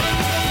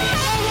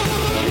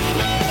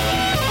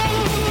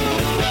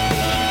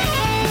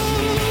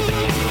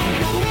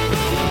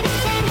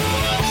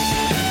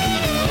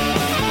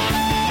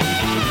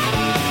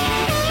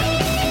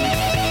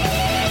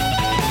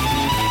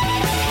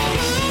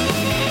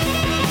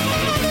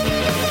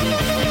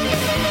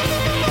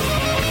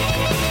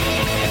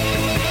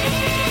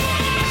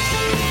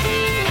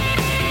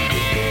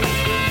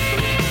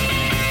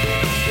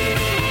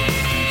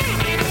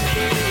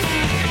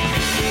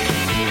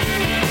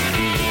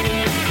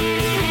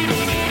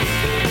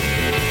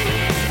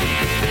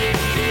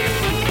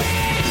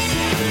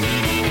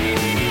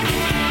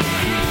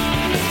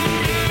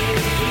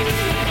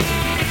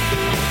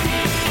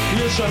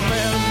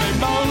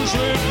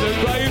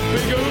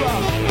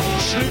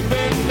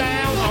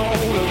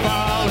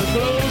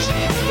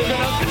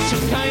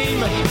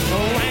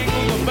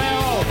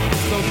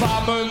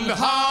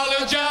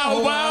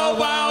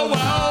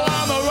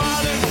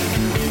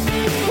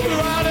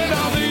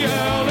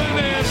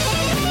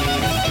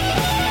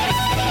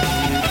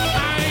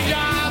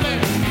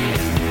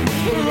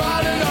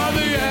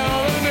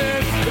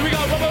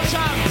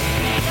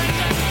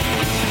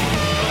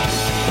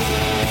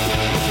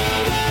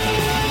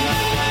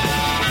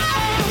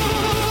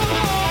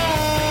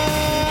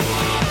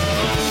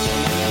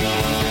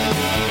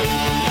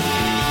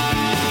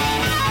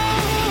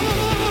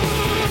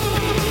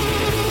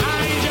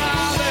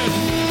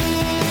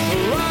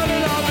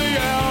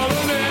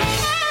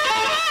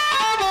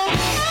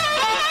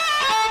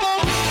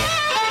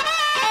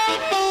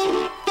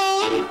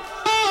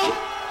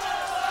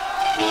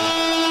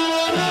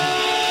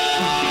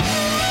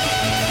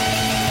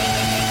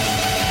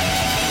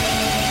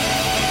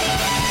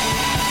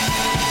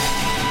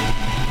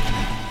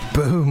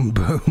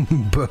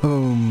Boom,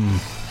 boom.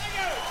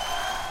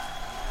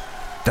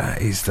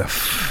 That is the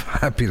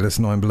fabulous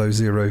 9 Below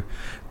Zero.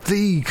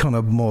 The kind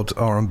of mod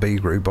R&B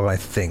group, I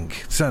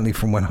think. Certainly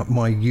from when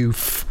my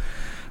youth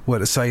were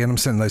to say, and I'm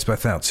sending those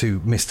both out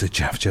to Mr.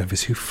 Jaff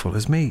Jervis, who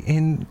follows me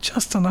in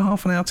just under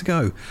half an hour to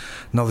go.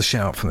 Another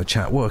shout out from the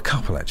chat. Well, a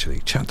couple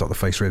actually.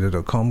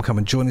 Chat.thefaceradio.com. Come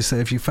and join us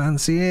there if you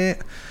fancy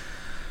it.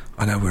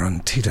 I know we're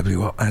on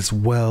TWR as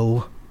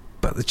well,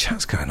 but the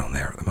chat's going on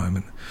there at the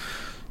moment.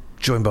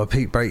 Joined by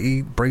Pete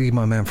Brady,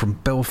 my man from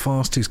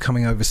Belfast, who's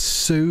coming over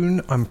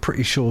soon. I'm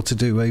pretty sure to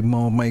do a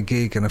Mildmay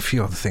gig and a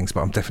few other things,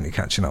 but I'm definitely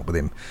catching up with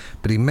him.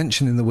 But he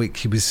mentioned in the week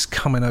he was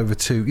coming over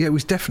to... Yeah, it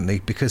was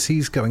definitely, because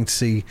he's going to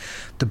see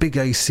the Big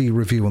AC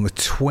review on the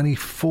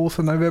 24th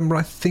of November,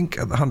 I think,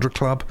 at the 100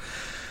 Club.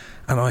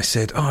 And I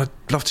said, I'd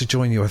love to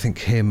join you. I think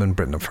him and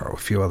Brendan Farrell, a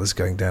few others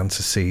going down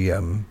to see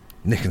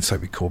Nick and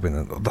Sophie Corbin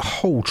and the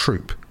whole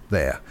troupe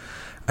there.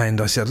 And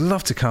I said, I'd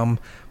love to come...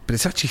 But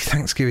it's actually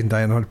Thanksgiving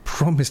Day, and I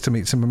promised to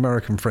meet some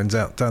American friends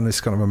out down this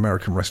kind of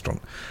American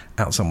restaurant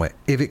out somewhere.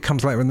 If it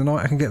comes later in the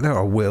night, I can get there,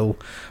 I will.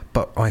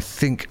 But I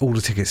think all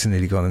the tickets are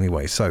nearly gone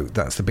anyway. So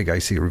that's the Big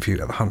AC review at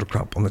the 100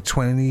 Club on the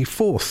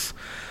 24th.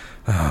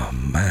 Oh,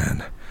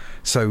 man.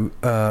 So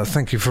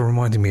thank you for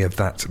reminding me of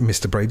that,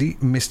 Mr. Brady.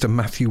 Mr.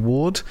 Matthew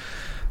Ward,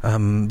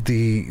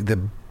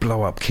 the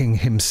blow-up king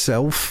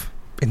himself.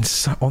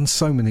 On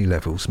so many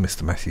levels,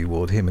 Mr. Matthew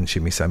Ward, him and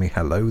Shimmy Sammy,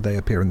 hello. They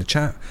appear in the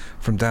chat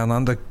from down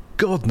under.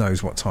 God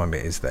knows what time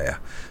it is there,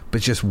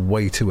 but just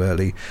way too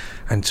early.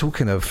 And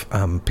talking of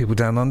people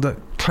down under,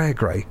 Claire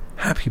Gray,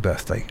 happy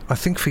birthday. I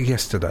think for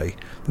yesterday,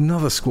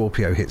 another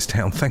Scorpio hits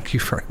town. Thank you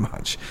very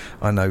much.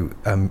 I know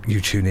you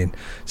tune in.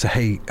 So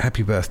hey,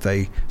 happy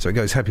birthday. So it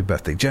goes happy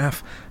birthday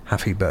Jaff,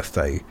 happy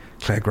birthday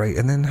Claire Gray,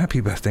 and then happy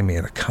birthday me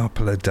in a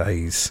couple of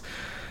days.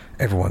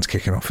 Everyone's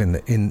kicking off in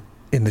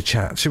the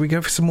chat. Should we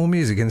go for some more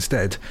music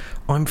instead?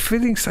 I'm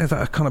feeling that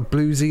a kind of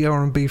bluesy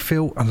R&B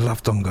feel. I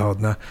love Don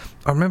Gardner.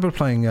 I remember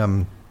playing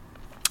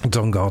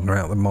Don Gardner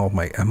out at the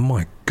Mildmay, and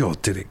my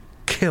God, did it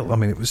kill. I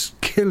mean, it was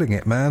killing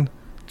it, man.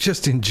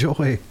 Just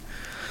enjoy.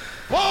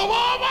 Whoa,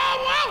 whoa, whoa,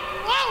 whoa,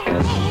 whoa,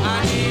 whoa.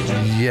 I need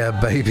you. Yeah,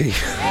 baby.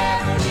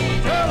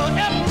 Girl,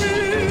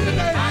 every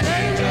day. I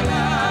need your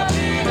love.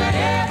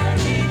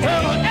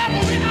 Girl,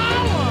 every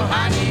hour.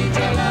 I need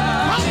your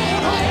love. I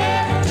need your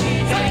loving.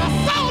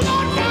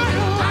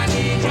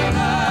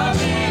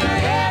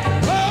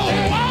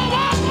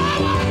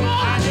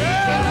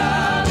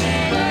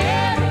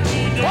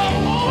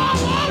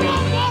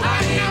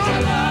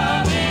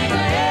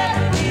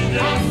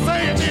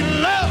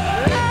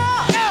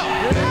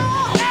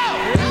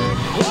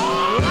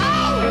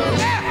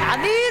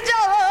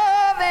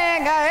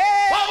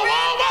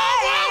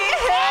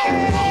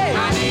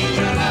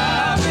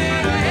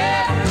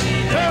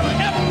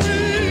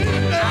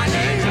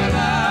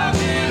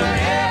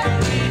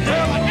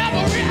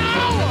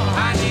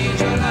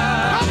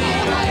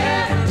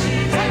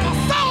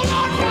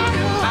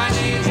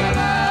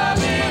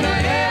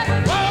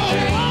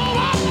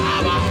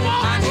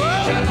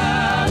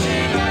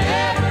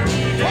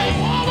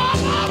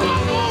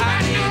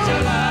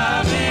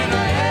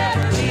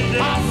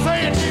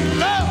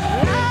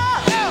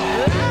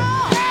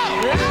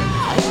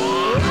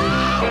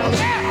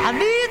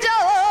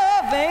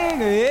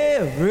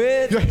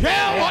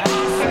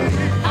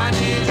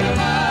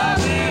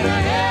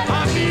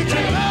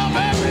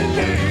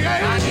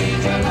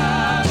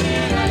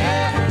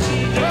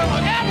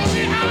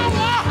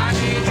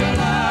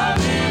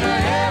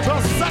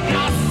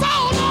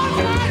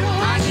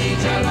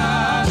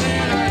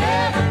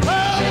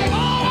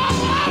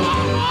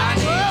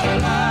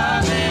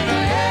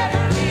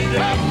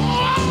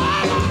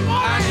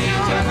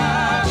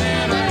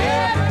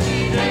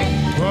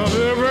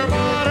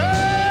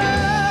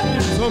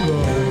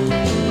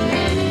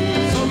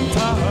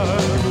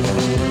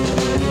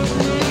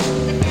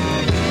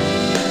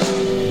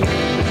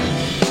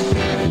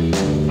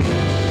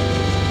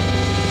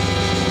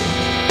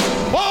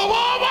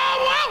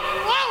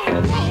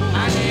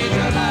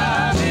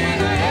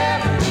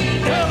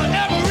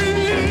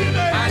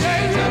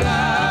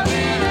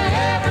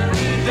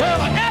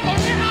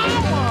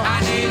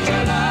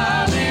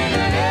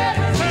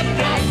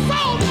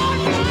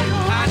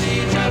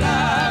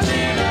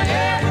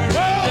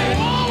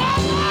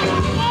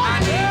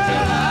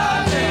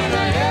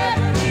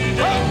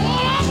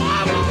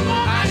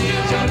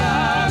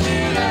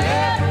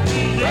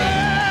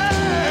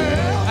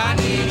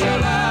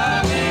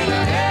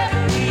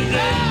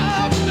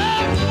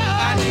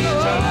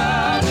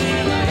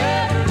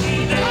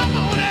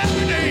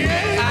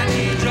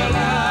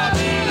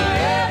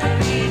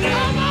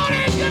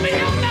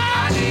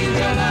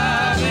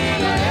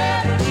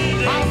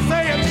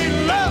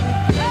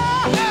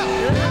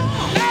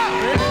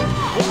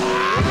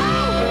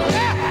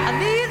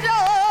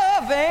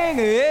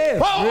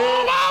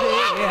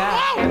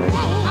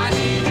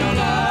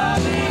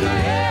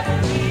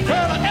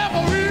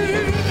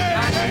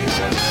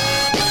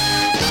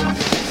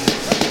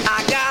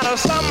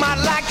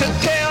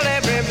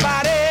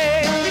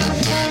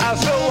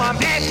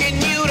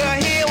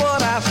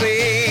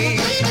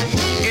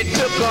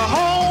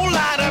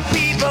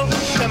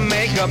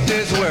 up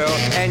this world,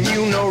 and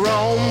you know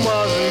Rome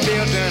wasn't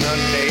built in a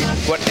day.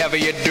 Whatever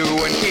you do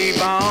and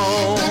keep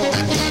on.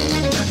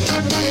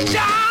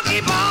 Just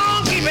keep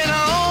on keeping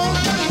on.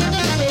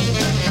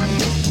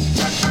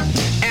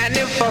 And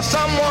if for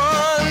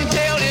someone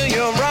tell you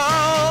you're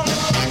wrong,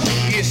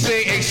 you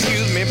say,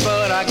 excuse me,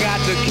 but I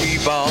got to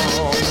keep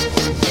on.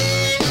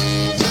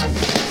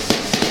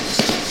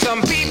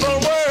 Some people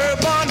were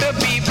born to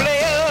be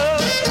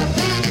players,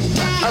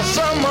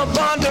 some were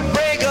born to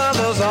break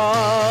others'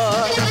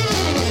 heart,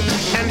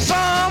 and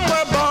some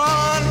were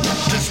born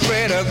to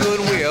spread a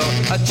goodwill.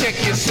 Check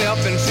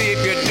yourself and see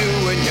if you're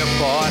doing your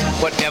part.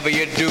 Whatever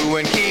you do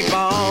and keep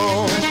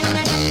on.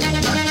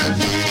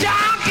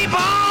 Just keep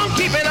on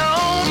keeping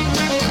on.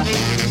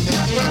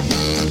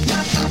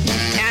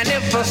 And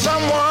if for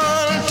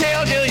someone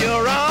tells you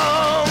you're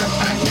wrong,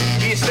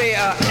 you say,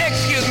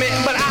 excuse me,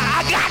 but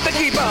I got to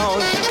keep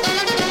on.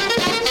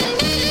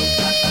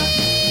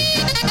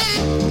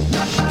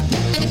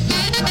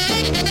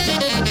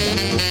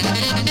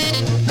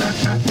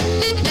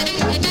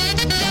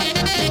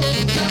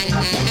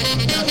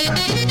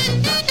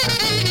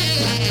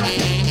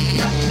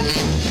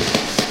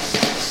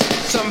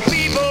 Some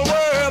people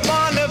were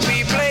born to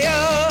be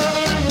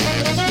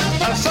players,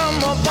 some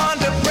were born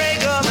to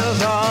break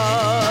others'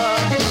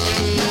 heart,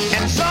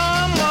 and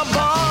some were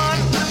born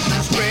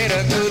to spread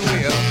a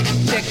goodwill.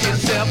 Check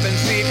yourself and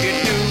see if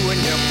you're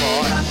doing your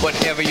part.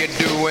 Whatever you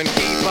do and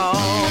keep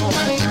on.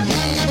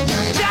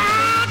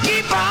 Just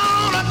keep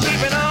on, I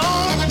keep it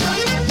on.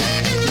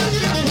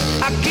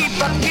 I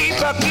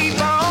keep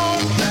on.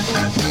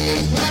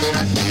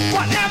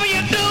 Whatever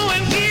you do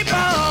and keep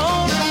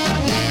on.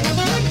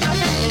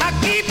 I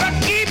keep on.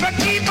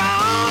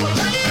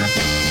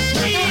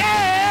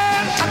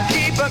 Yeah, I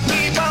keep on.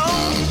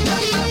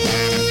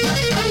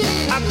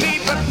 I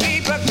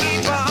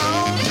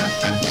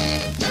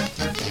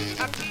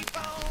keep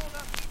on.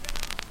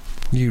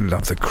 You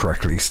love the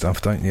crackly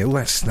stuff, don't you?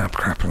 Let's snap,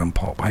 crackle and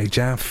pop, hey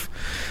Jaff.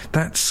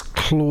 That's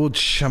Claude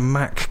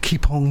Chamac,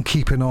 Keep On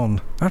Keeping On.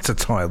 That's a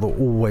title that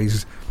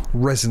always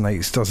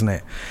resonates, doesn't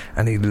it?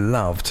 And he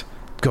loved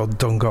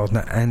Don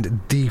Gardner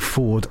and D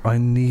Ford, I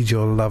Need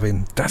Your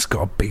Loving. That's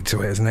got a beat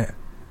to it, isn't it?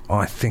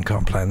 I think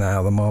I'm playing that out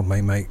of the mold,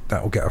 mate.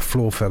 That'll get a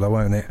floor filler,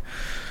 won't it?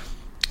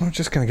 I'm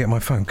just going to get my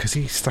phone, because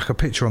he stuck a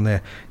picture on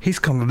there. He's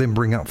kind of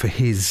limbering up for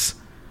his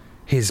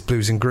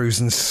Blues and Grooves,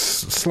 and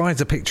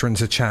slides a picture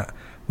into chat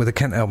with a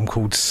Kent album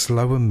called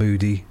Slow and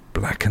Moody,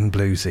 Black and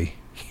Bluesy.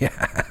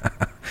 Yeah,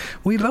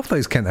 we love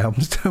those Kent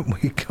albums,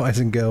 don't we, guys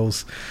and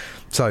girls?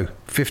 So,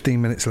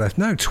 15 minutes left,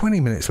 no, 20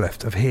 minutes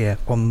left of here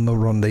on the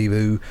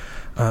Rendezvous.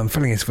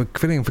 Filling in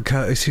for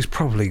Curtis, who's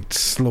probably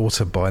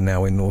slaughtered by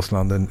now in North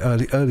London.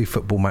 Early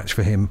football match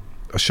for him.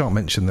 I shan't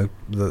mention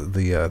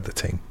the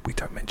team. We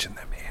don't mention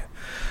them here.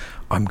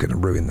 I'm going to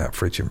ruin that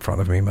fridge in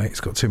front of me, mate.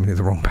 It's got too many of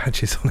the wrong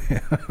badges on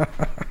it.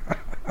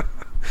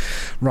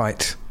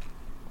 Right.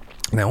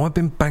 Now, I've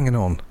been banging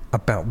on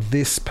about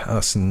this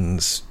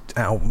person's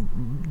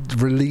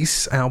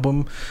release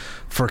album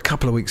for a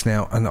couple of weeks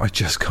now, and I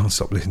just can't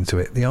stop listening to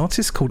it. The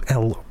artist's called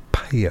El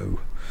Payo,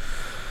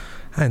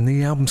 and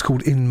the album's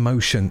called In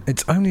Motion.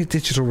 It's only a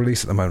digital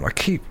release at the moment. I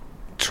keep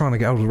trying to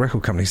get hold of the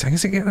record company saying,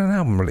 is it getting an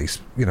album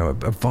release? You know, a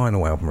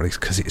vinyl album release,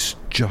 because it's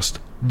just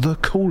the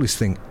coolest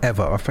thing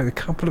ever. I've played a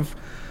couple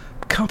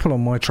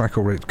on my track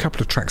already, a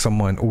couple of tracks on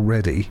mine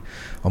already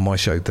on my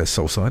show, There's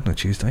Soulside on a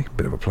Tuesday,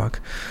 bit of a plug,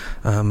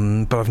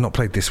 but I've not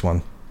played this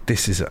one.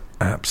 This is an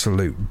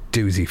absolute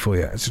doozy for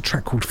you. It's a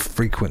track called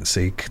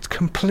Frequency,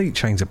 complete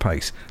change of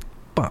pace,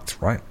 but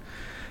right,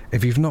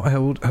 if you've not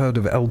heard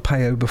of El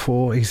Payo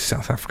before, he's a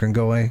South African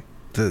guy.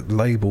 The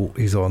label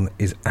he's on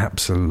is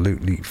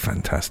absolutely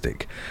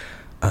fantastic.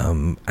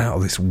 Out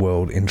of this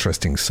world,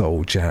 interesting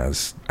soul,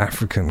 jazz,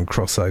 African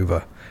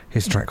crossover.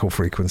 His track called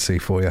Frequency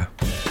for you.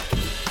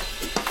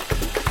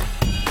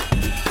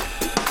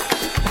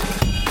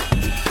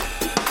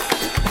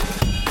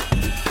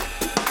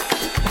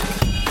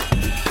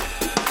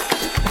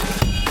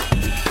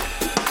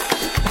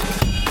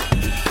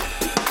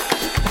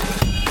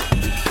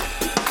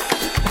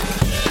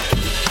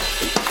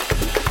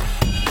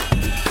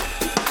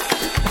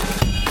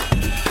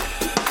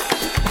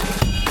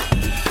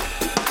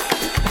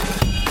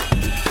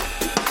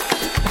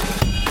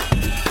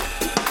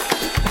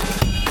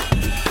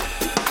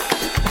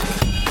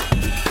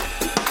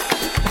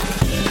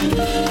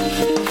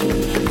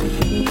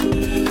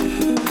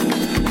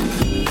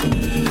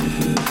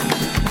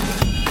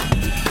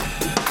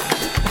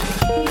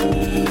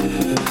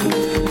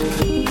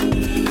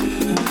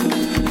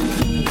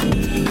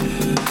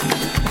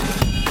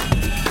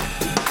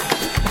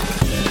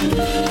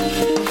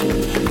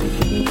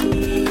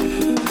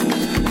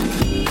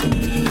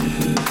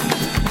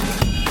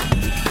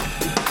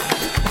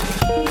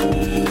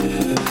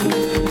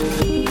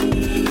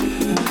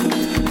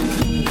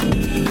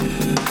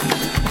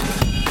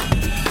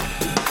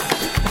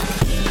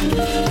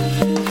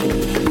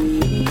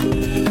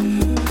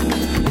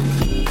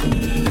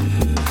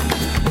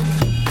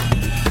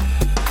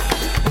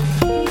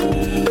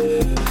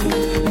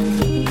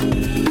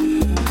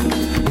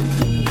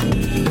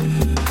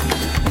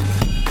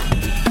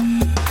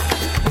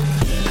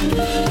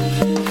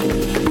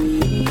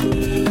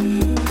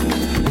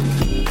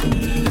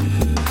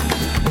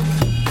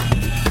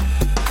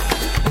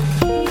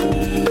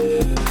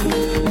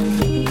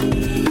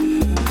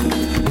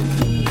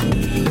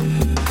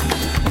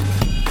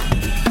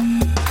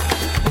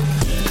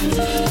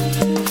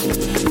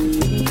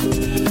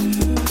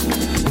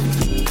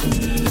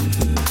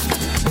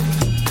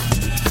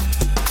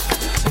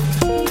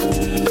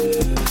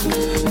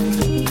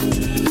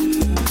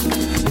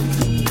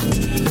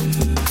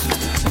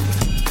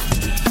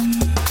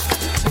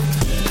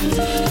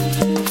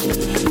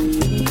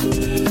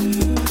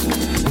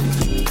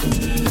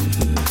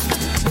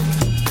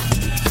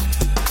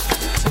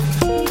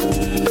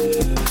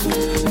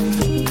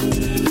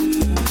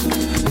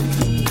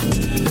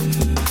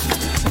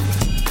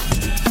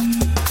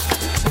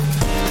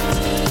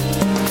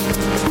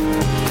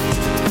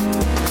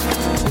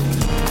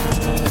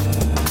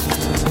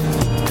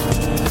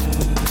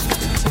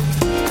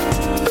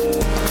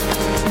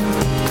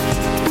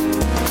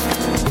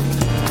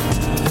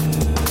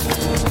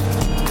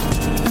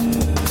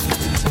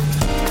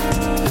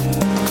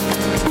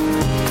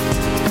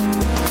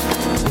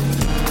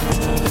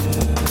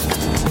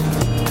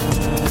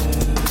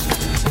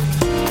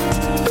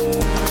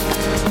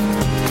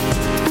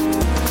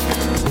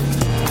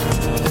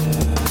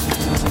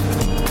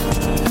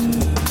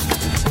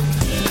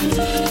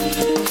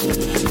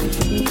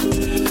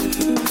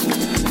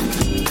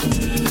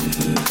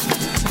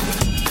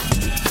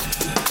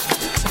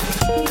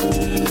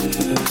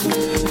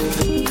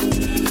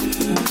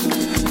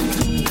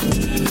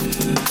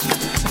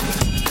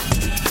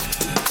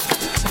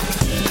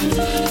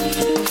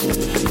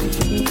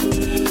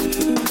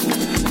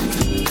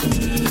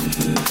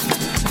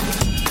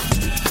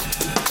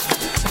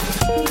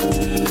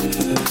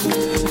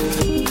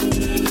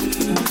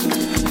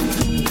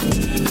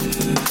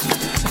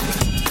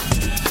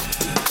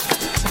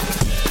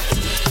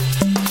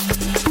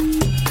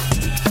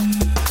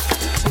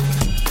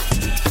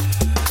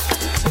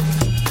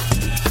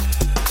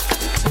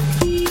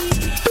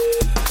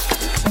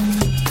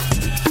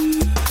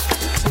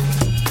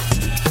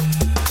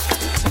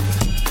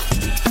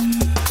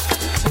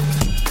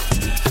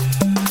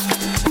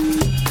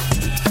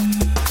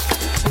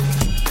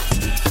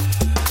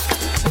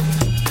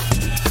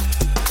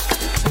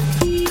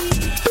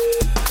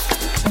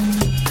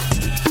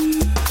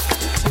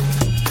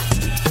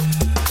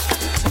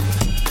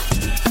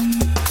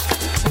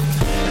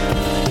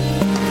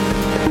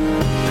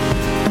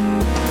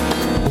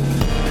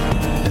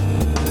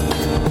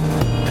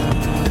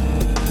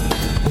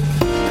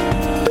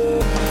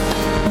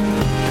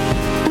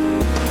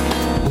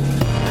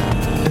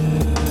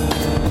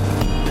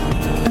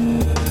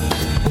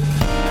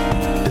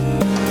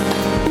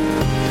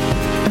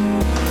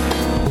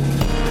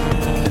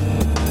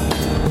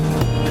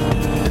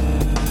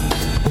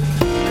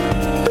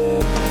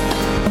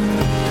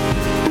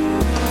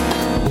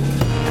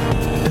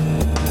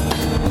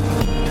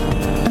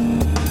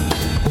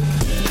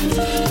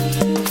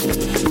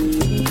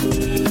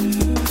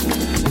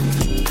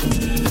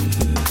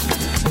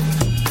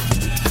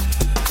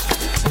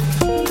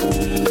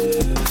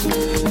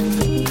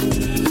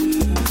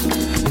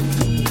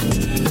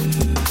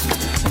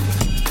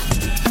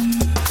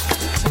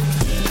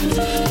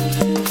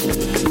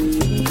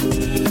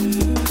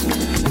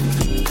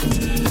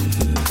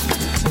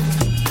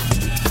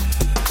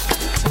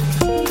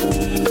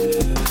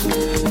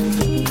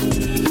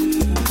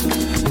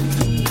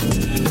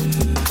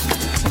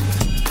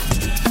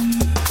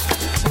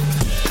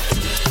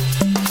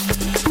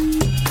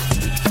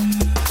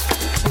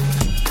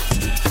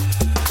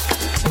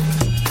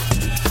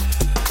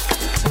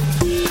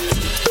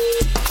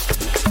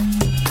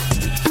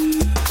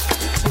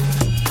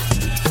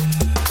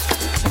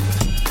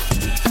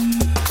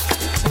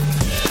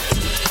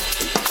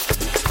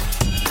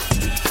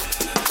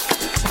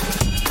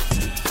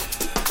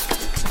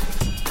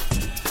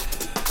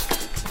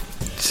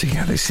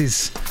 This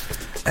is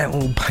El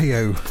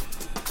Payo.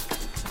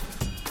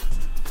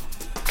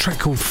 Track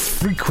called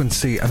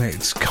Frequency, and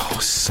it's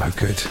so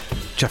good.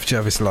 Jeff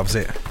Jervis loves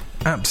it.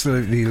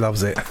 Absolutely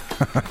loves it.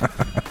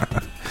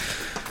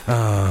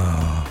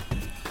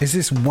 Is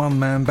this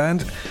one-man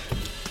band?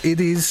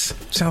 It is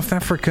South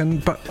African,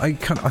 but I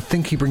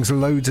think he brings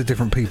loads of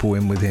different people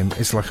in with him.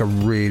 It's like a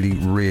really,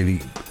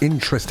 really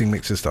interesting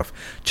mix of stuff.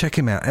 Check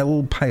him out.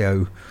 El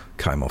Payo.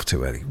 Came off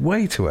too early.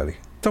 Way too early.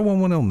 Don't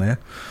want one on there.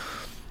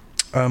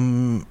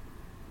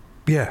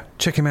 Yeah,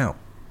 check him out.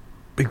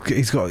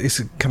 He's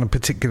a kind of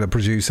particular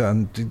producer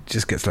and he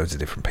just gets loads of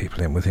different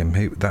people in with him.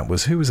 Who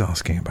was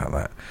asking about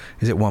that?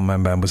 Is it one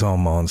man band? Was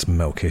Armand's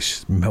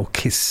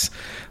Melkis?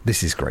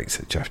 This is great,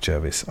 said Jeff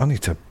Jervis. I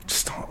need to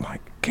start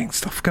getting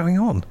stuff going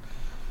on.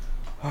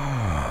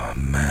 Oh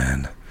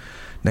man.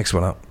 Next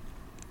one up.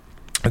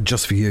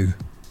 Just for you,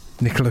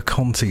 Nicola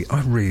Conti.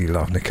 I really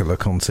love Nicola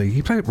Conti.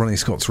 He played at Ronnie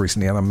Scott's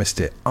recently and I missed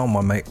it. Oh,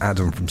 my mate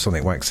Adam from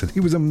Sonic Wax said he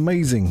was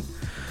amazing.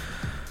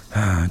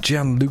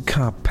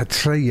 Gianluca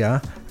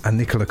Petrea and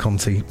Nicola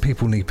Conti.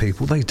 People need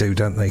people. They do,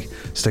 don't they?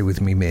 Stay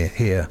with me, Mir,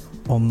 here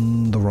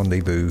on the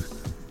Rendezvous.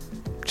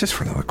 Just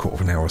for another quarter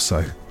of an hour or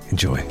so.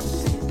 Enjoy.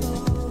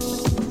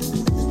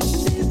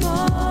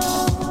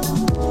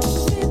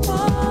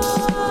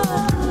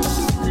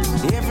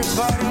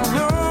 Everybody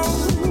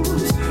knows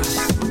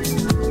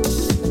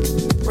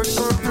we're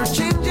going through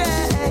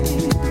changes.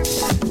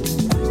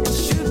 It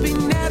should be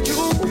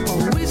natural,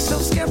 but we're so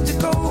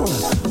skeptical.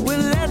 We're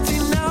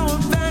letting our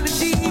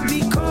vanity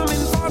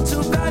becoming far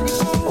too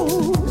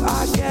valuable.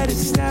 I get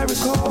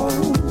hysterical.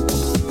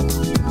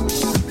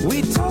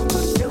 We talk,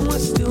 but then we're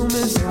still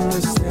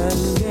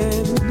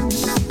misunderstanding.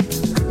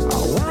 I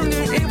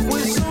wonder if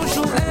we're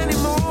social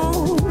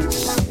animals.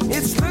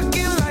 It's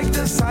looking like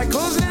the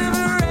cycle's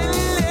never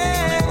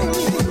ending.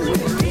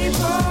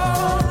 People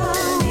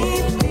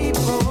need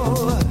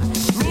people,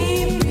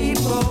 need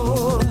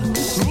people,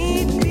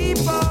 need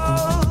people.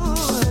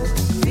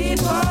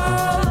 People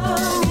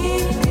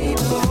need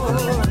people,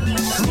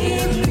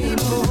 need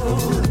people,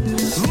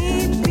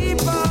 need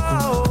people.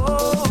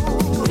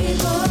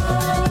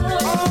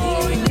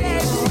 Oh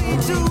yes we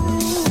do.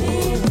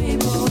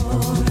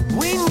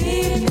 We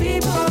need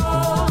people.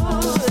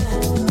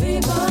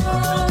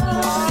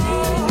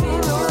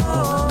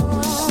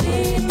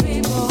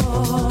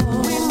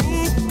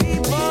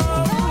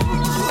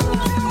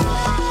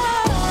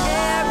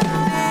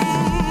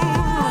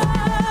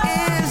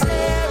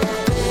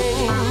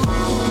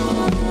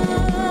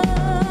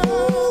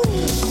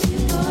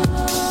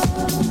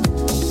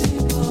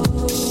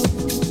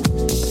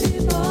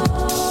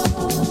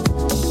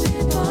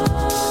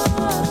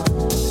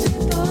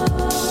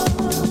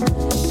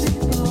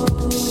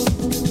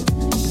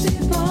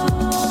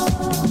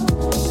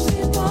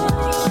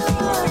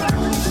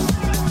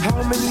 How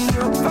many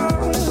of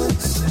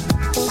us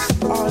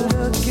are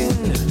looking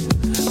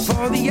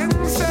for the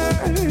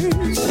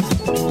answers?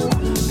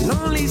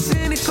 Lonely,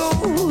 cynical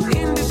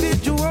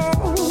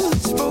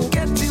individuals,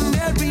 forgetting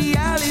that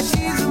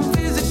reality isn't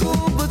physical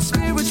but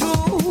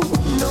spiritual.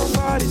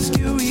 Nobody's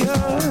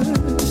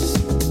curious.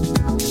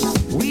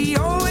 We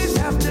always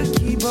have to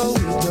keep what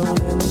we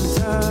don't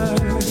answer.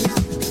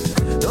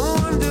 No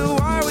wonder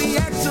why we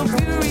act so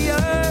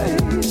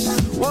furious.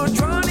 We're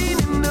drowning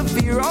in the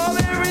fear of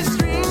every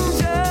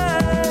stranger.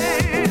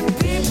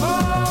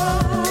 People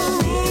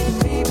need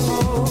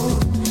people,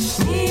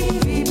 need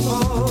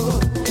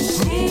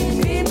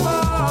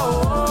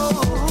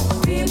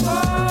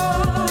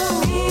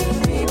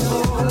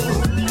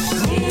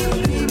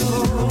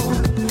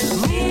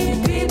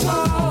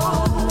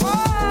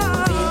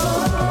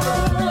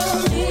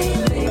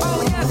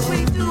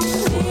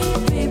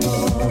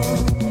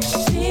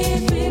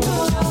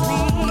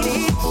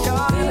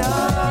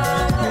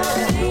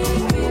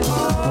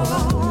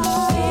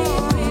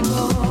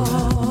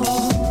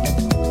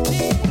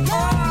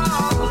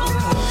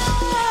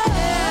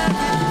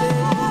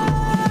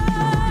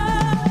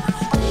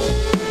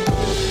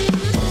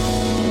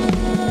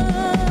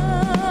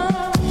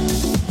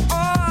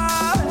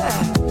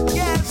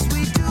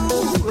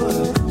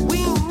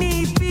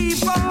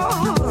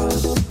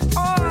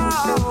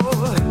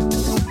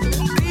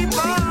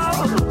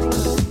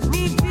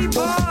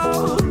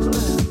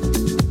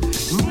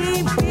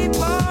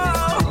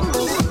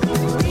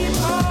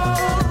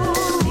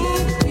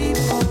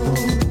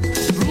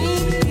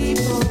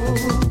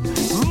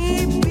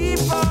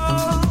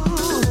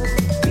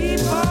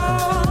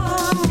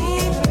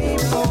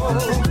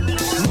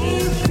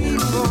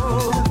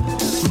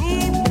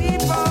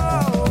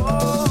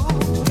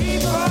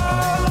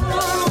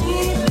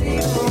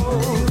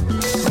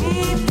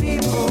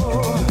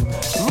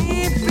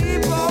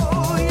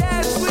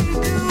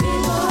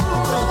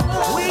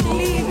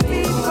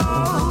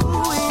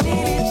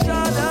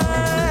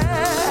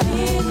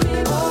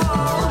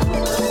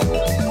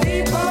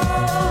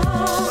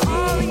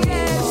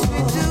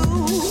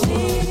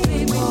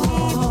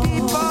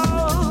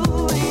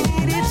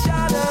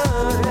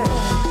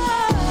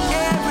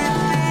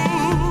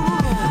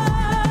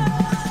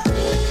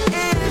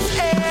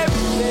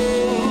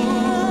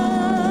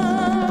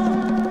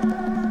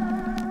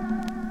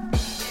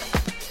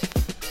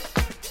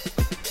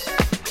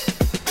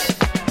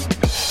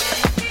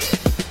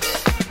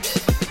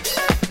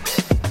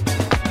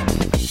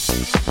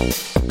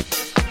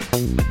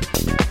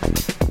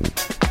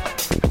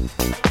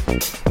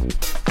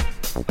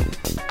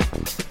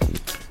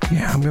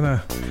Yeah, I'm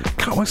gonna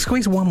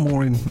squeeze one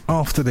more in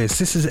after this.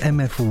 This is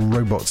MF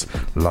Robots.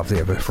 Love the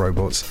MF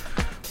Robots.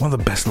 One of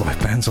the best live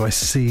bands I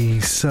see.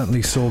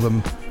 Certainly saw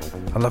them.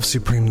 I love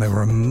Supreme. They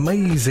were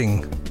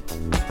amazing.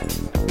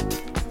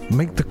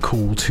 Make the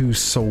Call 2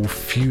 Soul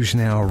Fusion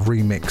Hour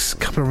remix. A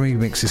couple of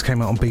remixes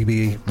came out on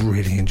BBE.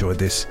 Really enjoyed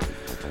this.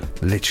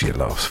 Literally it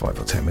lasts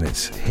 5 or 10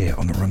 minutes here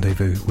on The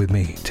Rendezvous with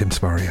me, Tim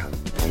Spurrier.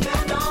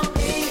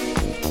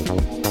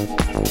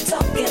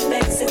 Talking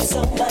makes it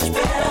so much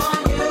better.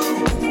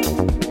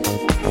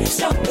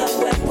 Stronger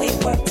when we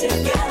work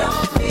together.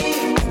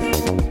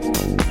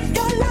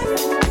 Your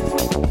life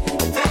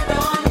depends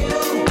on you.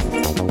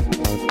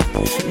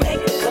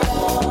 Make a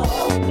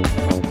call.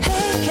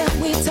 Hey, can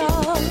we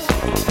talk?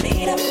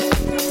 Feed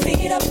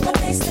up my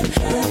face to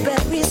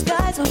blueberry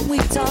skies when we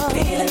talk.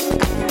 Feel it,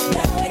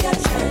 now I gotta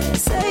shine.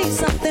 Say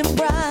something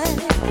bright.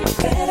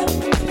 Better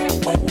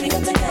when we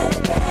come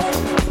together. Better,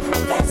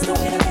 that's the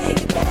way to make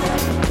it better.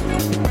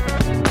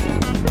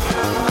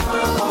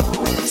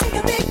 Take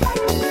a big bite.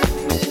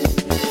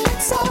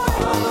 It's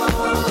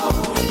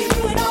alright. You're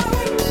doing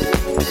alright.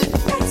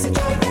 Let's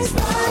enjoy this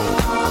ride.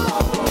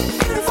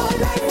 Beautiful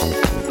life.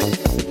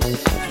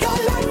 Your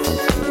life.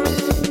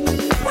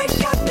 We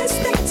got this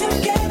thing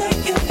together.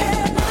 You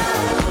and I.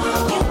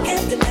 You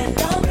can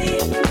depend on me.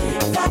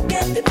 If I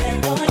can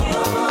depend on you.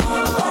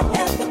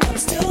 Whatever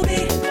comes to me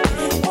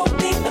won't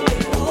be a big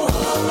deal.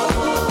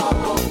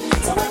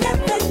 So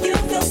whenever you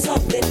feel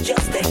something,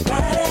 just ain't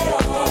right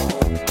at all.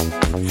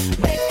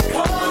 Make a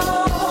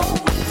call.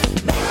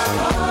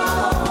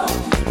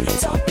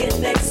 Talking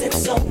makes it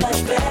so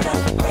much better.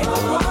 Break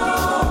the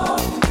wall.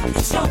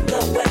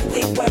 Stronger when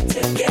we work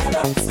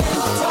together.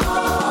 Stand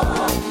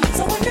tall.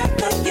 So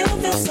whenever you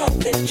feel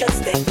something,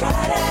 just ain't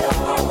right at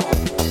all.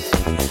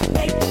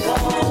 Make a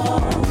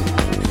call.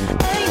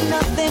 Ain't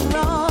nothing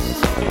wrong.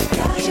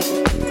 Got you.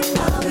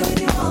 I'll be with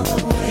you all the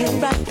way. You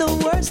write the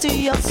words to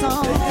your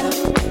song.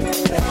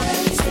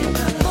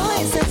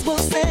 Voices will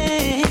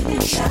sing.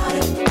 Shout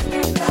it.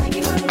 Like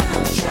you run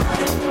around. Shout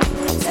it.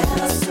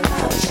 Tell us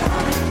about it.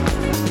 Shout it.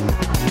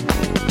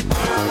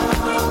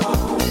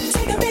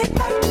 Take a big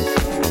bite.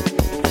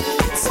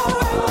 It's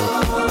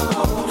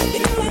alright.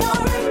 You're doing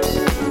alright.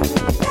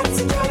 Let's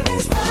enjoy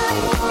this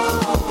ride.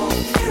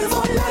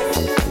 Beautiful life.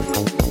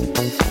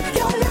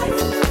 Your life.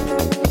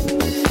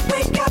 We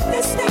got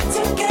this thing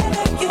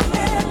together. You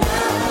and I.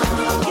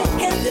 You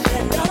can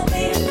depend on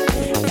me.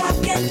 I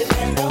can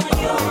depend on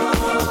you.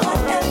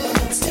 Whatever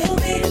comes to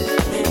me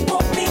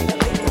won't be a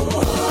big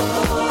deal.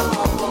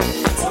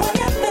 So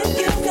whenever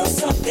you feel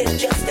something,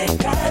 just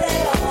ain't right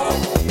at all.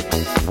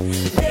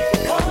 Make a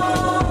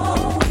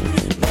call.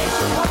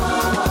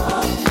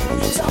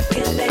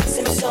 Talking makes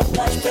it so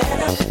much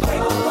better.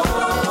 Break the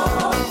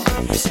wall.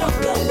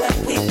 Stronger when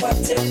we work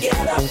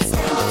together.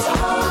 Stand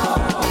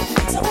tall.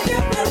 So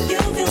whenever you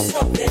feel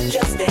something,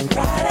 just ain't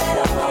right at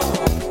all.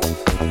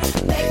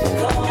 Make a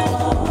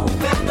call.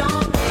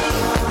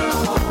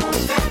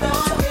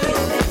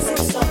 Talking makes it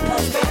so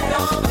much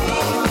better.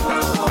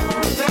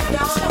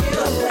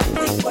 Stronger when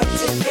we work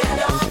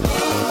together.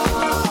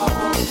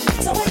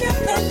 So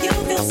whenever you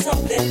feel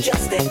something,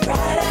 just ain't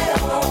right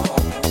at all.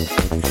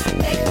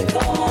 Make the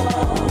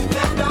call.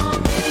 Depend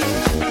on me.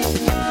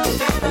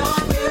 Depend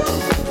on you.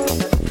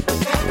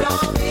 Depend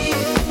on me.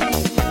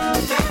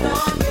 Depend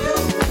on you.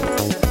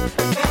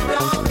 Depend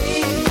on me.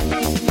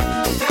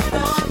 Depend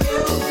on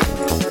you.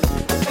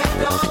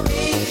 Depend on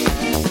me.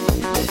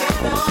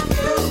 Depend on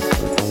you.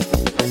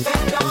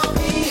 Depend on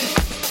me.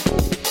 Depend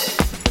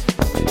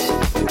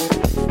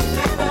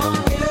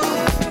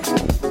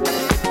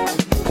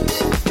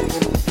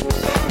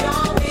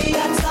on you.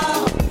 That's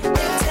all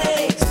it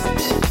takes.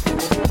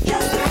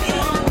 Just to be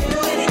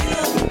with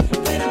you,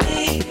 with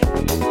me,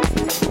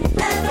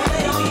 and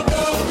away we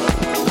go.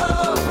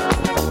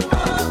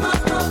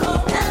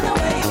 Oh, and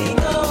away we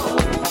go.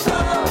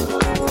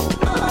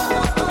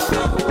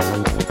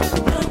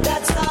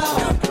 That's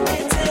all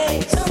it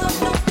takes.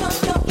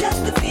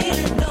 Just to be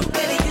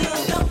with you,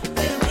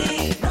 with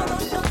me,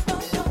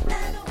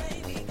 and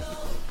away we go.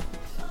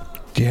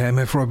 Yeah,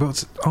 MF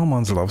Robots.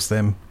 Armand loves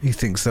them. He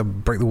thinks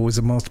Break the Wall is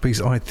a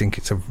masterpiece. I think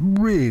it's a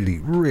really,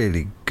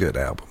 really good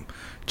album.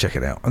 Check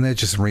it out. And they're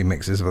just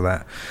remixes of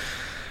that.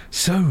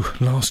 So,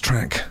 last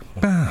track.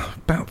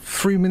 About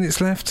 3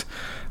 minutes left.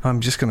 I'm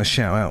just going to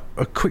shout out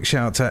a quick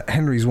shout out to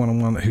Henry's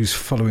One-on-One, who's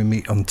following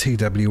me on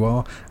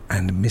TWR,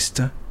 and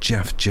Mr.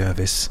 Jaff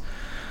Jervis.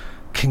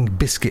 King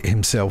Biscuit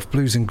himself,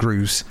 Blues and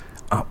Grooves,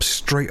 up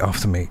straight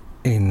after me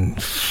in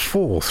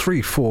 4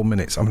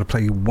 minutes. I'm going to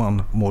play you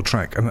one more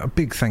track, and a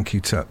big thank you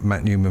to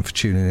Matt Newman for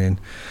tuning in.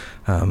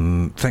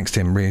 Thanks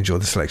to him, really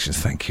enjoyed the selections.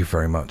 Thank you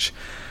very much.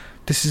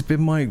 This has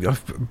been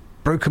I've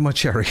broken my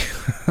cherry,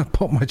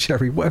 popped my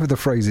cherry, whatever the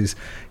phrase is,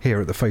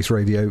 here at the Face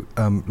Radio,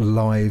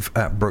 live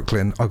at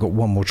Brooklyn. I got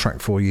one more track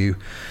for you,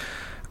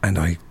 and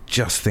I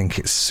just think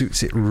it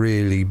suits it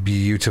really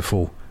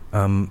beautiful.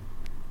 Love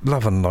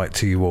and light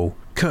to you all.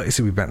 Curtis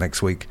will be back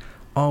next week.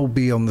 I'll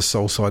be on the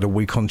Soul Side a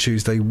week on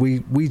Tuesday.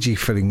 Ouija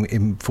filling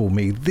in for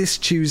me this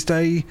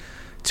Tuesday,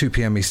 2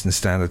 p.m. Eastern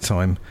Standard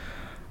Time.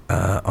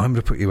 I'm going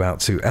to put you out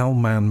to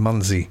L-Man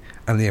Munsey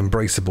and the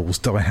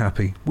Embraceables, Die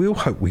Happy. We all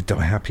hope we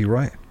die happy,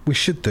 right? We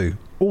should do.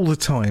 All the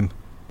time.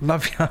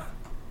 Love ya.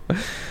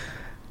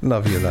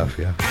 Love you, love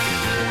ya.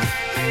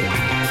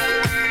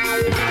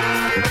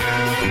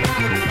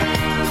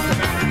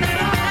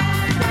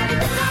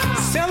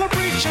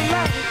 Celebrate your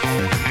life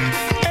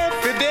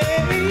every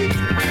day.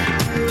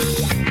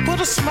 Put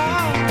a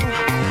smile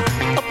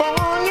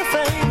upon your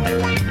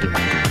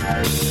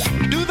face.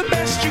 Do the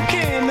best you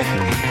can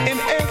in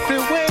every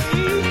way.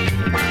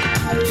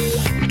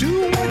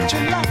 Do what you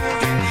like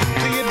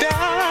till you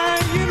die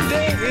your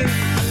day.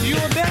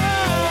 You'll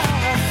die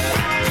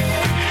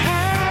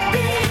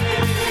happy.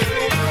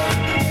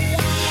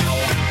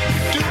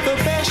 Do the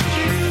best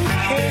you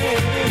can.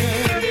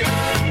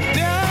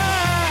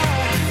 Die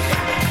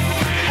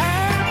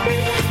happy.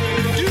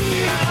 Do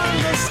you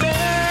understand?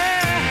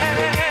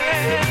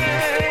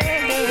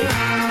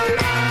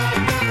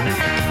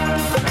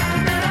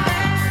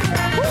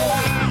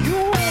 You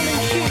only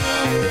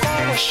here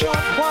for a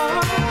short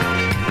while.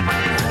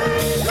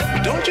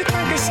 Don't you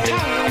think it's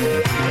time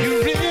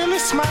you really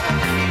smile?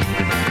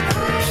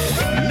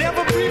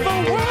 Never breathe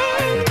a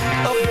word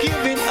of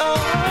giving up.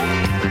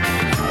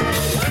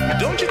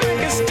 Don't you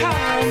think it's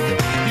time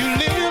you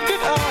lived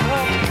it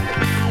up?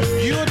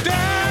 You'll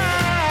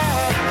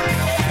die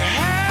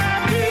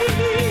happy.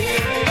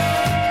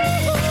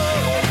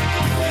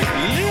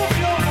 Live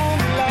your own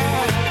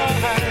life.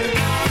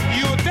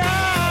 You'll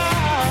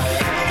die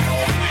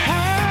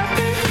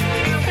happy.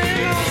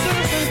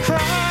 Innocence and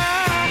crime.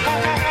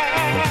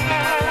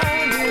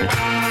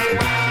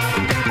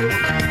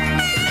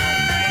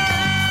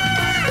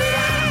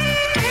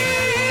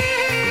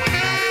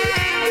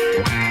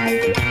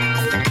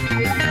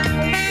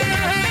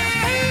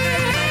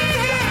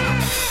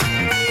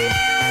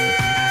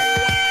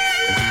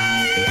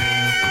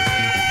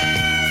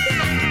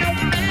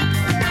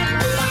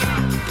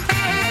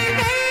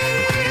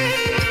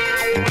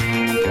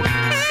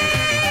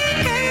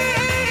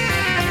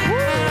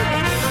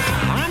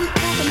 I'm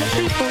talking to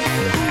people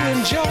who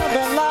enjoy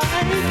their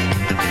life.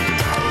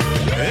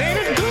 Ain't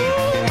it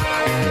good?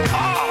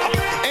 Oh,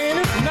 ain't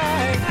it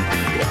nice?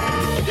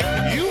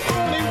 You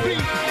only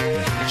reap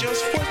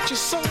just what you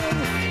sow.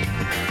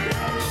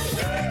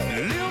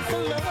 Live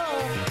for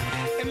love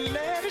and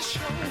let it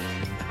show.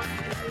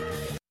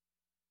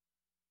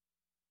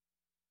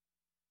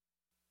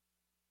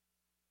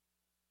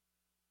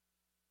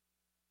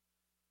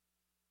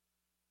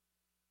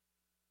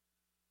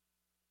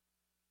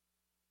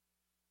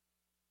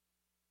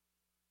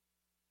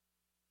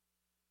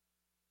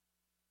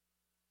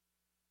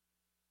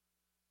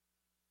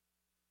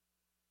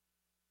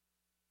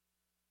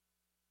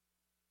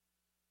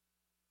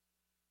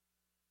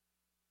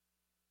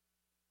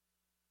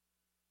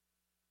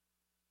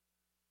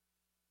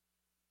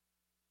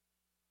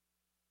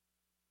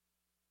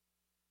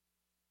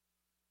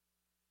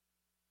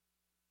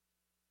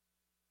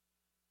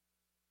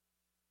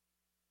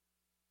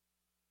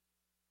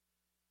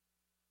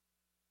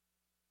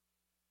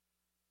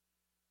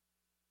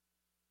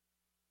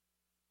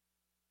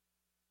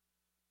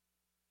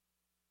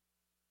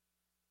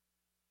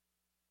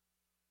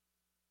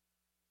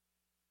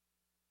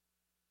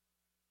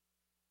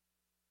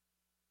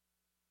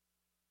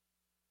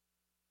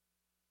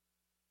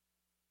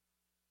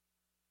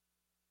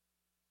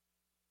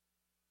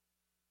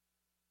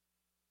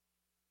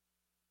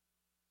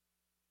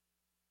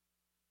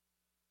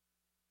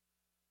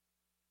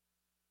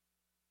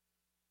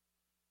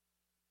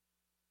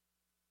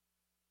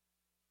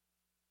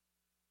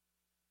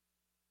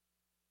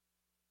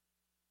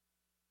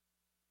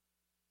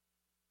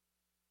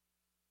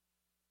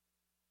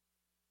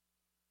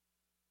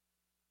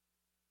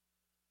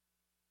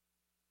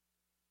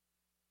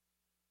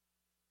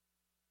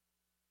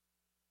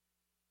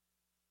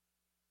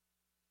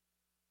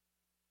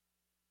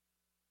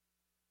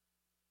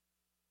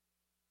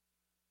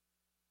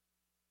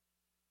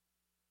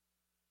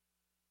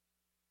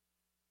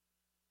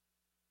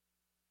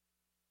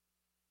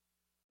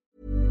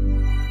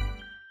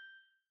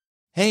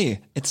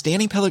 Hey, it's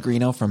Danny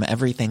Pellegrino from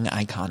Everything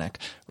Iconic.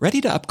 Ready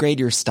to upgrade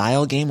your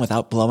style game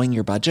without blowing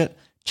your budget?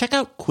 Check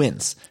out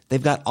Quince.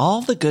 They've got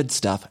all the good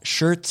stuff,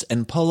 shirts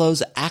and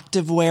polos,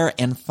 activewear,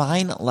 and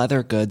fine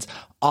leather goods,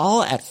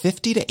 all at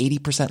 50 to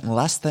 80%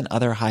 less than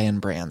other high-end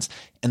brands.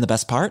 And the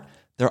best part?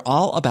 They're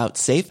all about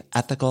safe,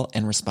 ethical,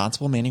 and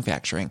responsible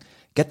manufacturing.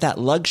 Get that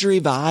luxury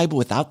vibe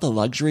without the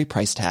luxury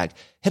price tag.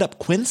 Hit up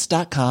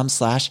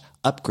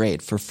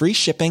quince.com/upgrade for free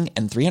shipping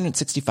and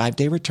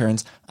 365-day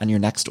returns on your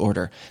next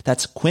order.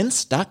 That's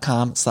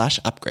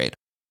quince.com/upgrade.